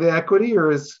running the equity, or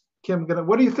is Kim going to?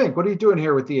 What do you think? What are you doing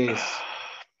here with the ace?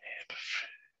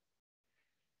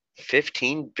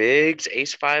 15 bigs,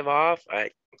 ace 5 off. I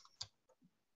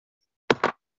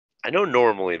know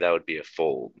normally that would be a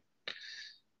fold.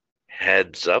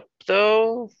 Heads up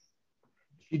though.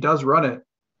 He does run it.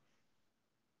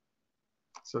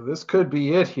 So this could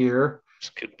be it here. This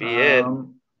could be it.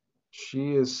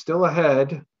 She is still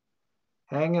ahead,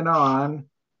 hanging on.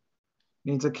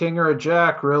 Needs a king or a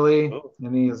jack, really,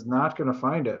 and he is not going to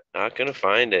find it. Not going to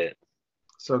find it.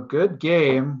 So good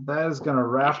game. That is going to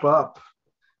wrap up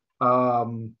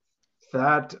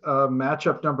that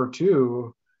matchup number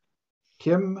 2.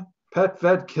 Kim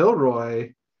Petvet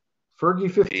Kilroy,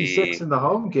 Fergie 56 in the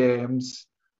home games,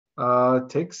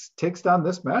 takes down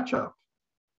this matchup.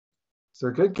 So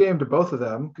good game to both of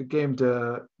them. Good game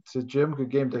to Jim. Good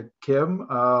game to Kim.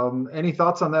 Any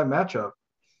thoughts on that matchup?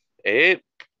 It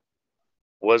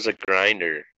was a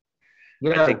grinder.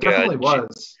 Yeah, it definitely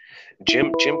was.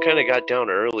 Jim kind of got down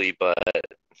early, but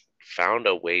found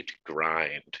a way to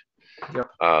grind. Yep.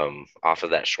 Off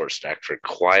of that short stack for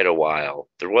quite a while.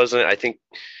 There wasn't. I think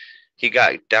he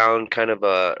got down kind of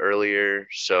earlier,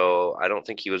 so I don't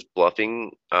think he was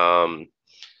bluffing.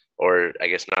 Or I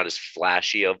guess not as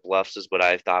flashy of bluffs as what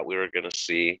I thought we were going to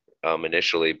see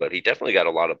initially, but he definitely got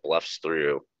a lot of bluffs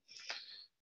through.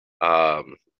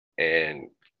 And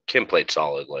Kim played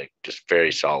solid, like just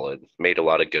very solid. Made a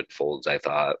lot of good folds, I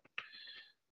thought.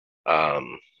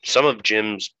 Some of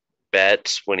Jim's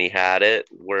bets when he had it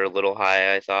were a little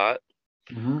high, I thought.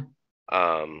 Mm-hmm.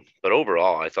 But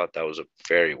overall, I thought that was a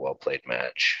very well played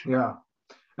match. Yeah.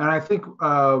 And I think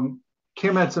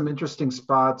Kim had some interesting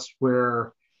spots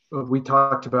where we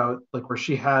talked about, like where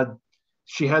she had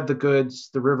the goods,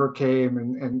 the river came,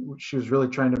 and she was really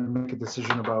trying to make a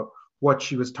decision about what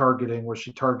she was targeting. Was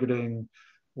she targeting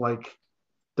like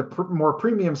the more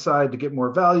premium side to get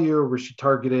more value, or was she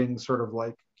targeting sort of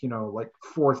like, like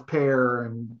fourth pair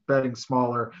and betting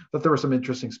smaller? But there were some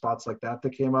interesting spots like that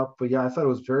that came up. But yeah, I thought it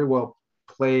was very well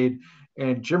played,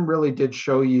 and Jim really did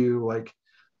show you like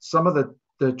some of the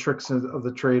tricks of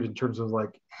the trade in terms of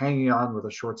like hanging on with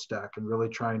a short stack and really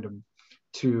trying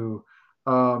to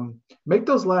make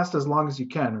those last as long as you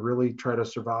can. Really try to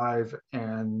survive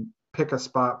and pick a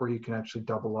spot where you can actually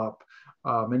double up.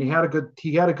 And he had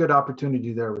a good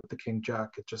opportunity there with the King Jack.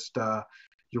 It just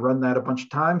you run that a bunch of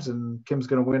times, and Kim's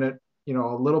going to win it,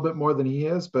 a little bit more than he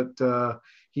is, but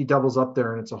he doubles up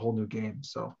there, and it's a whole new game.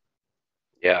 So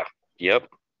yeah, yep,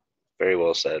 very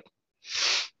well said.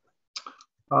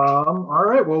 All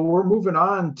right, well, we're moving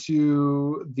on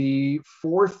to the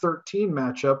 413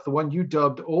 matchup, the one you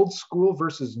dubbed Old School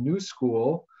versus New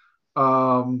School.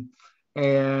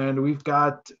 And we've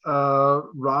got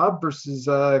Rob versus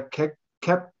Keck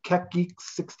Geek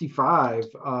 65.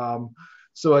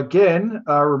 So again,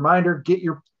 a reminder, get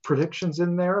your predictions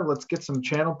in there. Let's get some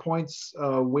channel points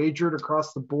wagered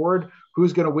across the board.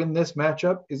 Who's going to win this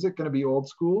matchup? Is it going to be Old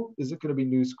School? Is it going to be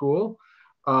New School?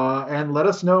 And let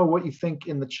us know what you think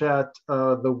in the chat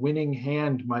the winning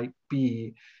hand might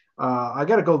be. I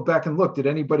got to go back and look. Did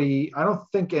anybody? I don't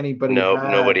think anybody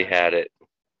nobody had it.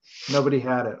 Nobody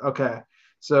had it. Okay.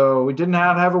 So we didn't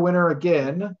have a winner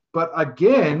again, but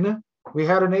again, we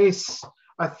had an ace.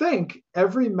 I think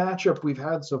every matchup we've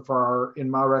had so far in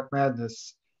MaREC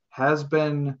Madness has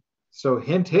been, so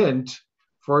hint, hint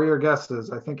for your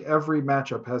guesses. I think every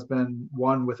matchup has been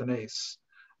won with an ace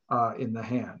in the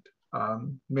hand.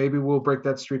 Maybe we'll break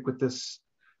that streak with this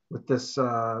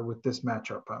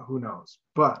matchup. Who knows?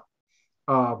 But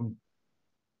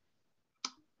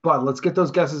let's get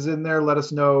those guesses in there. Let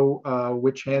us know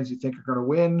which hands you think are going to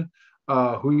win,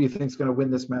 who you think is going to win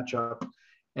this matchup,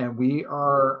 and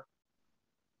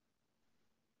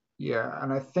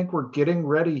and I think we're getting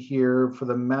ready here for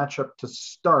the matchup to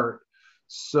start.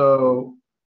 So,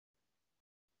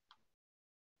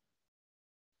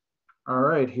 all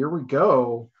right, here we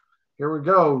go.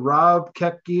 Rob,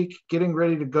 Keck Geek, getting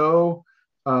ready to go,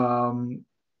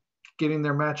 getting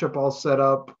their matchup all set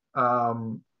up.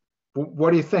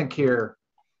 What do you think here?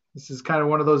 This is kind of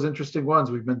one of those interesting ones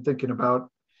we've been thinking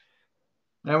about.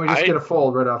 And we just get a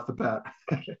fold right off the bat.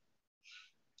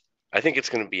 I think it's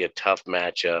going to be a tough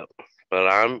matchup, but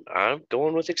I'm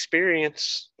going with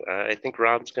experience. I think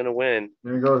Rob's going to win.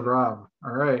 There goes Rob.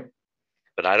 All right.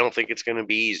 But I don't think it's going to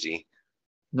be easy.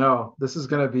 No, this is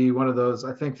going to be one of those.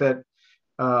 I think that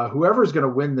whoever's going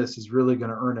to win this is really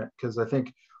going to earn it, because I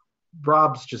think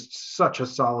Rob's just such a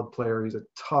solid player. He's a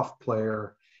tough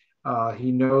player.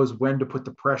 He knows when to put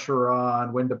the pressure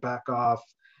on, when to back off.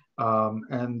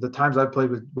 And the times I've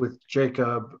played with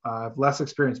Jacob, I have less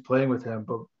experience playing with him,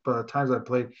 but the times I've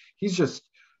played, he's just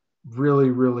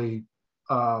really, really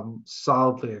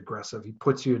solidly aggressive. He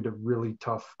puts you into really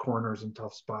tough corners and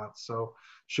tough spots. So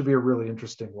should be a really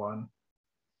interesting one.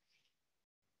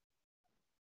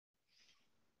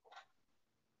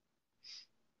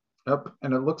 Yep,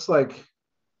 and it looks like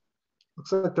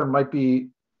there might be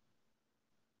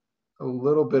a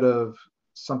little bit of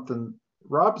something.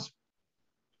 Rob's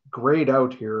grayed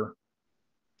out here.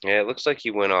 Yeah, it looks like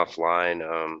he went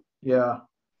offline. Yeah.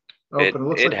 Oh, it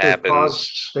looks like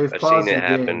happens. They've paused seen it the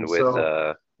happen game, with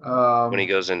when he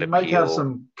goes into. He might have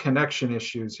some connection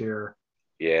issues here.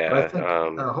 Yeah. But I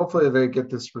think hopefully they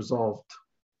get this resolved.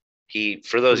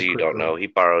 For those of you who don't know, he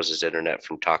borrows his internet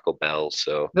from Taco Bell.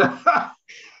 So.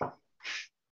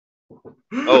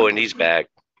 Oh, and he's back.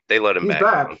 They let him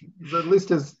back. He's back. At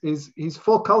least he's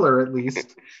full color. At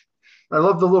least. I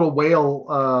love the little whale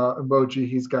emoji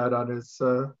he's got on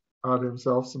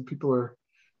himself. Some people are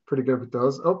pretty good with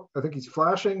those. Oh, I think he's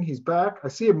flashing. He's back. I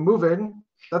see him moving.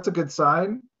 That's a good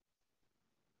sign.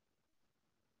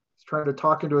 He's trying to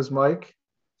talk into his mic.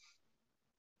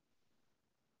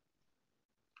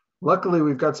 Luckily,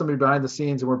 we've got somebody behind the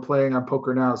scenes and we're playing on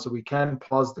Poker Now, so we can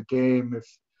pause the game if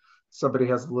somebody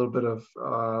has a little bit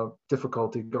of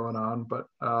difficulty going on. But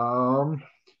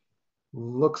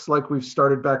looks like we've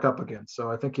started back up again. So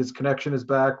I think his connection is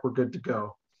back. We're good to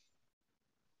go.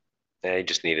 Yeah, he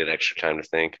just needed extra time to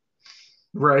think.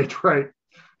 Right.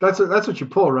 That's what you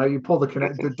pull, right? You pull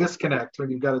the disconnect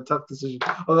when you've got a tough decision.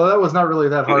 Although that was not really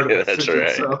that hard of a decision.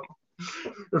 Right. So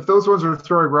if those ones were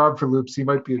throwing Rob for loops, he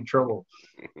might be in trouble.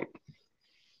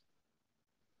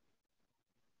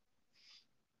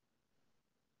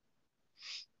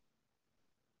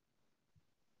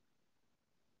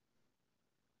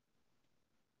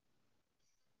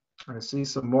 I see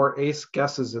some more ace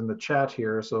guesses in the chat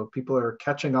here, so people are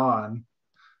catching on.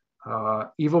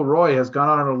 Evil Roy has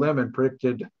gone on a limb and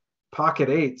predicted pocket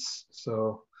eights,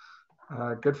 so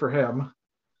good for him.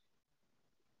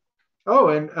 Oh,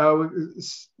 and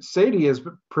Sadie has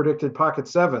predicted pocket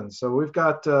sevens, so we've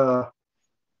got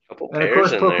couple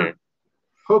pairs in there.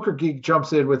 Poker Geek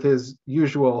jumps in with his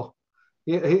usual.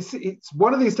 He's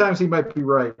one of these times he might be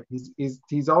right.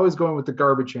 He's always going with the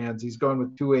garbage hands. He's going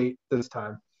with 2-8 this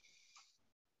time.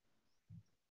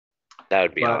 That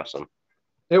would be awesome.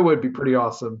 It would be pretty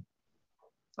awesome.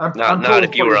 Not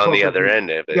if you were on the other end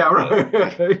of it. Yeah,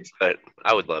 right. But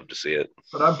I would love to see it.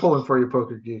 But I'm pulling for you,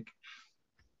 Poker Geek.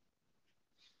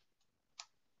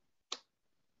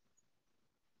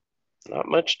 Not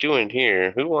much doing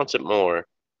here. Who wants it more?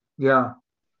 Yeah.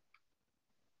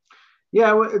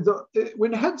 Yeah,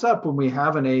 when heads up when we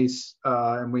have an ace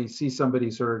and we see somebody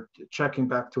sort of checking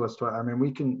back to us, I mean,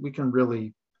 we can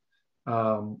really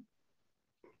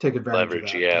take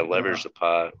advantage of that. Leverage the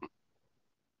pot.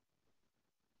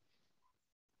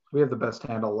 We have the best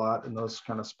hand a lot in those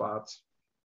kind of spots.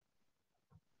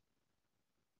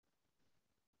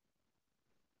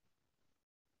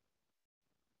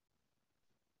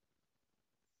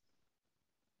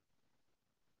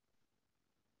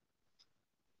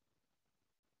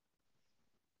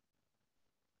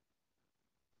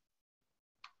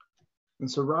 And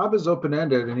so Rob is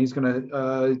open-ended, and he's going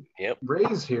to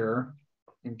raise here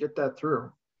and get that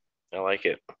through. I like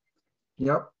it.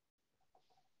 Yep.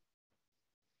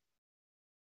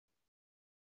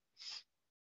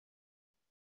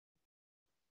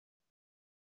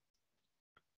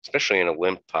 Especially in a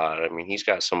limp pot. I mean, he's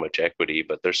got so much equity,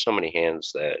 but there's so many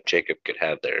hands that Jacob could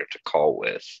have there to call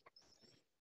with.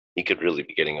 He could really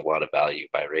be getting a lot of value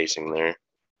by raising there.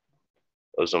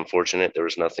 It was unfortunate there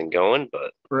was nothing going,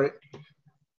 but right.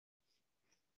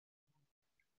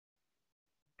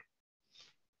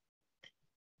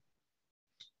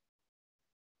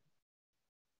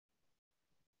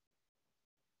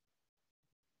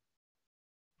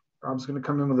 Rob's going to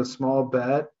come in with a small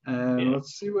bet, and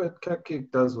let's see what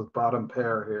Cupcake does with bottom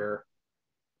pair here.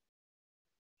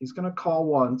 He's going to call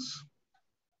once.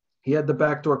 He had the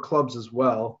backdoor clubs as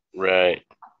well. Right.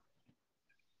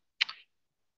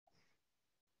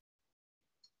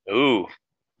 Ooh.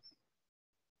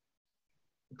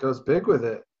 Goes big with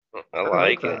it. I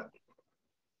like it.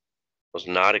 Was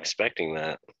not expecting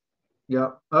that.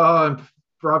 Yep. Oh, and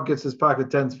Rob gets his pocket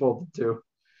tens folded too.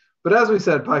 But as we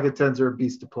said, pocket tens are a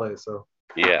beast to play. So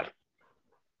yeah,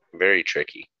 very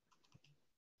tricky.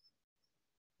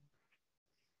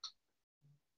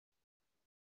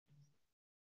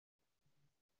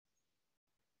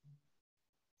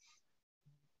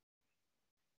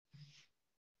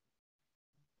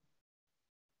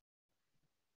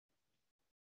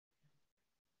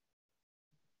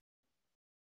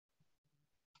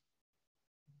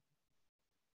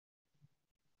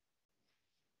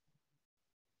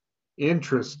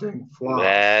 Interesting flop.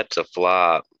 That's a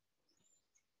flop.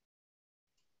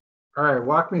 All right,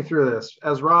 walk me through this.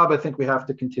 As Rob, I think we have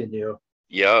to continue.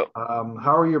 Yep.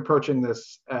 How are you approaching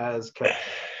this as Kevin?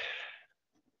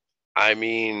 I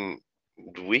mean,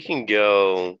 we can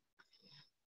go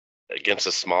against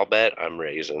a small bet. I'm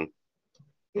raising.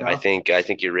 Yeah. I think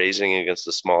you're raising against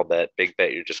the small bet. Big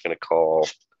bet, you're just going to call.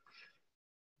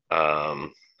 And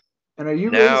are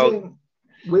you raising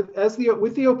with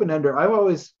the open ender? I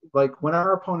always like when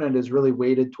our opponent is really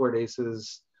weighted toward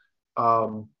aces,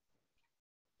 and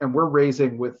we're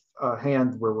raising with a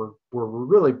hand where we're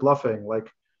really bluffing. Like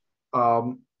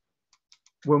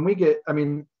when we get, I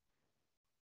mean,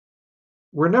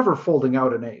 we're never folding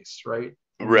out an ace, right?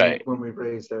 Right. When we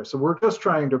raise there, so we're just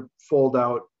trying to fold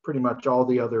out pretty much all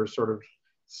the other sort of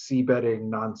c betting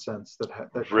nonsense that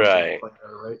comes right. into play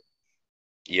there, right?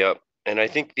 Yep. And I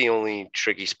think the only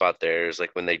tricky spot there is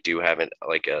like when they do have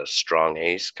like a strong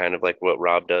ace, kind of like what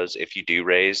Rob does. If you do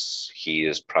raise, he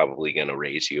is probably going to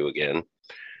raise you again.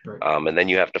 Right. And then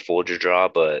you have to fold your draw.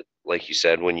 But like you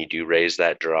said, when you do raise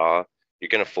that draw, you're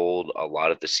going to fold a lot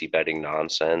of the c betting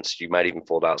nonsense. You might even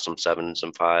fold out some sevens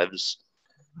and fives.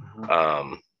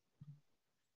 Mm-hmm.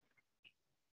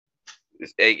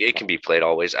 It can be played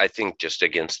always. I think just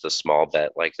against the small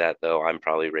bet like that, though, I'm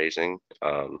probably raising.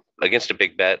 Against a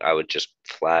big bet, I would just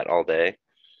flat all day.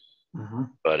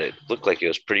 but it looked like it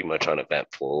was pretty much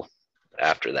uneventful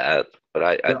after that.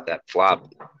 But that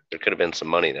flop, there could have been some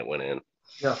money that went in.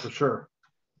 Yeah, for sure.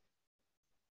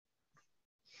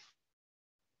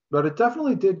 But it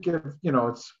definitely did give,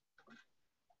 it's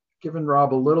given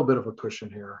Rob a little bit of a cushion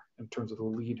here in terms of the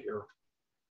lead here.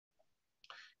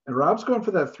 And Rob's going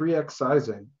for that 3x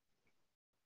sizing.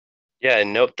 Yeah,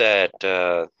 and note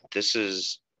that this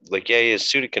is like, yeah, he has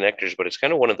suited connectors, but it's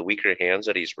kind of one of the weaker hands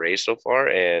that he's raised so far,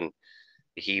 and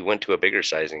he went to a bigger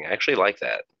sizing. I actually like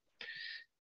that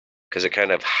because it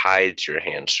kind of hides your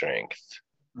hand strength.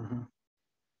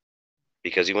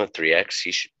 Because he went 3x,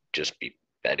 he should just be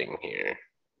betting here.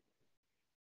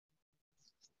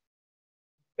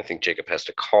 I think Jacob has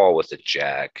to call with a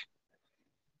jack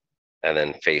and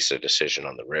then face a decision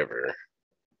on the river.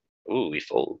 Ooh, he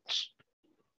folds.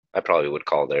 I probably would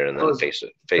call there and then face a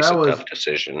tough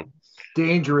decision.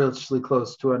 Dangerously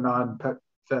close to a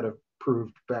non-Fed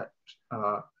approved bet.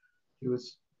 He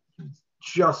was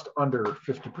just under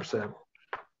 50%.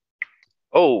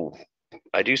 Oh,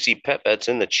 I do see pet bets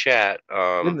in the chat.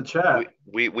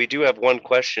 We do have one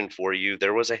question for you.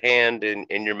 There was a hand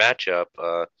in your matchup.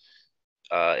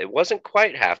 It wasn't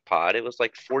quite half pot. It was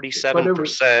like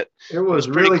 47%. It was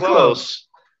pretty really close.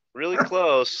 Really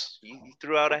close. You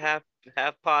threw out a half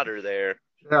potter there.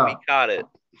 Yeah, we caught it.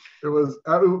 It was.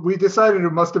 We decided it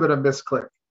must have been a misclick.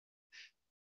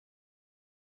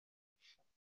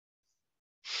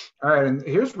 All right, and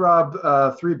here's Rob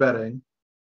 3-betting.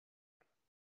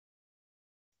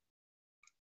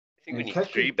 I think when you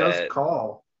 3-bet,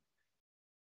 call.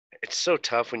 It's so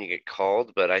tough when you get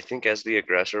called, but I think as the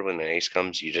aggressor, when the ace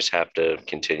comes, you just have to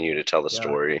continue to tell the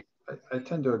story. I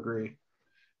tend to agree,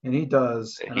 and he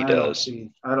does. And he does.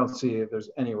 I don't see if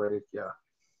there's any way. Yeah.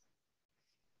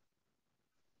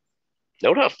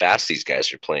 Note how fast these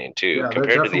guys are playing too.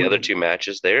 Compared to the other two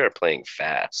matches, they are playing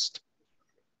fast.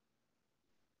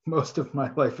 Most of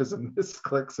my life is a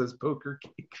misclick, says Poker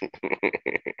Geek.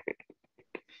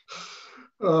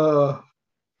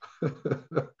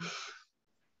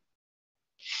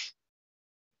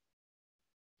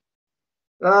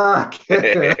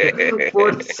 Okay.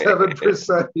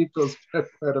 47% equals bet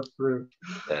approved.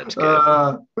 That's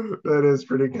good. That is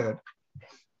pretty good.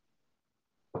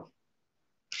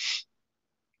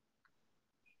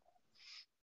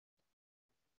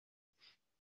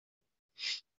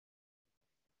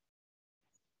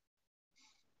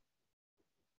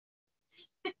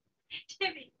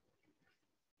 Timmy.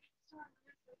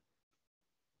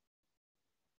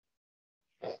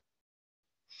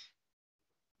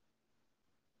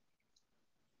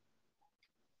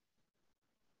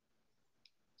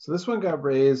 So this one got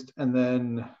raised, and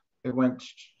then it went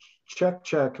check,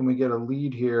 check, and we get a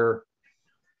lead here.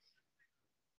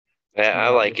 Yeah, I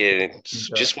like it. It's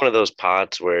just one of those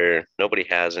pots where nobody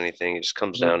has anything. It just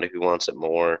comes down to who wants it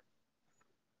more.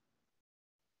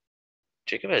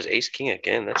 Jacob has ace king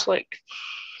again. That's like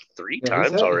 3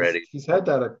 times already. He's had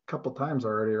that a couple times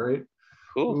already, right?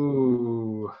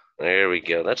 Ooh. There we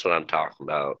go. That's what I'm talking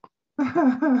about.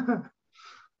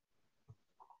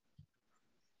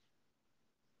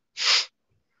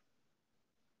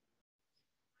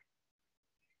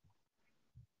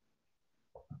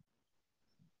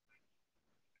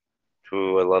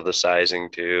 Ooh, I love the sizing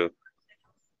too.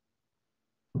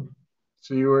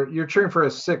 So you're cheering for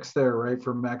a 6 there, right?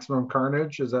 For maximum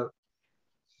carnage? Is that?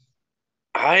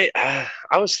 I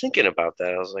was thinking about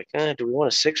that. I was like, do we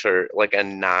want a 6 or like a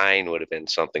 9 would have been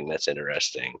something that's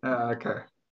interesting. Okay.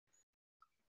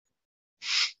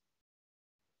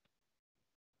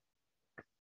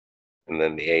 And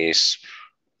then the ace.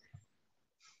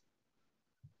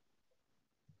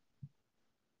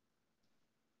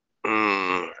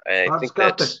 I think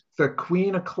that's the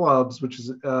queen of clubs, which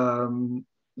is an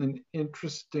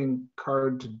interesting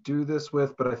card to do this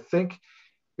with. But I think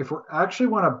if we actually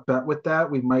want to bet with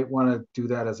that, we might want to do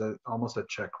that as almost a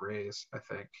check raise, I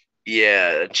think.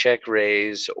 Yeah, a check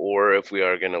raise, or if we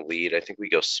are going to lead, I think we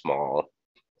go small.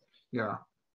 Yeah.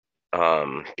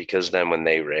 Because then when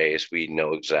they raise, we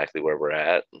know exactly where we're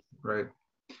at. Right.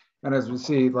 And as we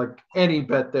see, like any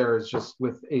bet there is just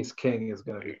with ace king is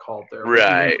going to be called there.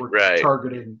 Right.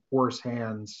 Targeting worse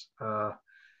hands,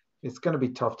 it's going to be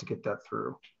tough to get that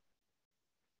through.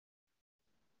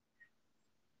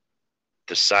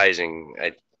 The sizing,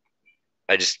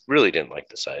 I just really didn't like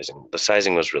the sizing. The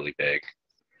sizing was really big.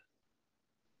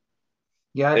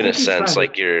 Yeah, in a sense,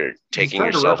 like you're taking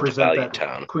yourself to value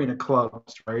town. Queen of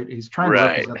clubs, right? He's trying to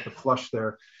represent the flush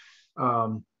there.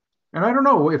 And I don't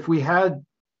know if we had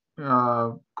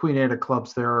queen 8 of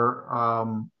clubs there.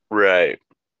 Right.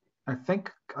 I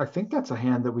think that's a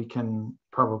hand that we can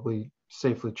probably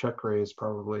safely check raise,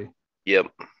 probably.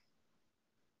 Yep.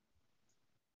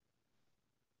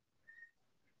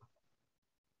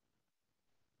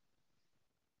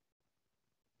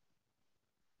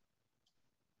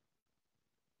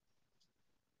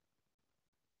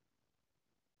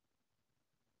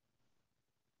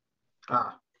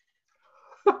 Ah,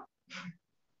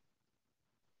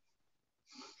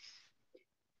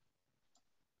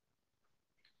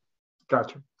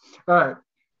 gotcha. All right.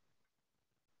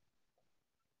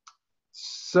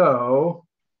 So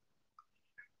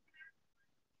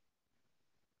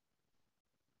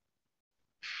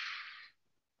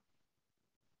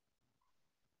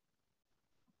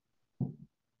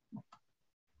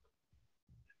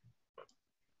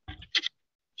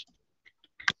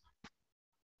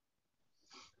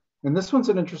and this one's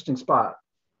an interesting spot.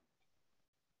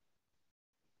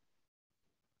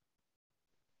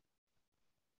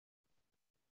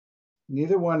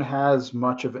 Neither one has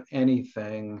much of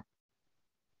anything.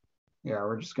 Yeah,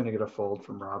 we're just going to get a fold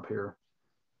from Rob here.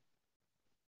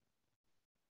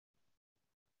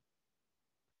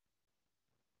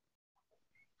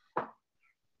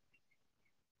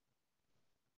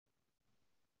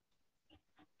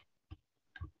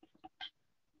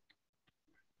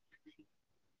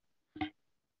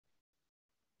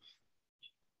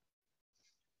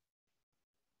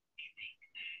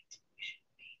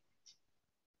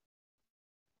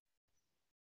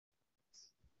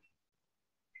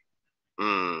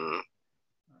 Hmm.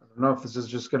 I don't know if this is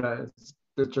just going to,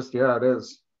 it's just, yeah, it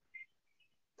is.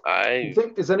 You I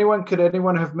think, could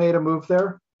anyone have made a move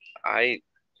there? I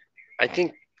I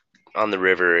think on the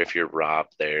river, if you're Rob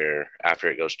there, after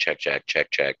it goes check, check,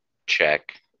 check, check,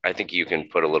 check, I think you can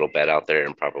put a little bet out there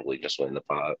and probably just win the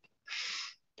pot,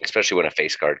 especially when a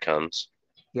face card comes.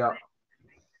 Yeah.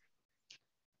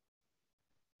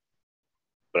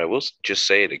 But I will just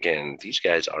say it again: these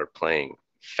guys are playing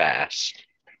fast.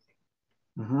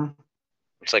 Mm-hmm.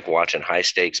 It's like watching high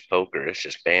stakes poker. It's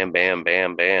just bam, bam,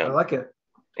 bam, I bam. like it.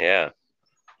 Yeah.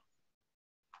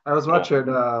 I was Oh, watching,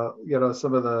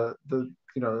 some of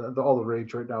all the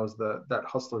rage right now is that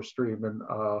Hustler stream, and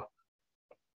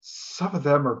some of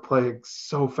them are playing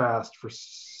so fast for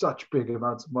such big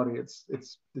amounts of money. It's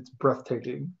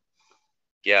breathtaking.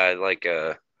 yeah. I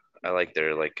like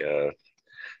their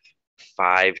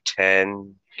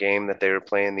 5-10 game that they were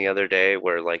playing the other day,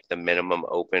 where like the minimum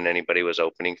open anybody was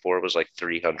opening for was like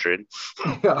 300.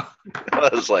 Yeah, I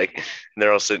was like,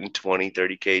 they're all sitting 20,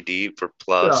 30K deep for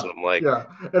plus. yeah, And I'm like, yeah.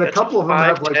 And a that's a couple of them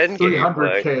have five like ten game.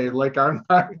 Like, 300K. Like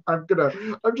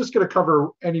I'm just gonna cover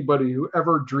anybody who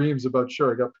ever dreams about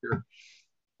showing up here.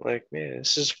 man,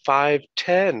 this is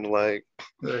 5-10. Like,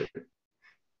 Right.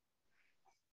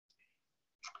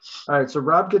 All right, so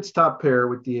Rob gets top pair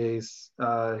with the ace.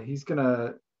 He's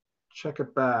gonna check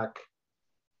it back.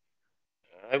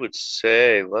 I would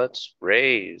say let's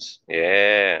raise.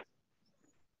 Yeah.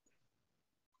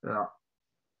 Yeah.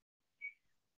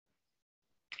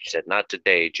 He said, not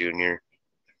today, Junior.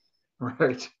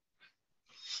 Right.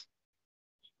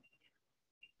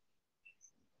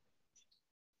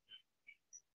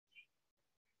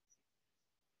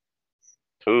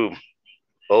 Ooh,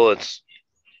 bullets.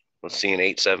 Let's see an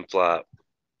 8-7 flop.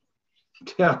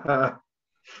 Yeah.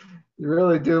 You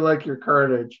really do like your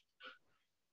carnage.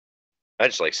 I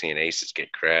just like seeing aces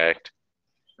get cracked.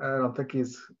 I don't think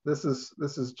this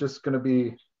is just gonna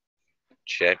be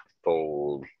Check,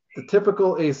 fold. the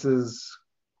typical aces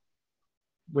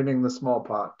winning the small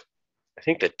pot. I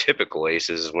think the typical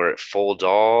aces is where it folds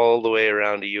all the way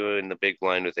around to you in the big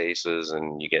blind with aces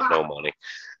and you get no money.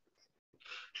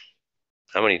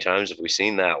 How many times have we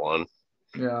seen that one?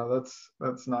 Yeah,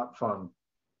 that's not fun.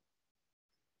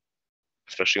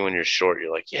 Especially when you're short, you're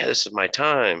like, yeah, this is my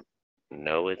time.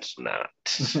 No, it's not.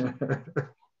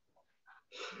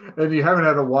 And you haven't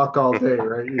had a walk all day,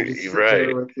 right? You just You're sit there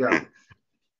right. with, yeah.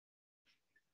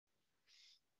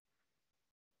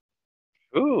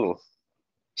 Ooh,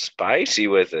 spicy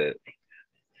with it.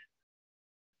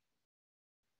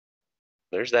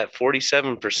 There's that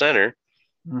 47 percenter.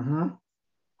 Mm-hmm.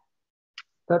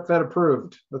 That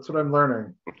approved. That's what I'm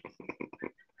learning.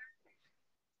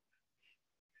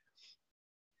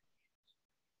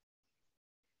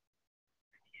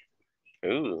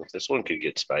 Ooh, this one could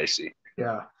get spicy.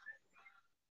 Yeah.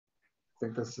 I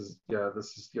think I was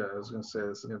gonna say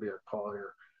this is gonna be a call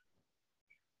here.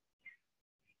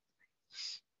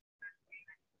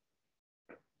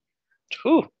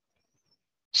 Ooh,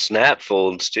 snap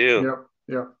folds too. Yep,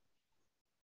 yep.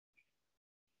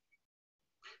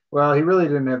 Well, he really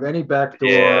didn't have any Yeah,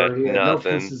 backdoor. He had no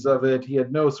nothing. pieces of it. He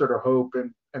had no sort of hope,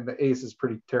 and the ace is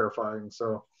pretty terrifying.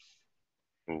 So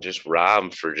And just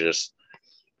rob for just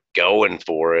going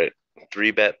for it.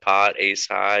 3-bet pot, ace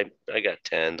high. I got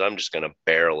tens. I'm just gonna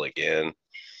barrel again.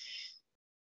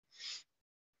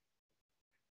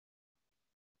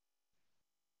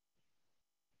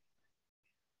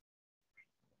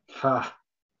 Ha.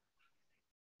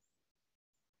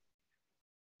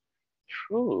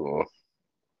 Ooh.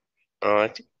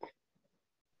 I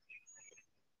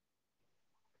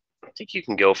think you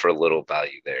can go for a little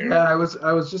value there. Yeah, I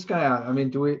was just gonna. I mean,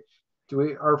 do we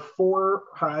our 4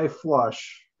 high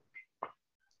flush?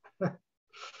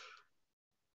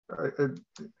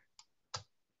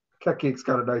 Keki's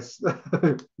got a nice.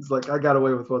 He's like, I got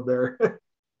away with one there.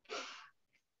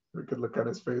 We could look at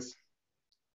his face.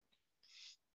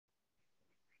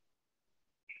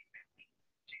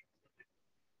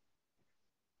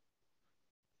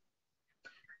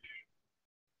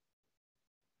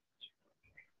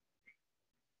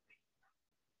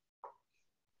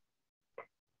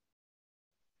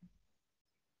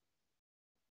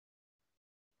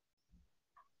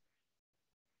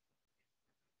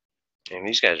 And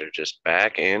these guys are just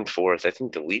back and forth. I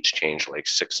think the lead's changed like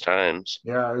 6 times.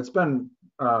 Yeah, it's been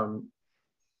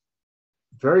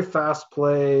very fast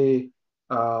play.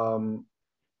 You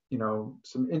know,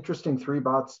 some interesting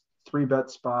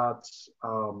 3-bet spots.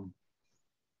 But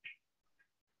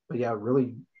yeah,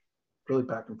 really, really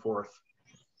back and forth.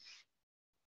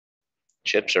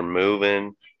 Chips are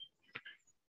moving.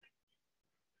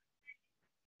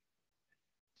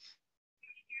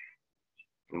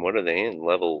 And what are they in?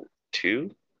 Level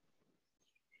 2?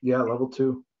 Yeah, level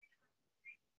 2.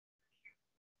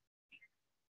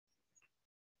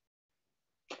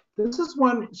 This is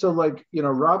one, so like, you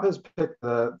know, Rob has picked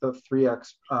the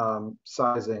 3x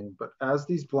sizing, but as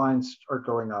these blinds are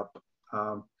going up,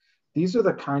 these are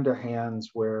the kind of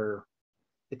hands where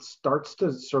it starts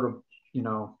to sort of, you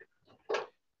know,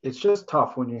 it's just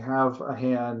tough when you have a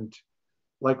hand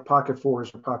like pocket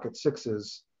 4s or pocket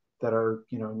 6s that are,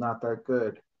 you know, not that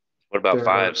good. What about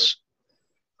 5s?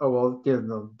 Oh, well, yeah,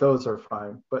 no, those are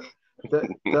fine. But the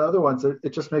other ones, it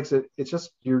just makes it, it's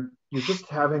just, you're just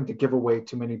having to give away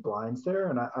too many blinds there.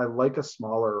 And I like a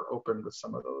smaller open with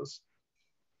some of those.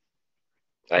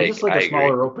 I just like a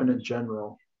smaller open in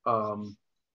general,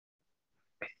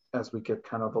 as we get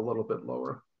kind of a little bit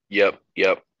lower. Yep.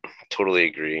 Totally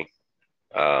agree.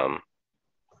 And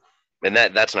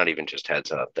that's not even just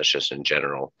heads up. That's just in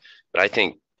general. But I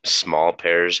think small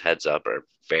pairs heads up are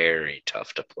very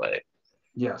tough to play.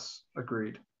 Yes,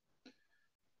 agreed.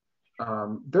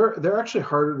 They're actually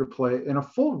harder to play. In a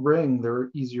full ring, they're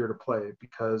easier to play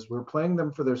because we're playing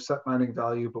them for their set mining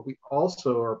value, but we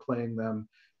also are playing them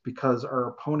because our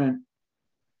opponent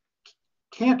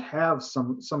can't have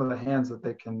some of the hands that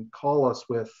they can call us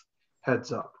with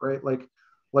heads up, right? Like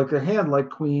a hand like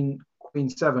Queen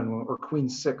 7 or Queen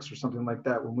 6 or something like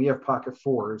that. When we have pocket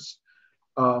 4s,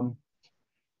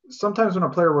 sometimes when a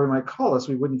player might call us,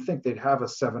 we wouldn't think they'd have a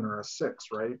 7 or a 6,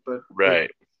 right? But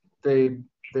right, they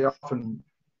often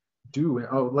do.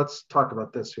 Oh, let's talk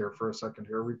about this here for a second.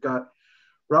 Here we've got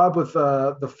Rob with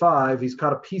the 5. He's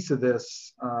got a piece of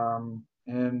this,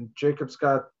 and Jacob's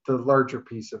got the larger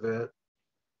piece of it.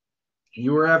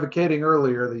 You were advocating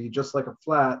earlier that you just like a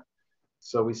flat,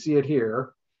 so we see it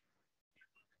here.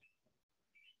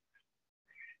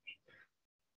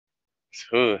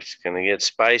 Ooh, it's gonna get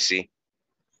spicy.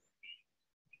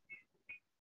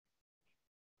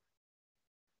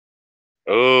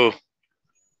 Oh.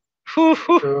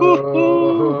 Oh,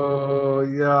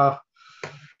 yeah.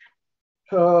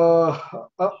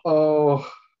 Uh-oh.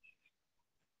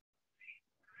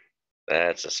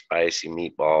 That's a spicy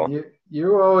meatball.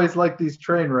 You always like these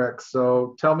train wrecks,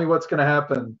 so tell me what's going to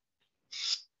happen.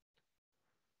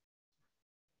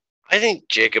 I think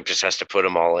Jacob just has to put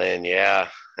them all in, yeah.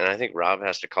 And I think Rob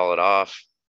has to call it off.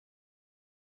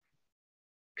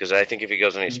 Because I think if he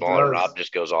goes any smaller, Rob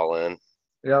just goes all in.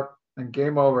 Yep, and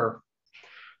game over.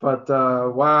 But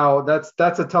wow, that's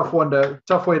a tough way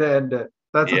to end it.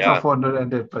 That's a tough one to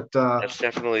end it. But that's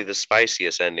definitely the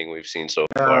spiciest ending we've seen so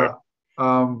far.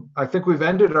 I think we've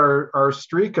ended our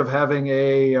streak of having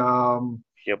a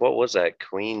yeah, what was that?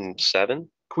 Queen 7?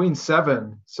 Queen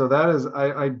 7. So that is,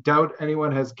 I doubt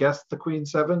anyone has guessed the Queen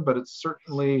 7, but it's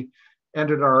certainly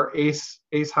ended our ace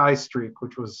high streak,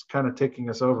 which was kind of taking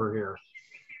us over here.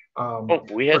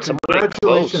 We had somebody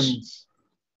close.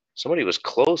 Somebody was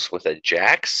close with a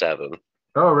Jack 7.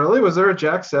 Oh, really? Was there a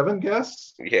Jack 7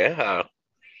 guess? Yeah.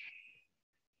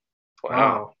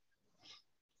 Wow.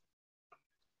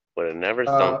 Would have never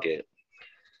thunk it.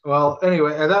 Well,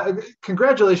 anyway,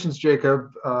 congratulations,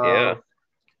 Jacob. Yeah.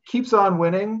 Keeps on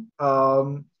winning.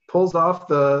 Pulls off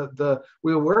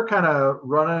we were kind of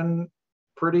running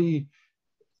pretty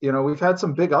we've had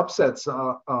some big upsets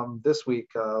this week.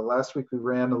 Last week we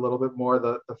ran a little bit more.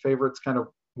 The favorites kind of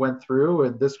went through,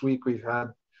 and this week we've had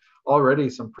already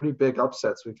some pretty big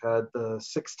upsets. We've had the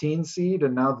 16 seed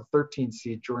and now the 13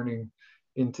 seed joining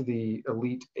into the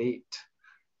Elite Eight.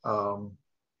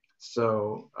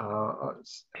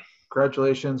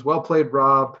 Congratulations, well played,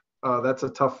 Rob. That's a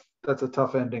tough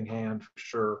ending hand for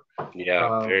sure.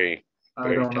 Yeah, very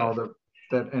I don't tough. know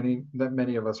that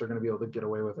many of us are going to be able to get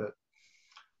away with it.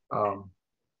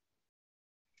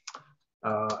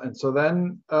 And so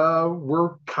then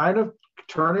we're kind of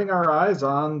turning our eyes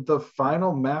on the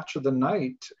final match of the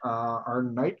night, our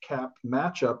nightcap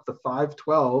matchup, the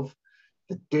 5-12,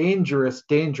 the dangerous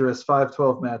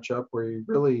 5-12 matchup where you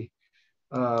really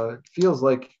feels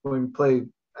like when we play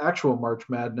actual March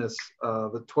Madness,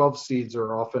 the 12 seeds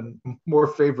are often more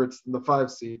favorites than the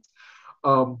 5 seeds.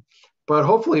 But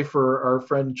hopefully for our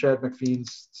friend Chad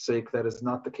McVean's sake, that is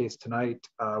not the case tonight.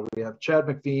 We have Chad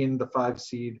McVean, the 5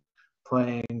 seed,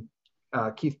 playing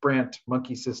Keith Brandt,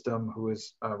 Monkey System, who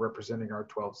is representing our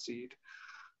 12 seed.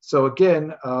 So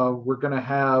again, we're going to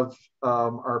have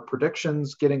our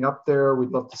predictions getting up there. We'd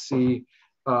love to see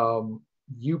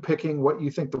you picking what you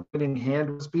think the winning hand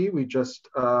would be. We just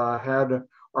had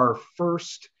our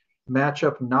first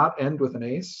matchup not end with an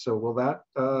ace. So will that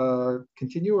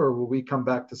continue, or will we come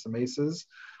back to some aces?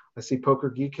 I see Poker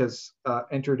Geek has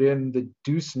entered in the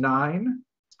deuce 9.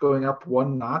 It's going up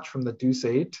one notch from the deuce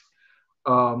 8.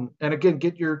 And again,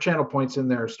 get your channel points in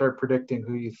there. Start predicting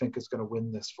who you think is going to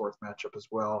win this fourth matchup as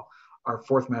well. Our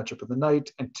fourth matchup of the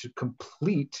night. And to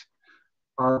complete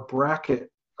our bracket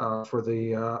for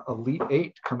the Elite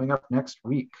Eight coming up next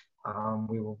week,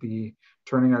 we will be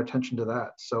turning our attention to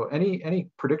that. So any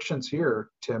predictions here,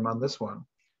 Tim, on this one?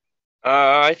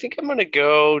 I think I'm going to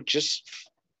go just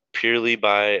purely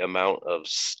by amount of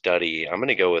study. I'm going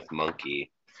to go with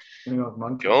Monkey.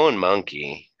 Going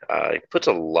Monkey. He puts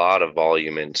a lot of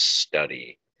volume in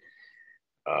study.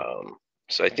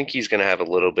 So I think he's going to have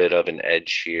a little bit of an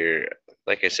edge here.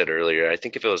 Like I said earlier, I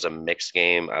think if it was a mixed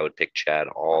game, I would pick Chad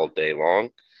all day long.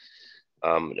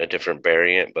 A different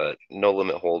variant, but no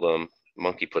limit hold'em.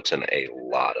 Monkey puts in a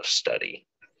lot of study.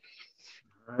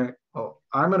 All right. Well,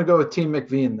 I'm going to go with Team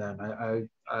McVean then.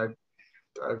 I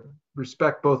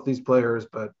respect both these players,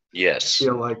 but yes, I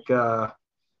feel like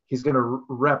he's going to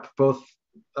rep both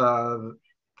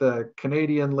the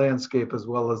Canadian landscape as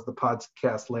well as the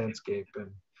podcast landscape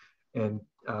and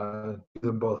do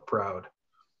them both proud.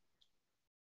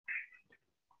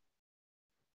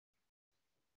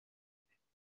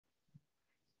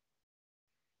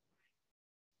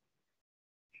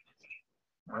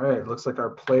 All right, looks like our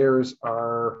players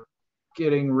are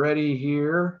getting ready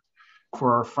here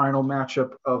for our final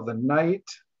matchup of the night.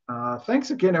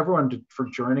 Thanks again, everyone, for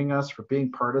joining us, for being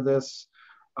part of this.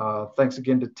 Thanks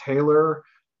again to Taylor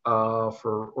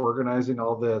for organizing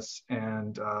all this.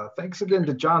 And thanks again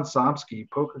to John Somsky,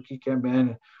 Poker Geek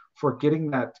MN, for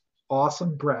getting that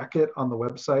awesome bracket on the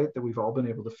website that we've all been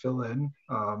able to fill in.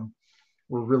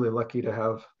 We're really lucky to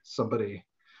have somebody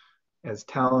as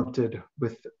talented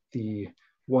with the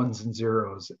ones and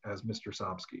zeros as Mr.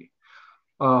 Somsky.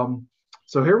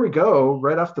 So here we go,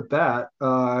 right off the bat.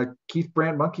 Keith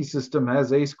Brandt Monkey System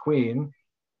has ace queen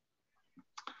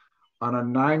on a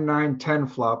 9-9-10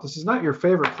 flop. This is not your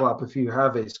favorite flop if you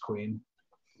have ace queen.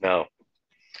 No,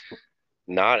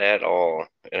 not at all.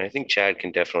 And I think Chad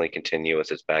can definitely continue with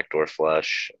his backdoor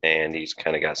flush, and he's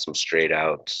kind of got some straight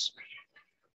outs.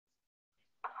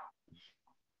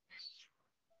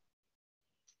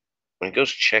 When it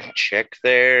goes check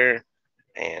there,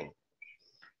 and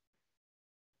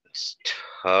it's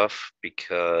tough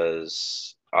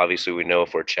because obviously we know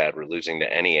if we're Chad, we're losing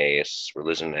to any ace, we're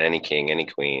losing to any king, any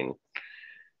queen.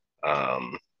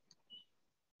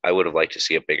 I would have liked to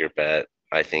see a bigger bet.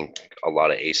 I think a lot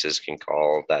of aces can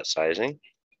call that sizing.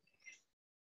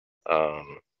 I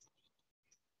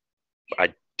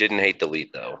didn't hate the lead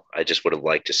though. I just would have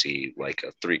liked to see like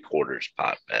a 3/4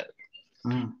 pot bet.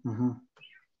 Mm-hmm.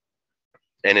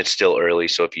 And it's still early,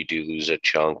 so if you do lose a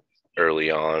chunk early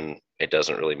on, it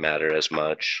doesn't really matter as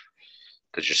much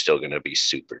because you're still going to be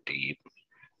super deep.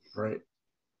 Right.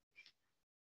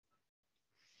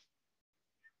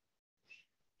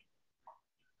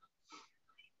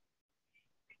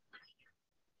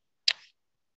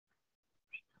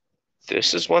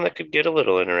 This is one that could get a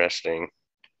little interesting.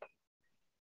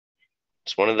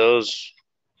 It's one of those,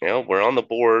 we're on the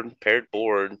board, paired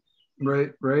board.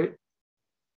 Right.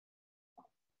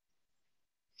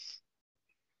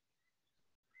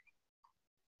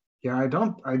 Yeah, I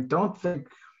don't think.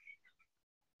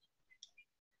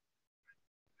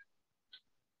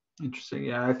 Interesting.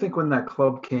 Yeah, I think when that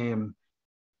club came,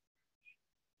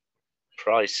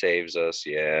 Probably saves us,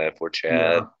 yeah, if we're Chad.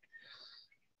 Yeah.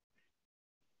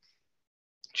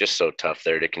 Just so tough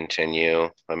there to continue.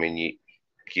 I mean,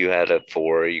 you had a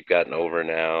 4, you've gotten over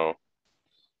now.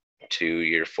 2,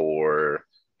 year 4,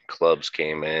 clubs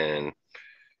came in,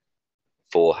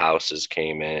 full houses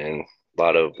came in, a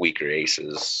lot of weaker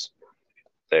aces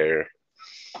there.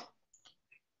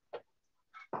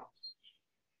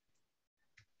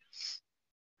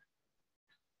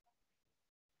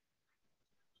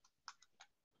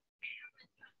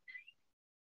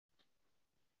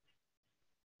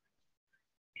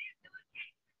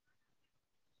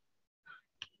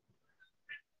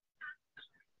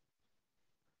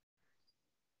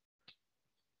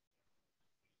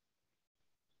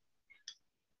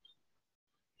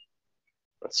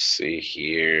 Let's see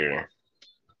here.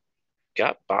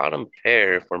 Got bottom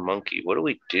pair for monkey. What do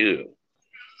we do?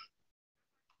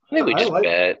 I think we I just like,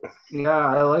 bet. yeah,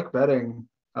 I like betting.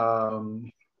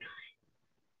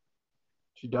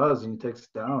 She does, and he takes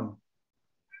it down.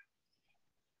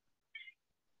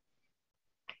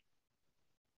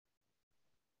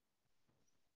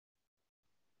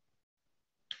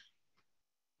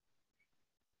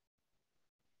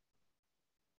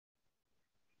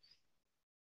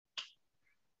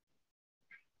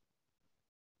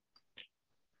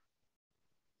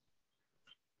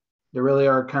 They really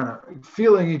are kind of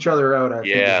feeling each other out, I think,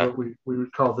 is Yeah. what we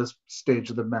would call this stage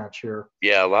of the match here.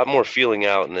 Yeah, a lot more feeling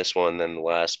out in this one than the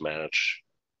last match.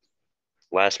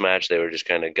 Last match, they were just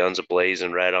kind of guns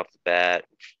a-blazing right off the bat,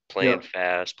 playing Yep.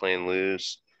 fast, playing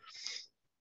loose.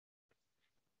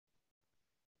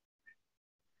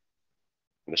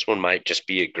 This one might just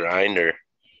be a grinder.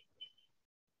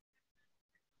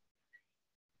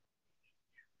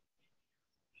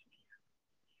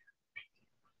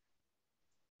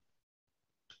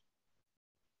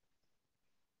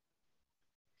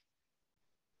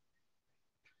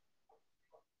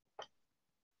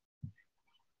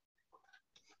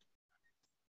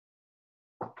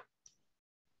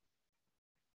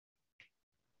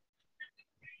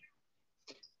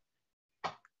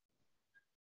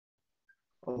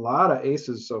 A lot of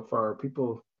aces so far.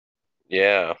 People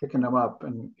Yeah. picking them up.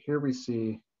 And here we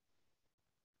see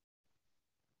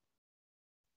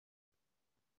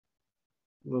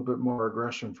a little bit more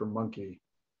aggression from Monkey.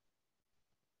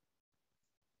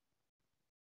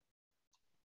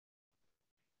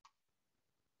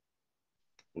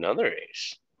 Another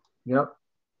ace. Yep.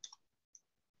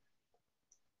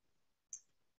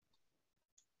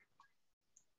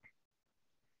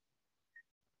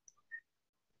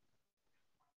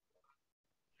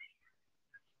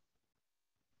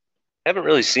 Haven't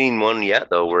really seen one yet,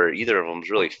 though, where either of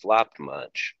them's really flopped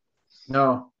much.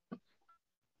 No.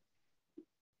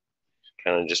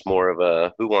 Kind of just more of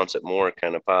a who wants it more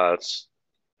kind of pots.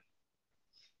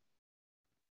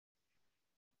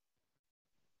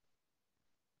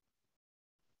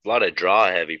 A lot of draw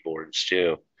heavy boards,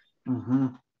 too. Mm-hmm.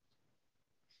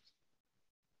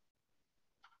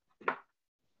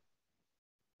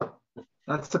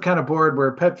 That's the kind of board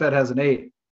where PetFed has an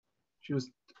 8. She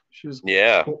was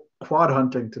Yeah. quad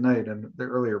hunting tonight in the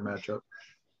earlier matchup.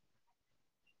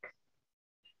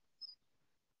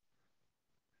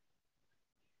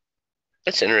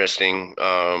 That's interesting.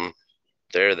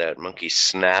 There, that monkey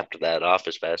snapped that off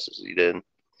as fast as he did.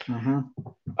 Mm-hmm.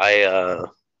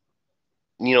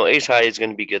 Ace high is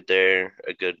going to be good there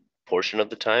a good portion of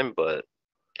the time, but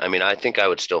I mean, I think I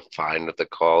would still fine with the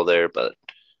call there, but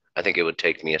I think it would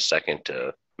take me a second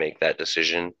to make that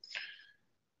decision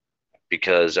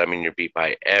because I mean, you're beat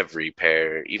by every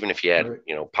pair. Even if you had,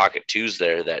 Right. pocket twos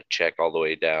there that check all the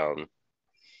way down,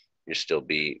 you're still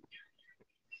beat.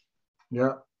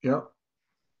 Yeah. Yeah.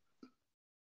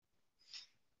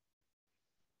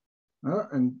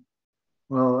 And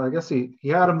well, I guess he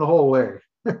had him the whole way.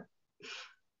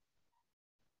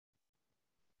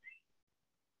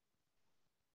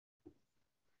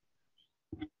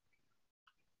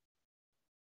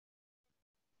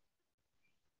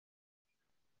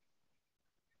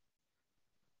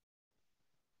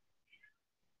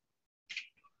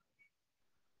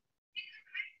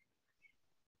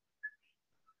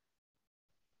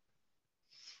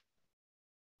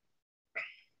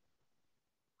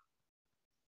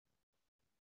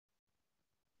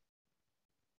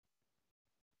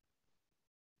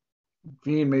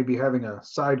 Dean may be having a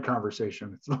side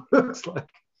conversation. It looks like.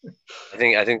 I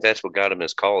think that's what got him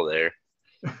his call there.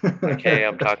 Like, hey,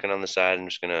 I'm talking on the side. I'm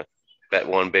just gonna bet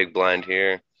one big blind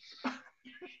here.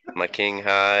 My king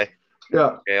high.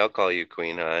 Yeah. Okay, I'll call you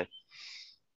queen high.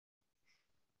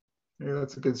 Yeah,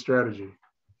 that's a good strategy.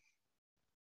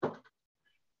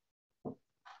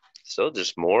 So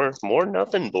just more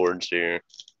nothing boards here.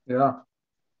 Yeah.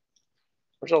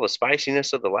 Where's all the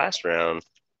spiciness of the last round?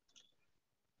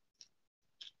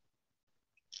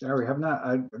 Yeah, we have not.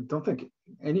 I don't think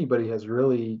anybody has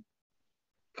really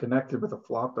connected with a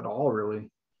flop at all, really.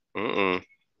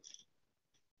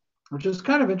 Which is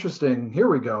kind of interesting. Here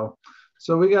we go.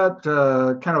 So we got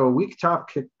kind of a weak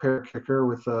top pair kicker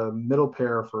with a middle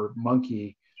pair for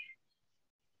monkey.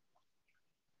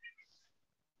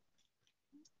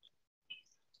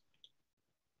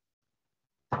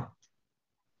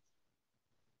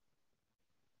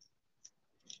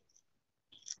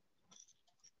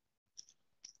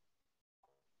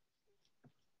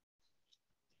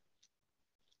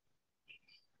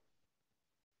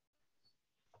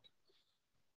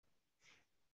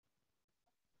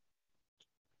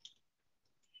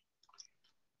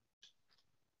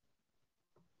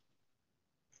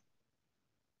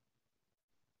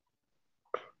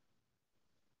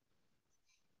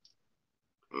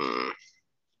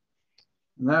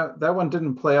 And that one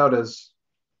didn't play out as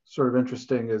sort of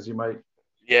interesting as you might.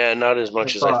 Yeah, not as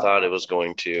much as I thought it was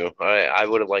going to. I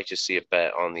would have liked to see a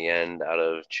bet on the end out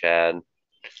of Chad.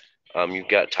 You've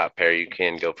got top pair. You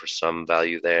can go for some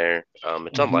value there.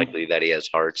 It's unlikely that he has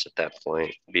hearts at that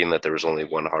point, being that there was only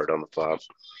one heart on the flop.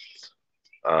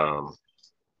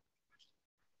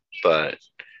 But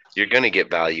you're going to get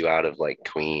value out of like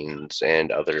queens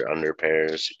and other under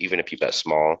pairs, even if you bet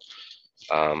small.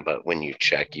 But when you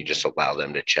check, you just allow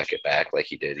them to check it back like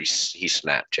he did. He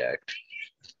snap checked,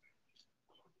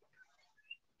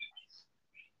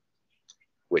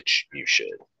 which you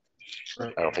should.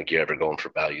 Right. I don't think you're ever going for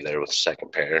value there with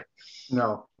second pair.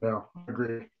 No, I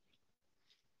agree.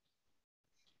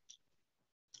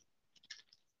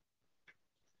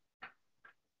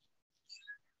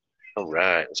 All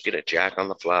right, let's get a jack on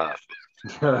the flop.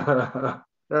 All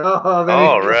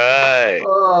right.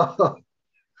 Oh.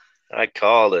 I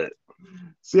called it.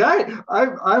 See,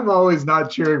 I'm always not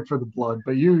cheering for the blood,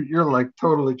 but you're like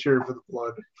totally cheering for the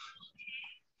blood.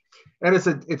 And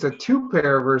it's a two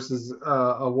pair versus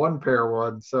a one pair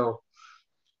one, so.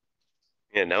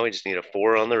 Yeah, now we just need a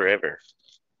 4 on the river.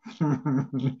 Or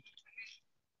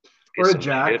a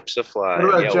jack. Chips a fly.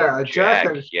 What about a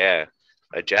jack? Yeah,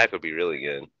 a jack would be really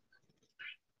good.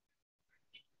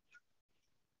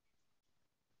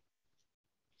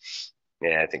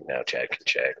 Yeah, I think now Chad can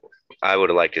check. I would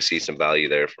have liked to see some value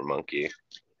there for monkey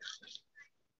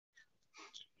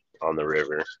on the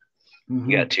river.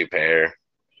 You got two pair.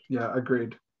 Yeah,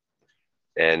 agreed.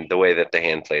 And the way that the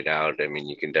hand played out, I mean,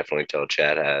 you can definitely tell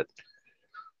Chad had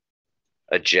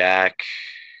a jack.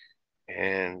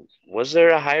 And was there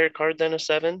a higher card than a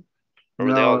 7? Or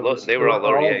were no, they were all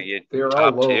lower? Yeah, they were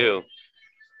all low.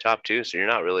 Top two, so you're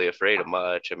not really afraid of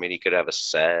much. I mean, he could have a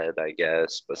set, I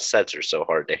guess, but sets are so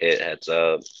hard to hit heads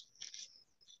up.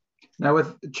 Now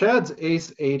with Chad's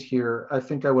ace-8 here, I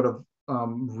think I would have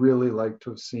really liked to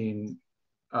have seen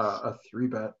a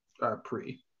 3-bet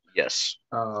pre. Yes.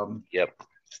 Yep.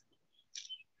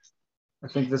 I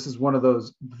think this is one of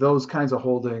those kinds of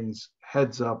holdings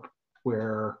heads up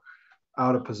where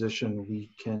out of position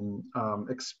we can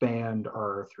expand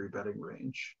our 3-betting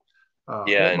range.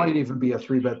 It might even be a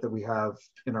 3-bet that we have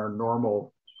in our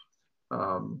normal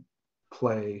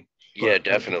play. Yeah,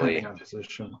 definitely. On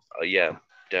position. Yeah,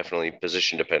 definitely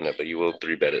position dependent, but you will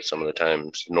 3-bet it some of the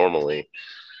times. Normally,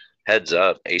 heads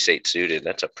up, ace-8 suited.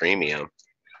 That's a premium.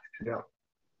 Yeah.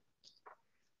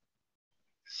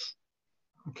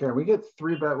 Okay, we get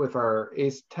 3-bet with our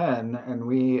ace-10, and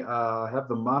we have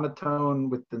the monotone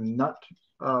with the nut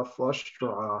flush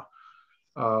draw.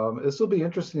 This will be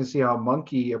interesting to see how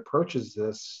monkey approaches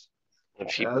this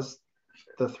as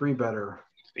the 3-better.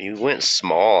 You went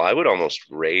small. I would almost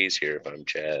raise here if I'm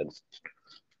Chad.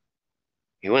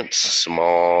 You went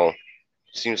small.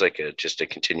 Seems like just a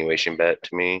continuation bet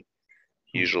to me,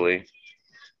 usually.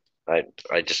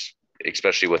 I just,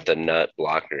 especially with the nut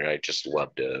blocker, I just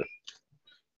love to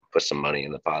put some money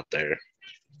in the pot there.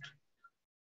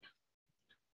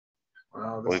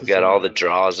 Wow, we've got all the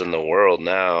draws in the world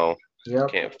now.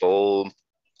 Yep. Can't fold.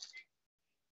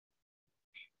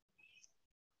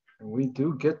 We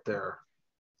do get there.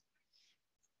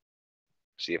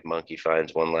 See if monkey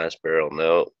finds one last barrel.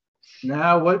 No.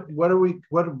 Now what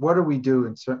are we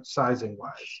doing sizing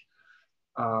wise?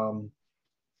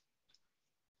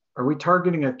 Are we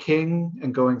targeting a king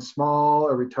and going small?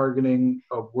 Are we targeting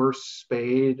a worse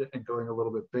spade and going a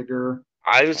little bit bigger?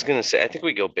 I was going to say, I think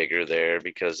we go bigger there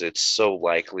because it's so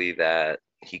likely that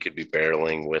he could be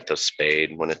barreling with a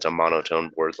spade when it's a monotone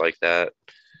board like that.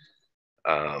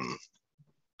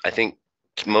 I think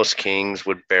most kings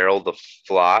would barrel the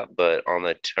flop, but on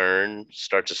the turn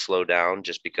start to slow down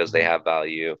just because they have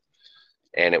value.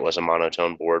 And it was a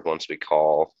monotone board once we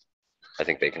call. I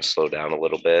think they can slow down a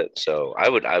little bit. So I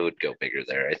would go bigger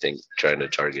there. I think trying to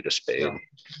target a spade. Yeah.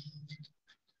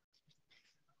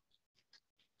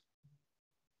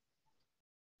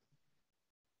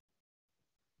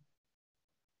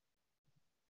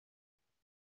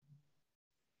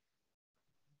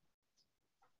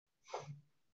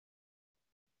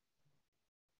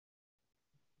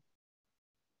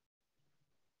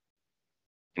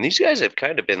 And these guys have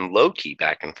kind of been low key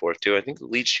back and forth too. I think the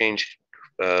leads changed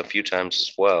a few times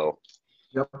as well.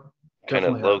 Yep. Kind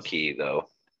of low key though.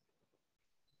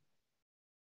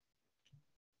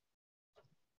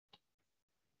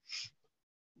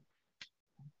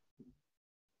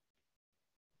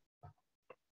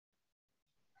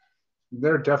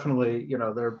 They're definitely,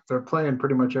 they're playing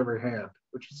pretty much every hand,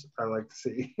 which is I like to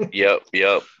see. Yep.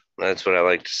 That's what I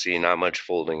like to see. Not much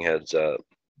folding heads up.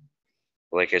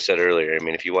 Like I said earlier, I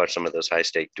mean, if you watch some of those high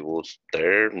stake duels,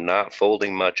 they're not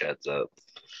folding much heads up.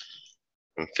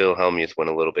 And Phil Hellmuth went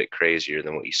a little bit crazier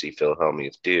than what you see Phil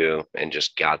Hellmuth do and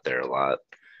just got there a lot.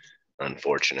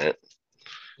 Unfortunate.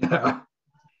 Yeah.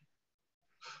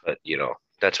 But,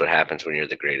 that's what happens when you're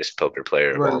the greatest poker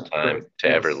player of all time to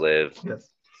ever live. Yes.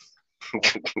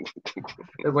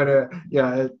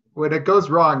 When it goes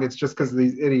wrong, it's just because of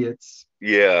these idiots.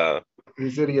 Yeah.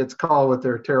 These idiots call with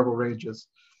their terrible ranges.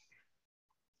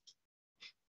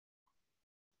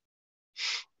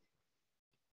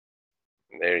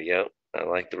 There you go. I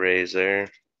like the raise there.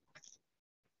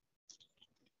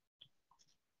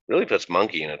 Really puts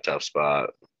Monkey in a tough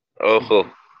spot. Oh,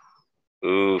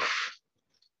 oof.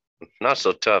 Not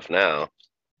so tough now.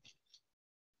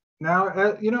 Now,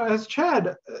 as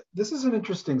Chad, this is an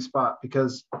interesting spot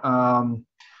because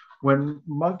when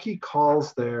Monkey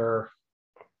calls there,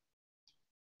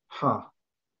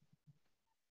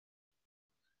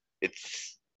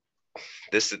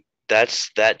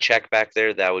 That's that check back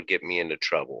there that would get me into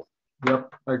trouble.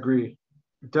 Yep, I agree.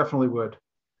 It definitely would.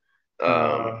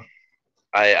 I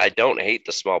don't hate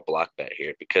the small block bet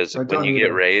here because when you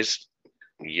get raised,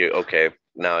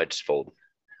 now I just fold.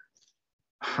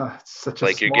 It's such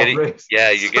like a small raise.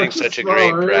 You're getting such a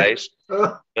great price.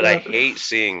 But I hate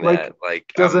seeing that.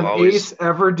 Like does an ace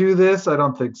ever do this? I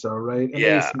don't think so, right?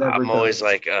 I'm always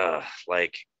like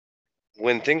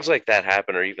when things like that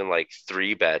happen, or even like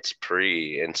 3-bets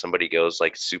pre and somebody goes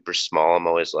like super small, I'm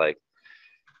always like,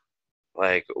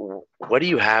 what do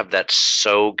you have that's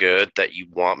so good that you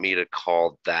want me to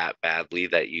call that badly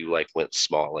that you like went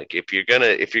small? Like if you're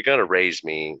gonna raise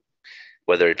me,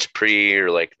 whether it's pre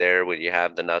or like there when you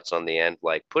have the nuts on the end,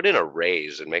 like put in a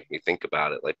raise and make me think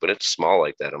about it. Like when it's small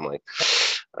like that, I'm like,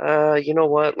 you know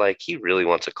what? Like he really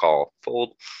wants a call.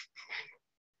 Fold.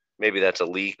 Maybe that's a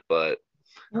leak, but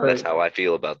that's how I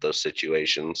feel about those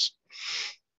situations.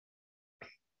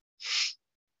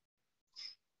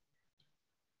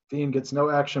 Dean gets no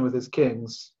action with his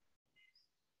kings,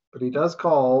 but he does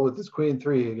call with his queen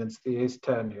 3 against the ace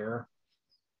 10 here.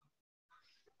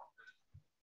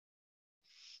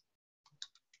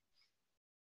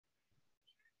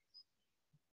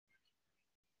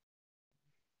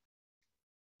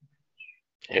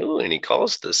 Ooh, and he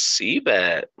calls the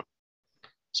C-bet.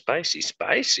 Spicy.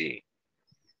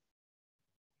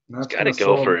 He's got to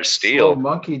go for a steal. Slow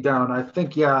Monkey down. I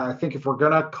think if we're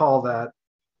going to call that,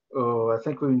 I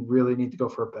think we really need to go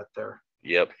for a bet there.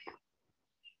 Yep.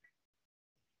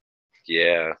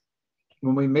 Yeah.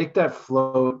 When we make that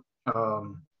float,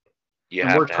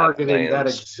 we're targeting that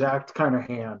exact kind of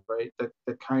hand, right?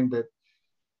 The kind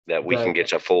that we can get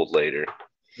to fold later.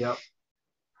 Yep.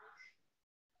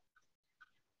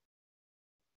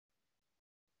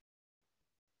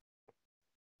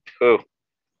 Oh.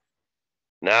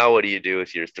 Now what do you do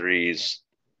with your 3s?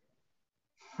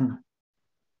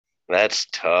 That's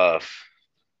tough.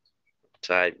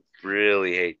 So I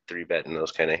really hate 3-betting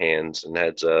those kind of hands and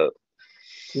heads up.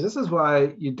 See, this is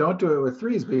why you don't do it with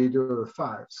 3s, but you do it with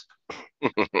 5s.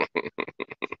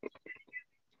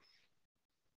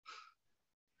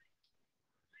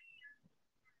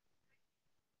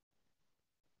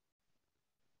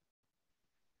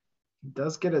 He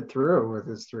does get it through with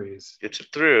his 3s. Gets it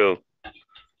through.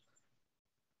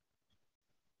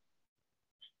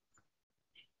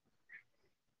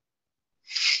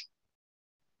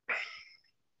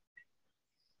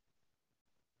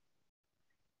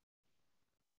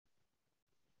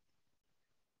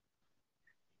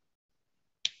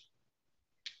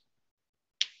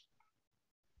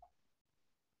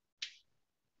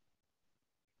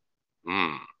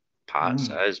 Pot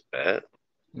size bet.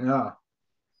 Yeah.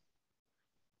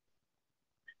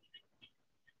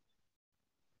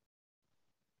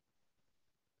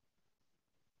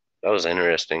 That was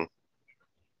interesting.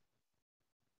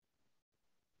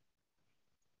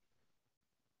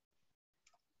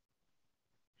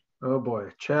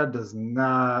 boy, Chad does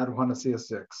not want to see a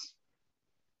 6.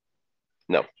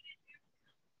 No.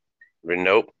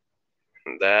 Nope.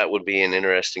 That would be an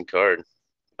interesting card.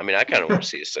 I mean, I kind of want to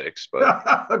see a 6, but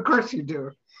of course you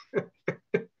do.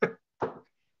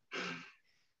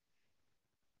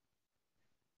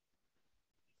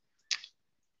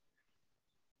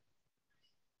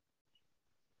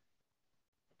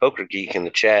 Poker Geek in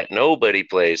the chat. Nobody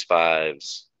plays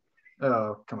 5s.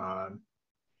 Oh, come on.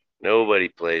 Nobody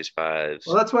plays 5s.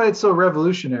 Well, that's why it's so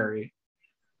revolutionary.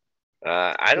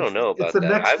 I don't know about it's the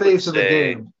that. next phase of the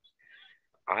game.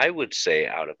 I would say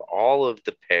out of all of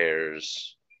the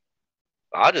pairs,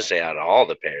 I'll just say out of all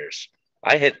the pairs,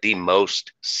 I hit the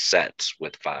most sets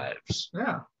with 5s.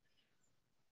 Yeah.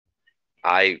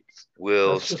 I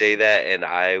will say that, and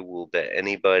I will bet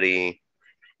anybody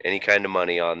any kind of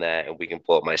money on that, and we can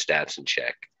pull up my stats and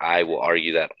check. I will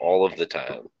argue that all of the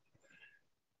time.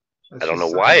 I don't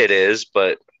know why it is,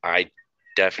 but I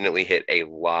definitely hit a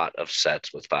lot of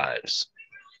sets with 5s.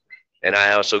 And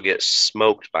I also get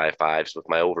smoked by 5s with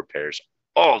my overpairs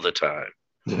all the time.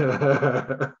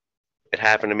 It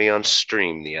happened to me on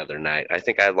stream the other night. I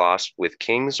think I lost with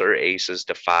kings or aces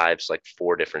to 5s like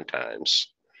 4 different times.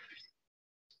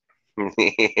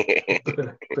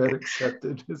 Bet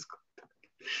accepted.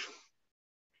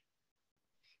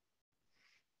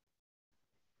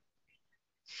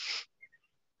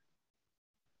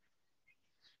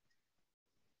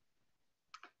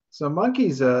 So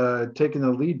Monkey's taking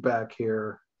the lead back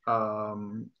here.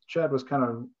 Chad was kind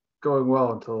of going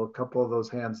well until a couple of those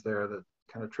hands there that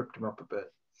kind of tripped him up a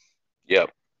bit.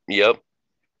 Yep. It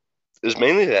was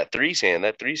mainly that 3s hand.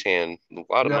 That 3s hand, a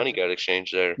lot of money got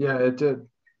exchanged there. Yeah, it did.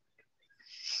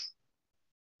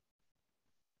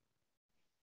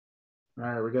 All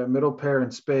right, we got middle pair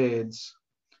and spades.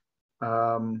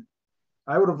 I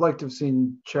would have liked to have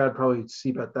seen Chad probably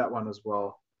c-bet that one as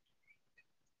well.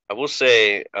 I will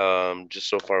say, just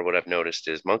so far, what I've noticed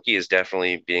is Monkey is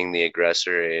definitely being the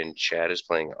aggressor, and Chad is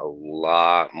playing a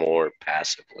lot more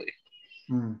passively.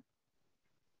 Kind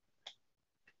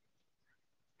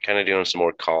of doing some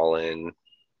more calling,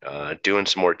 doing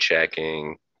some more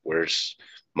checking, whereas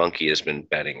Monkey has been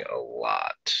betting a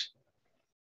lot.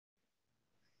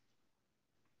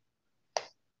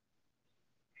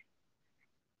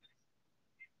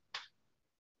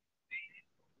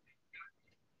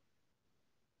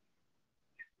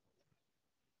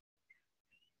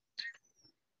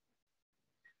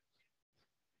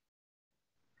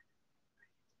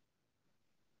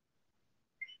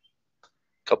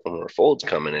 Couple more folds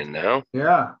coming in now.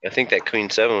 Yeah. I think that Queen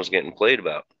 7 was getting played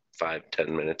about 5-10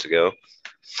 minutes ago.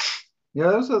 Yeah,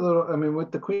 that was a little. I mean,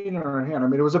 with the queen in her hand, I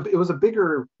mean, it was a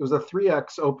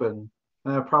 3x open,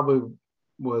 and that probably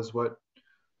was what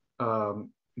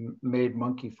made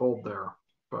Monkey fold there.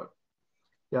 But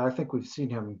yeah, I think we've seen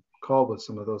him call with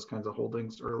some of those kinds of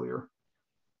holdings earlier.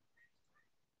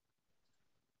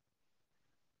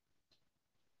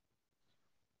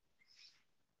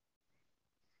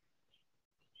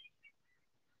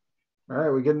 All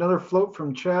right, we get another float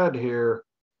from Chad here.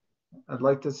 I'd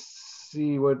like to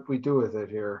see what we do with it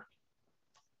here.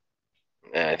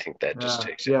 I think that just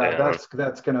takes it down. Yeah,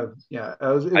 that's gonna. Yeah,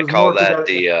 I call that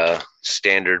the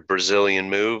standard Brazilian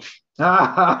move.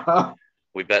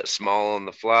 We bet small on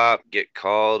the flop, get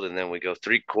called, and then we go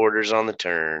 3/4 on the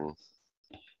turn.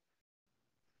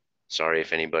 Sorry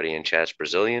if anybody in chat's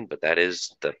Brazilian, but that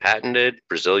is the patented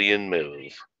Brazilian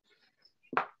move.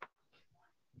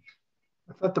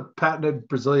 I thought the patented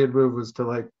Brazilian move was to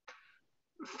like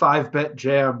 5-bet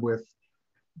jam with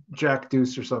Jack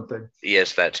Deuce or something.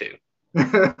 Yes, that too.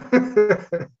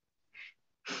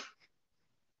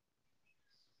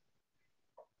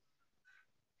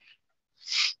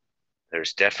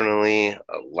 There's definitely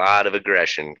a lot of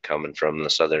aggression coming from the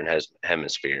Southern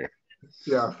Hemisphere.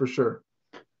 Yeah, for sure.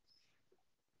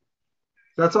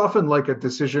 That's often like a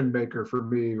decision maker for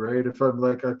me, right? If I'm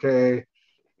like, okay,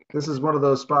 this is one of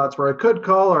those spots where I could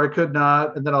call or I could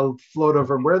not, and then I'll float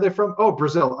over. Where are they from? Oh,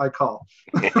 Brazil. I call.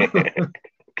 I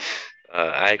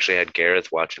actually had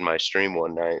Gareth watching my stream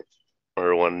one night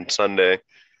or one Sunday.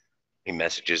 He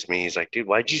messages me. He's like, dude,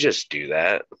 why'd you just do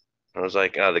that? I was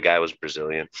like, oh, the guy was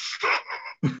Brazilian.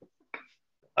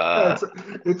 I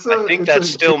think that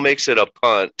still makes it a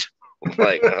punt.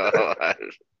 Like, I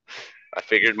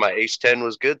figured my ace-10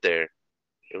 was good there.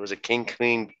 It was a king,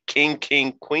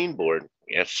 queen board.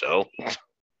 Yeah, so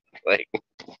like,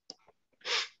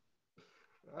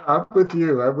 I'm with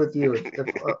you.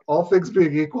 If, all things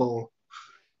being equal,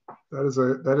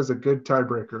 that is a good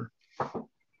tiebreaker.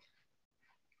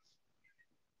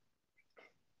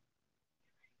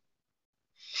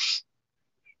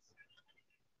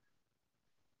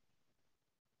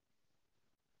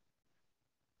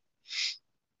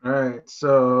 All right,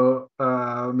 so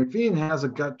McVean has a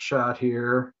gut shot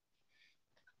here,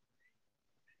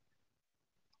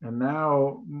 and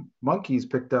now Monkey's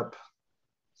picked up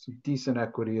some decent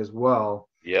equity as well.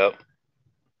 Yep.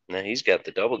 Now he's got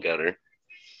the double gutter.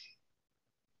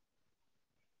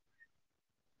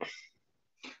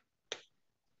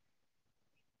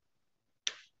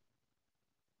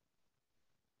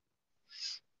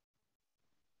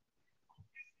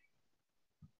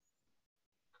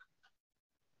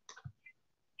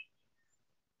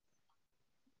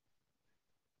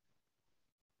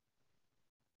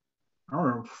 I don't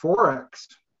know, 4x.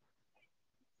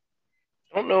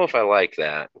 I don't know if I like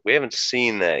that. We haven't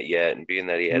seen that yet, and being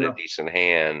that he had a Yeah. decent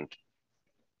hand,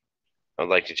 I'd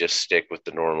like to just stick with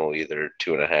the normal either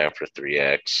 2.5 or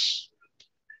 3x.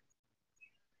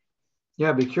 Yeah,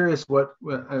 I'd be curious what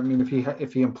I mean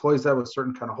if he employs that with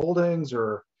certain kind of holdings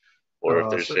or Or if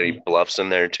there's any certain. bluffs in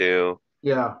there too.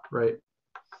 Yeah, right.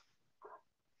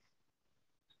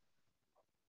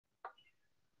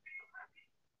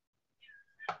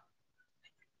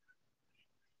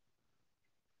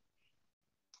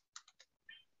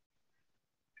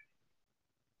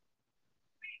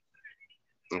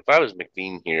 If I was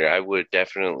McVean here, I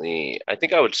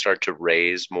think I would start to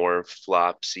raise more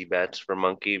flop C bets for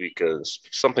Monkey because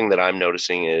something that I'm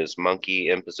noticing is Monkey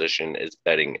in position is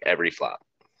betting every flop.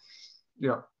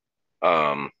 Yeah.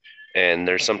 Um, and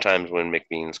there's sometimes when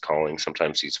McVean's calling,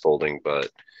 sometimes he's folding,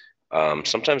 but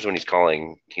sometimes when he's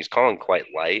calling quite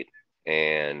light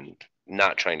and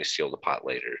not trying to steal the pot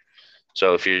later.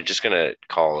 So if you're just gonna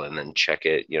call and then check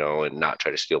it, and not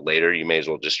try to steal later, you may as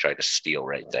well just try to steal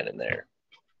right then and there.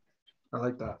 I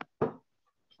like that.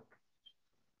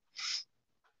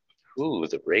 Ooh,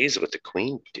 the raise with the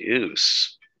queen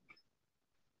deuce.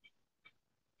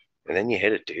 And then you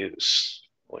hit a deuce.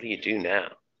 What do you do now?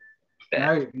 Bet.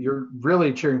 Now you're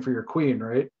really cheering for your queen,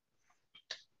 right?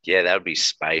 Yeah, that would be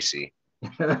spicy.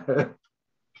 I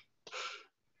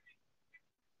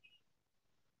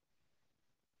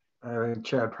think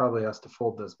Chad probably has to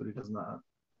fold this, but he does not.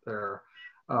 There.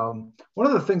 One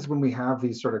of the things when we have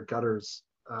these sort of gutters,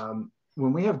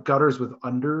 when we have gutters with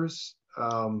unders,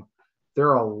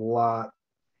 they're a lot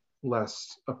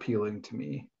less appealing to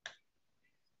me.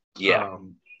 Yeah.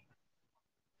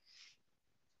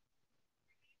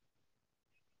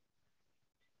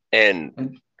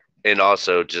 And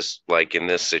also just like in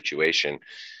this situation,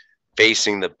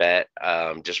 facing the bet,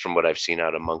 just from what I've seen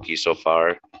out of Monkey so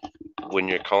far, when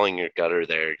you're calling your gutter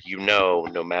there,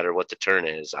 no matter what the turn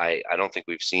is, I don't think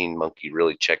we've seen Monkey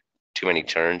really check too many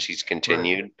turns. He's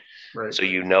continued. Right. So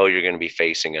you're going to be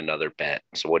facing another bet.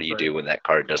 So what do you do when that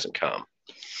card doesn't come?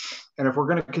 And if we're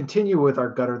going to continue with our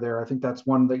gutter there, I think that's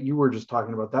one that you were just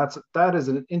talking about. That is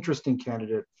an interesting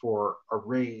candidate for a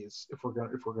raise if we're going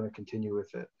to continue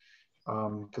with it,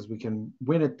 because we can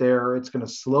win it there. It's going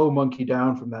to slow Monkey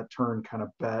down from that turn kind of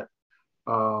bet.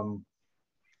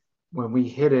 When we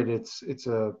hit it,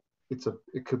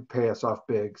 it could pay us off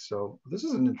big. So this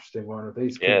is an interesting one with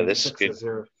ace king this sixes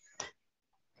here.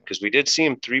 Because we did see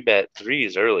him 3-bet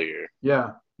threes earlier.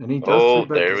 Yeah, and he does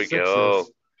 3-bet there the we sixes. go.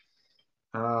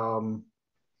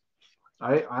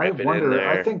 I wonder.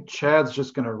 I think Chad's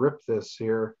just going to rip this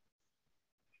here.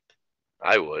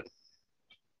 I would.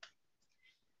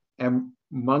 And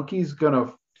Monkey's going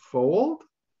to fold?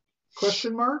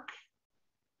 Question mark.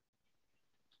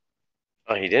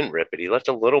 Oh, he didn't rip it. He left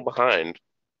a little behind.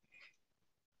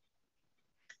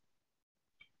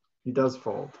 He does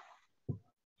fold.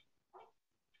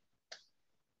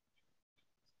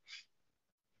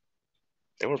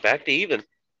 And we're back to even.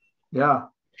 Yeah.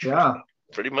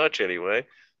 Pretty much anyway.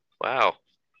 Wow.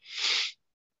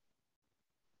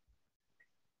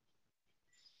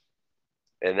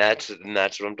 And that's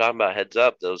what I'm talking about. Heads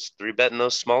up. Those 3-betting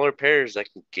those smaller pairs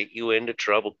that can get you into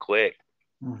trouble quick.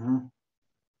 Mm-hmm.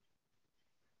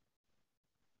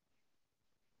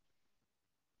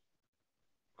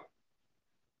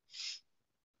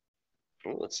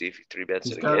 Ooh, let's see if he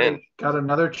 3-bets it again. Got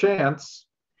another chance.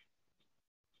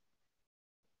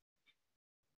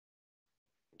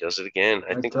 He does it again.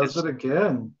 I think does it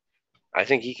again. I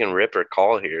think he can rip or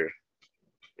call here.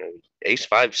 Ace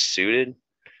 5 suited.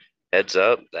 Heads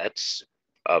up. That's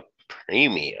a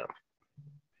premium.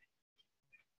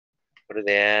 What are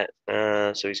they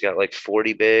at? So he's got like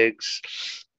 40 bigs.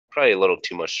 Probably a little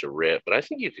too much to rip, but I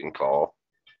think you can call.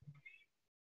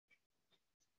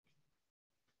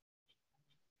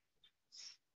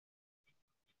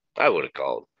 I would have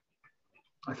called.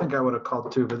 I think I would have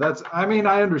called too, but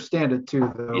I understand it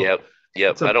too, though.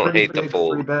 Yep. I don't hate the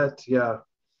fold. Free bet, yeah.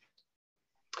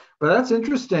 But that's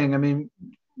interesting. I mean,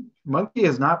 Monkey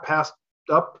has not passed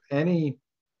up any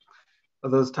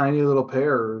of those tiny little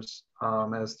pairs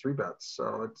as 3 bets.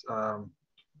 So it's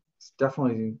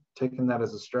definitely taking that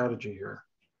as a strategy here.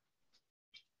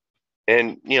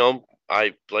 And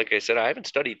like I said, I haven't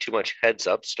studied too much heads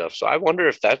up stuff, so I wonder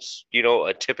if that's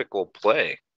a typical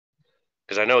play.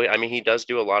 Because I mean, he does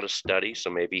do a lot of study, so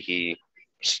maybe he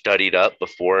studied up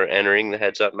before entering the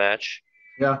heads up match.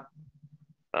 Yeah.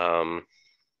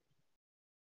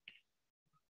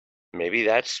 Maybe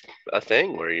that's a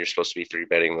thing where you're supposed to be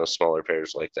 3-betting those smaller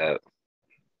pairs like that.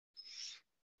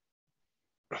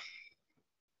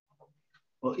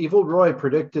 Well, Evil Roy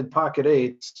predicted pocket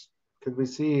eights. Could we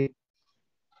see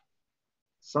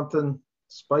something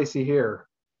spicy here?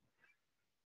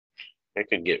 It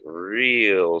could get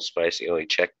real spicy. Only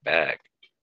check back.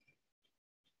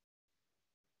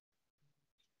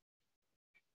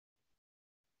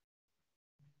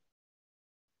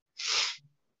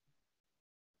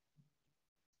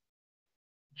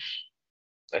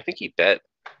 I think he bet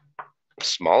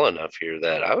small enough here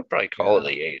that I would probably call it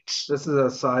the eights. This is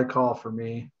a side call for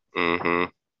me. Mm-hmm.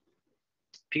 If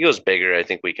he goes bigger, I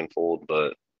think we can fold,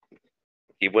 but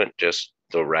he went just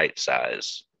the right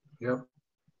size. Yep.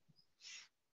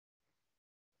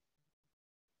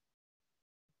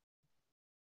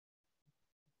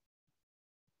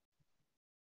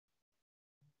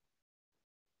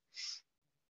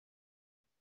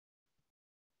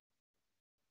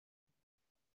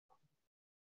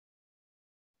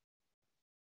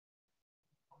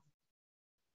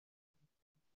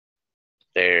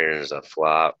 There's a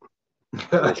flop.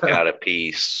 He's got a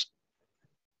piece.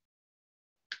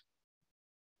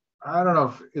 I don't know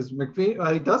if is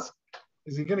McVean. He does.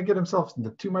 Is he going to get himself into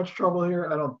too much trouble here?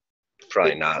 I don't.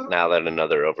 Probably not. So. Now that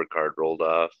another overcard rolled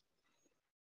off.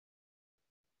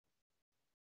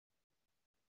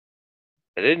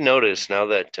 I did notice now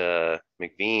that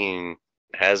McVean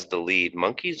has the lead.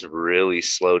 Monkey's really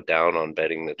slowed down on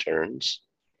betting the turns.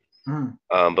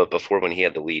 But before, when he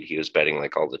had the lead, he was betting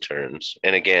like all the turns.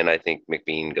 And again, I think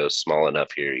McVean goes small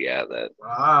enough here. Yeah,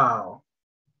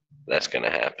 that's going to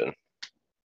happen.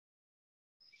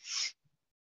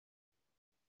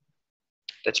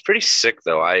 That's pretty sick,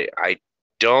 though. I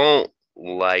don't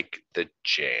like the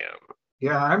jam.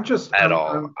 Yeah, I'm just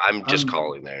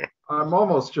calling there. I'm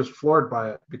almost just floored by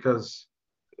it because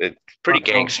it's pretty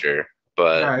gangster,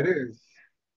 but yeah, it is.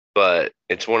 But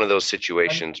it's one of those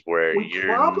situations where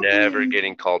you're never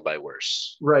getting called by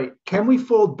worse. Right. Can we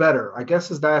fold better? I guess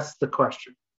that's the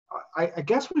question. I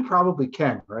guess we probably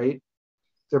can, right?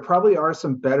 There probably are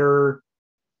some better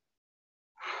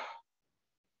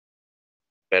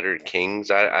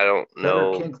kings. I don't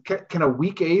know. Kings. Can a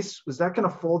weak ace, was that going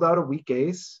to fold out a weak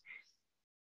ace?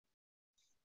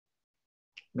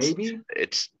 Maybe.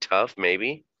 It's tough,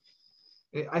 maybe.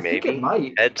 I think it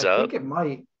might. Heads up. I think it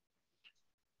might.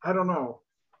 I don't know.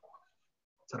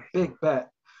 It's a big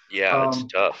bet. Yeah, it's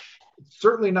tough. It's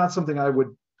certainly not something I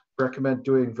would recommend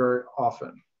doing very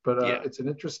often, but it's an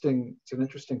interesting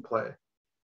play.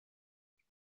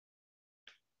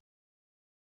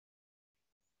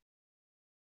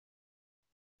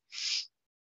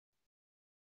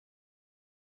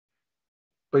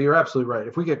 But you're absolutely right.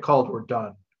 If we get called, we're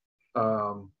done.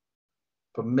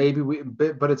 But maybe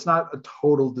but it's not a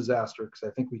total disaster because I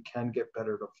think we can get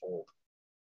better to fold.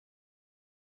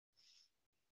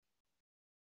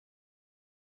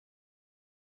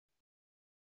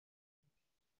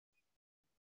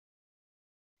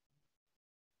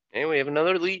 And we have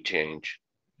another lead change.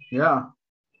 Yeah.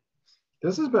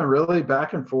 This has been really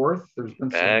back and forth. There's been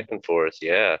back and forth,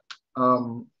 yeah.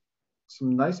 Some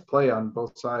nice play on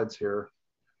both sides here.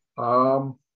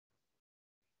 I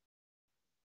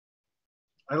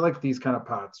like these kind of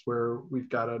pots where we've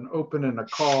got an open and a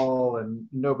call and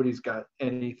nobody's got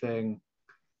anything.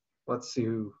 Let's see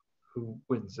who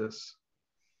wins this.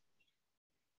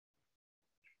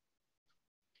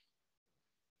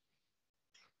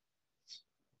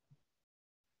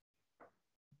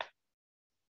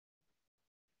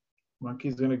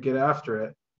 Monkey's going to get after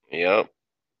it. Yep.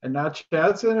 And now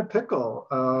Chad's in a pickle.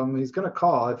 He's going to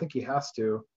call. I think he has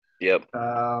to. Yep.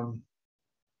 You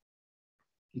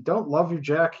don't love your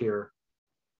jack here.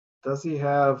 Does he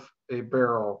have a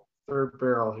barrel? Third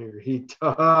barrel here. He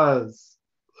does.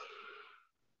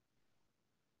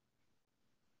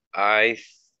 I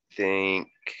think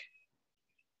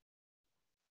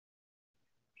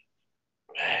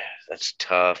that's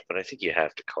tough, but I think you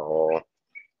have to call.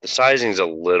 The sizing's a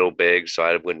little big, so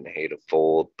I wouldn't hate a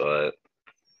fold, but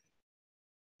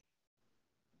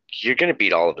you're going to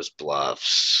beat all of his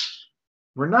bluffs.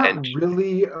 We're not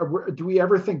really, do we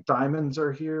ever think diamonds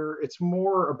are here? It's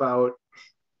more about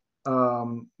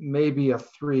maybe a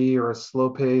 3 or a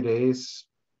slow paid ace.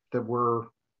 that we're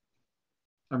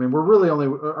really only,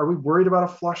 are we worried about a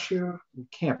flush here? We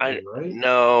can't be, right?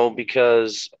 No,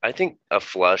 because I think a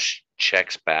flush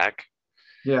checks back.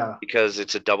 Yeah. Because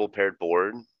it's a double paired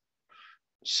board.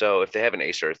 So if they have an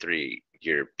ace or a three,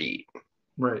 you're beat.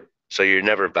 Right. So you're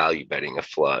never value betting a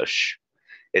flush.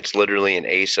 It's literally an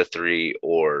ace, a three,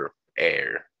 or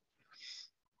air.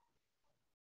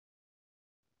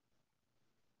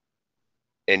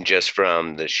 And just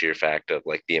from the sheer fact of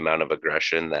like the amount of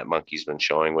aggression that Monkey's been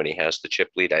showing when he has the chip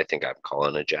lead, I think I'm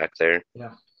calling a jack there.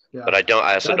 Yeah. Yeah. But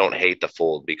I also don't hate the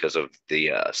fold because of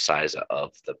the size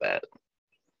of the bet.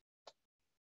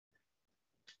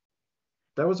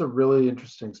 That was a really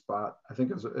interesting spot. I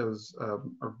think it was a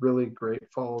really great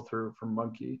follow through from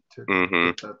Monkey to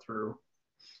get that through.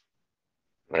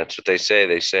 That's what they say.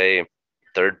 They say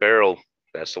third barrel,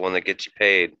 that's the one that gets you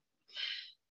paid.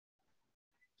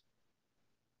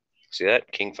 See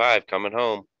that? King 5 coming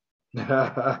home.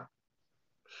 And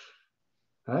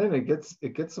it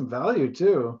gets some value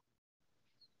too.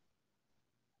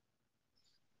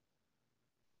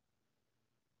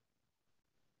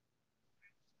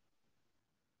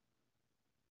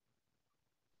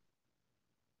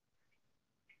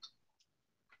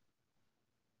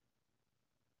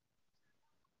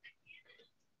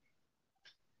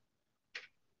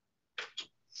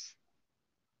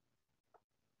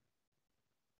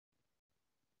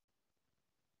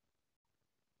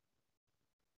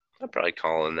 I'm probably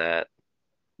calling that.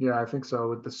 Yeah, I think so,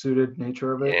 with the suited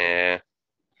nature of it. Yeah.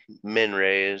 Min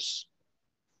raise.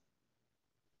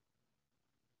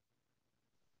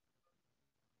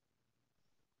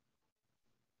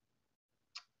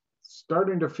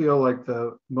 Starting to feel like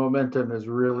the momentum is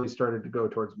really starting to go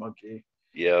towards Monkey.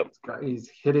 Yep.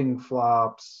 He's hitting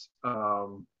flops.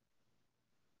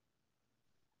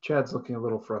 Chad's looking a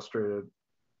little frustrated.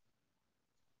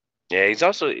 Yeah, he's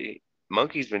also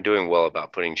Monkey's been doing well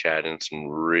about putting Chad in some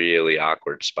really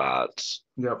awkward spots.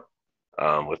 Yep.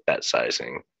 With bet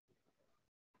sizing.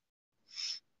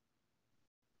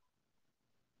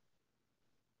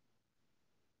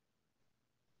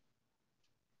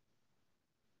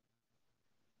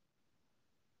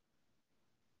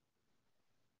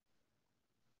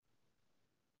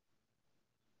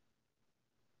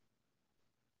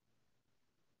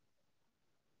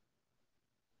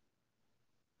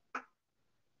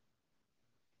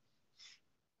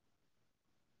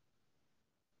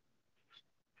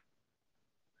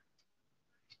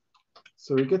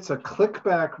 So he gets a click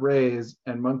back raise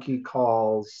and Monkey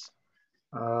calls.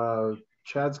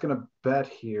 Chad's gonna bet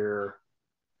here.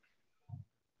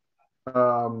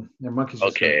 And Monkey's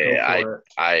just gonna go for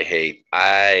it.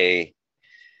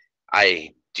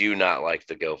 I do not like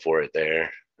the go for it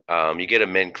there. You get a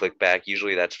min click back.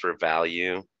 Usually that's for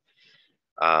value.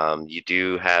 You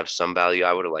do have some value.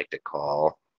 I would have liked to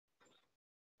call.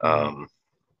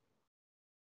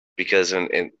 Because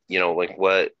and you know, like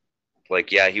what,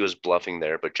 like, yeah, he was bluffing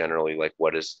there, but generally, like,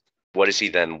 what is he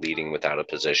then leading without a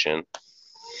position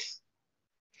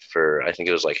for? I think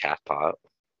it was like half pot.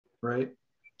 Right.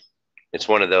 It's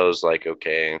one of those like,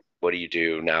 okay, what do you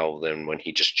do now then when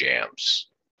he just jams?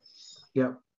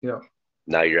 Yep. Yep.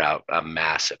 Now you're out a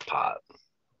massive pot.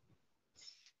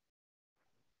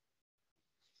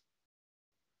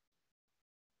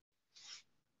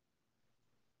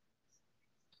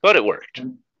 But it worked.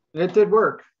 And it did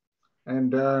work.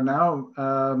 And now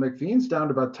McVean's down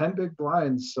to about 10 big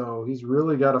blinds, so he's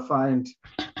really got to find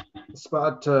a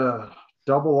spot to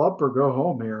double up or go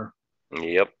home here.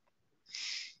 Yep.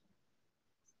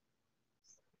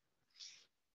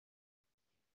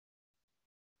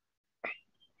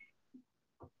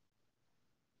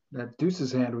 That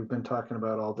deuces hand we've been talking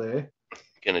about all day.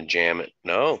 Gonna jam it.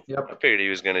 No. Yep. I figured he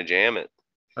was gonna jam it.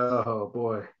 Oh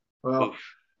boy. Well,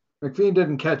 McVean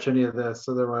didn't catch any of this.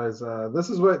 Otherwise, this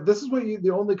is what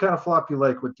the only kind of flop you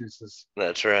like with deuces.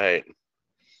 That's right.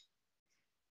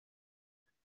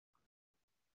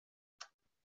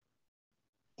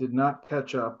 Did not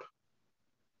catch up.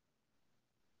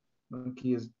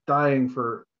 Monkey is dying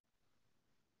for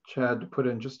Chad to put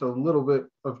in just a little bit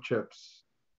of chips.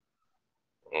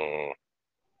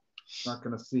 Not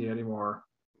going to see anymore.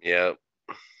 Yep.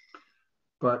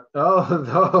 But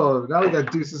now we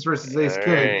got deuces versus ace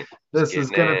king. Right. This is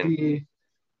going to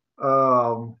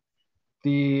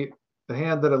be the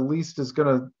hand that at least is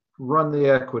going to run the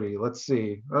equity. Let's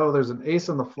see. Oh, there's an ace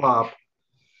on the flop.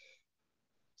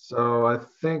 So I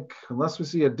think unless we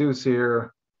see a deuce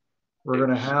here, we're going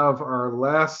to have our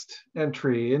last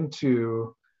entry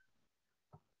into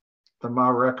the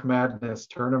MaREC Madness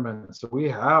tournament. So we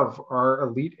have our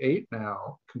Elite Eight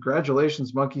now.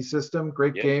 Congratulations, Monkey System.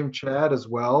 Great game, Chad, as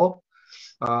well.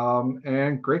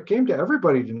 And great game to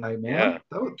everybody tonight, Yeah.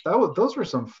 man. Those were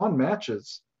some fun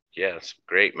matches. Yeah, some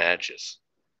great matches.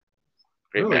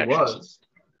 Great Really matches. was.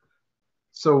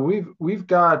 So we've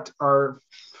got our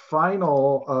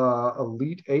final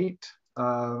Elite Eight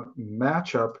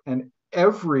matchup, and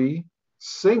every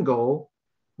single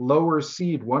lower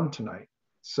seed won tonight.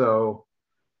 So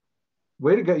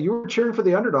way to go! You were cheering for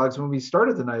the underdogs when we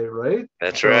started the night, right?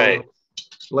 That's right.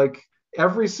 So like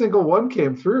every single one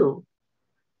came through.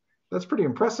 That's pretty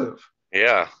impressive.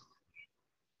 Yeah.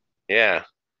 Yeah.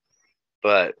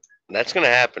 But that's going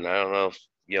to happen. I don't know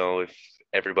if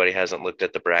everybody hasn't looked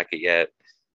at the bracket yet.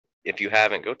 If you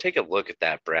haven't, go take a look at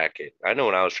that bracket. I know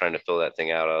when I was trying to fill that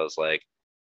thing out, I was like,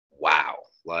 wow,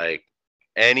 like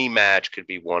any match could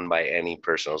be won by any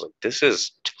person. I was like, this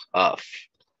is tough.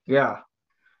 Yeah.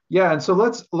 Yeah, and so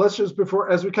let's just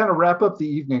before as we kind of wrap up the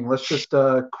evening, let's just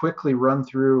quickly run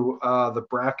through the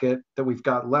bracket that we've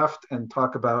got left and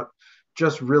talk about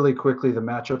just really quickly the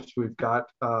matchups we've got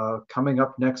coming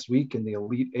up next week in the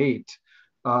Elite Eight.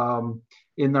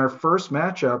 In our first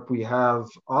matchup, we have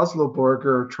Oslo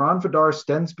Borger, Tron Vidar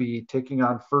Stensby taking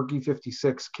on Fergie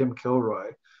 56, Kim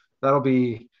Kilroy. That'll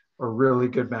be a really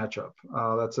good matchup.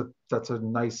 That's a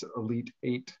nice Elite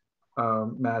Eight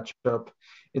matchup.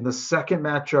 In the second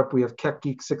matchup, we have Keck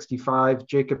Geek 65,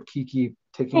 Jacob Kiki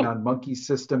taking on Monkey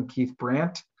System, Keith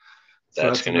Brandt. So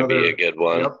that's going to be a good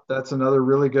one. Yep, that's another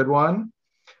really good one.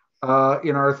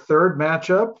 In our third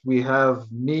matchup, we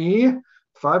have me,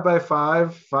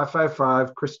 5x5,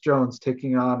 555, Chris Jones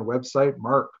taking on website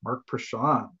Mark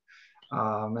Prashant.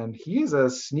 And he's a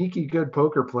sneaky good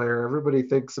poker player. Everybody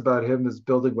thinks about him as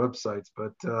building websites,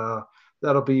 but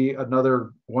that'll be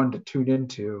another one to tune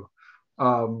into.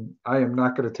 I am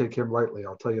not going to take him lightly,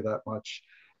 I'll tell you that much.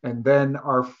 And then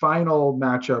our final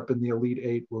matchup in the Elite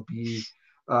Eight will be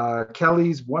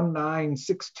Kelly's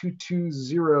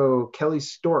 196220 Kelly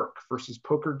Stork versus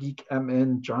Poker Geek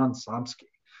MN John Somsky.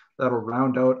 That'll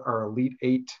round out our Elite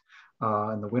Eight.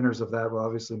 And the winners of that will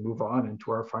obviously move on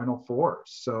into our final four.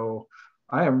 So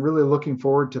I am really looking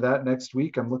forward to that next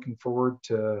week. I'm looking forward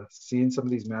to seeing some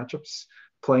of these matchups,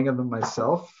 playing them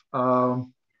myself.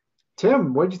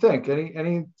 Tim, what do you think?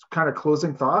 Any kind of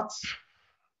closing thoughts?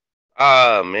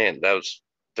 Man, there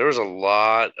was a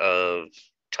lot of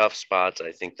tough spots.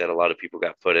 I think that a lot of people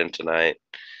got put in tonight,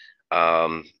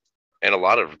 and a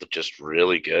lot of just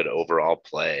really good overall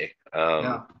play.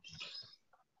 Yeah.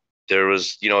 There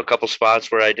was a couple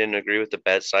spots where I didn't agree with the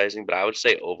bet sizing, but I would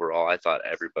say overall I thought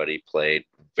everybody played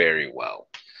very well.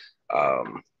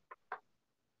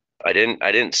 I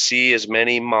didn't see as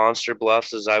many monster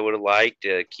bluffs as I would have liked.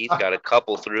 Keith got a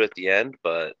couple through at the end,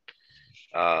 but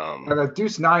and the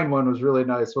Deuce 9 one was really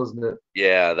nice, wasn't it?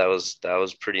 yeah, that was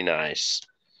pretty nice.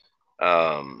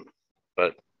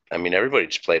 But I mean, everybody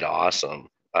just played awesome.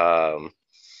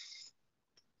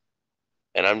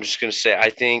 And I'm just gonna say, I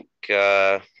think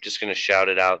just gonna shout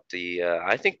it out.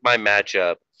 I think my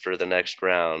matchup for the next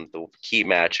round, the key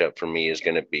matchup for me is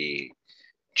gonna be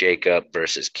Jacob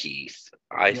versus Keith.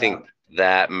 I think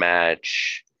that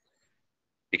match,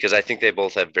 because I think they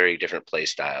both have very different play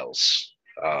styles.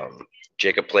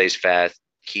 Jacob plays fast.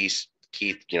 Keith,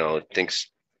 thinks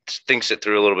it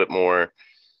through a little bit more.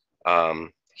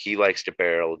 He likes to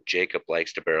barrel. Jacob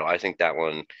likes to barrel. I think that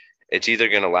one, it's either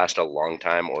going to last a long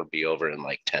time or be over in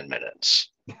like 10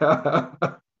 minutes. Well,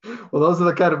 those are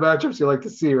the kind of matchups you like to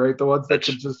see, right? The ones that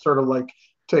can just sort of like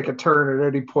take a turn at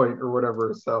any point or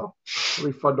whatever. So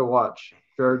it'll be fun to watch.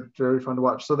 Very, very fun to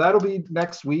watch. So that'll be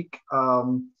next week.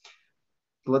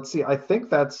 Let's see. I think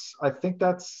that's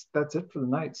it for the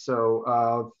night.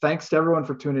 So thanks to everyone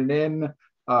for tuning in.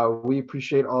 We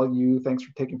appreciate all you. Thanks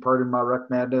for taking part in MaREC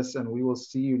Madness, and we will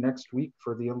see you next week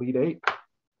for the Elite Eight.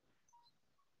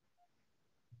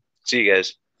 See you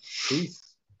guys. Peace.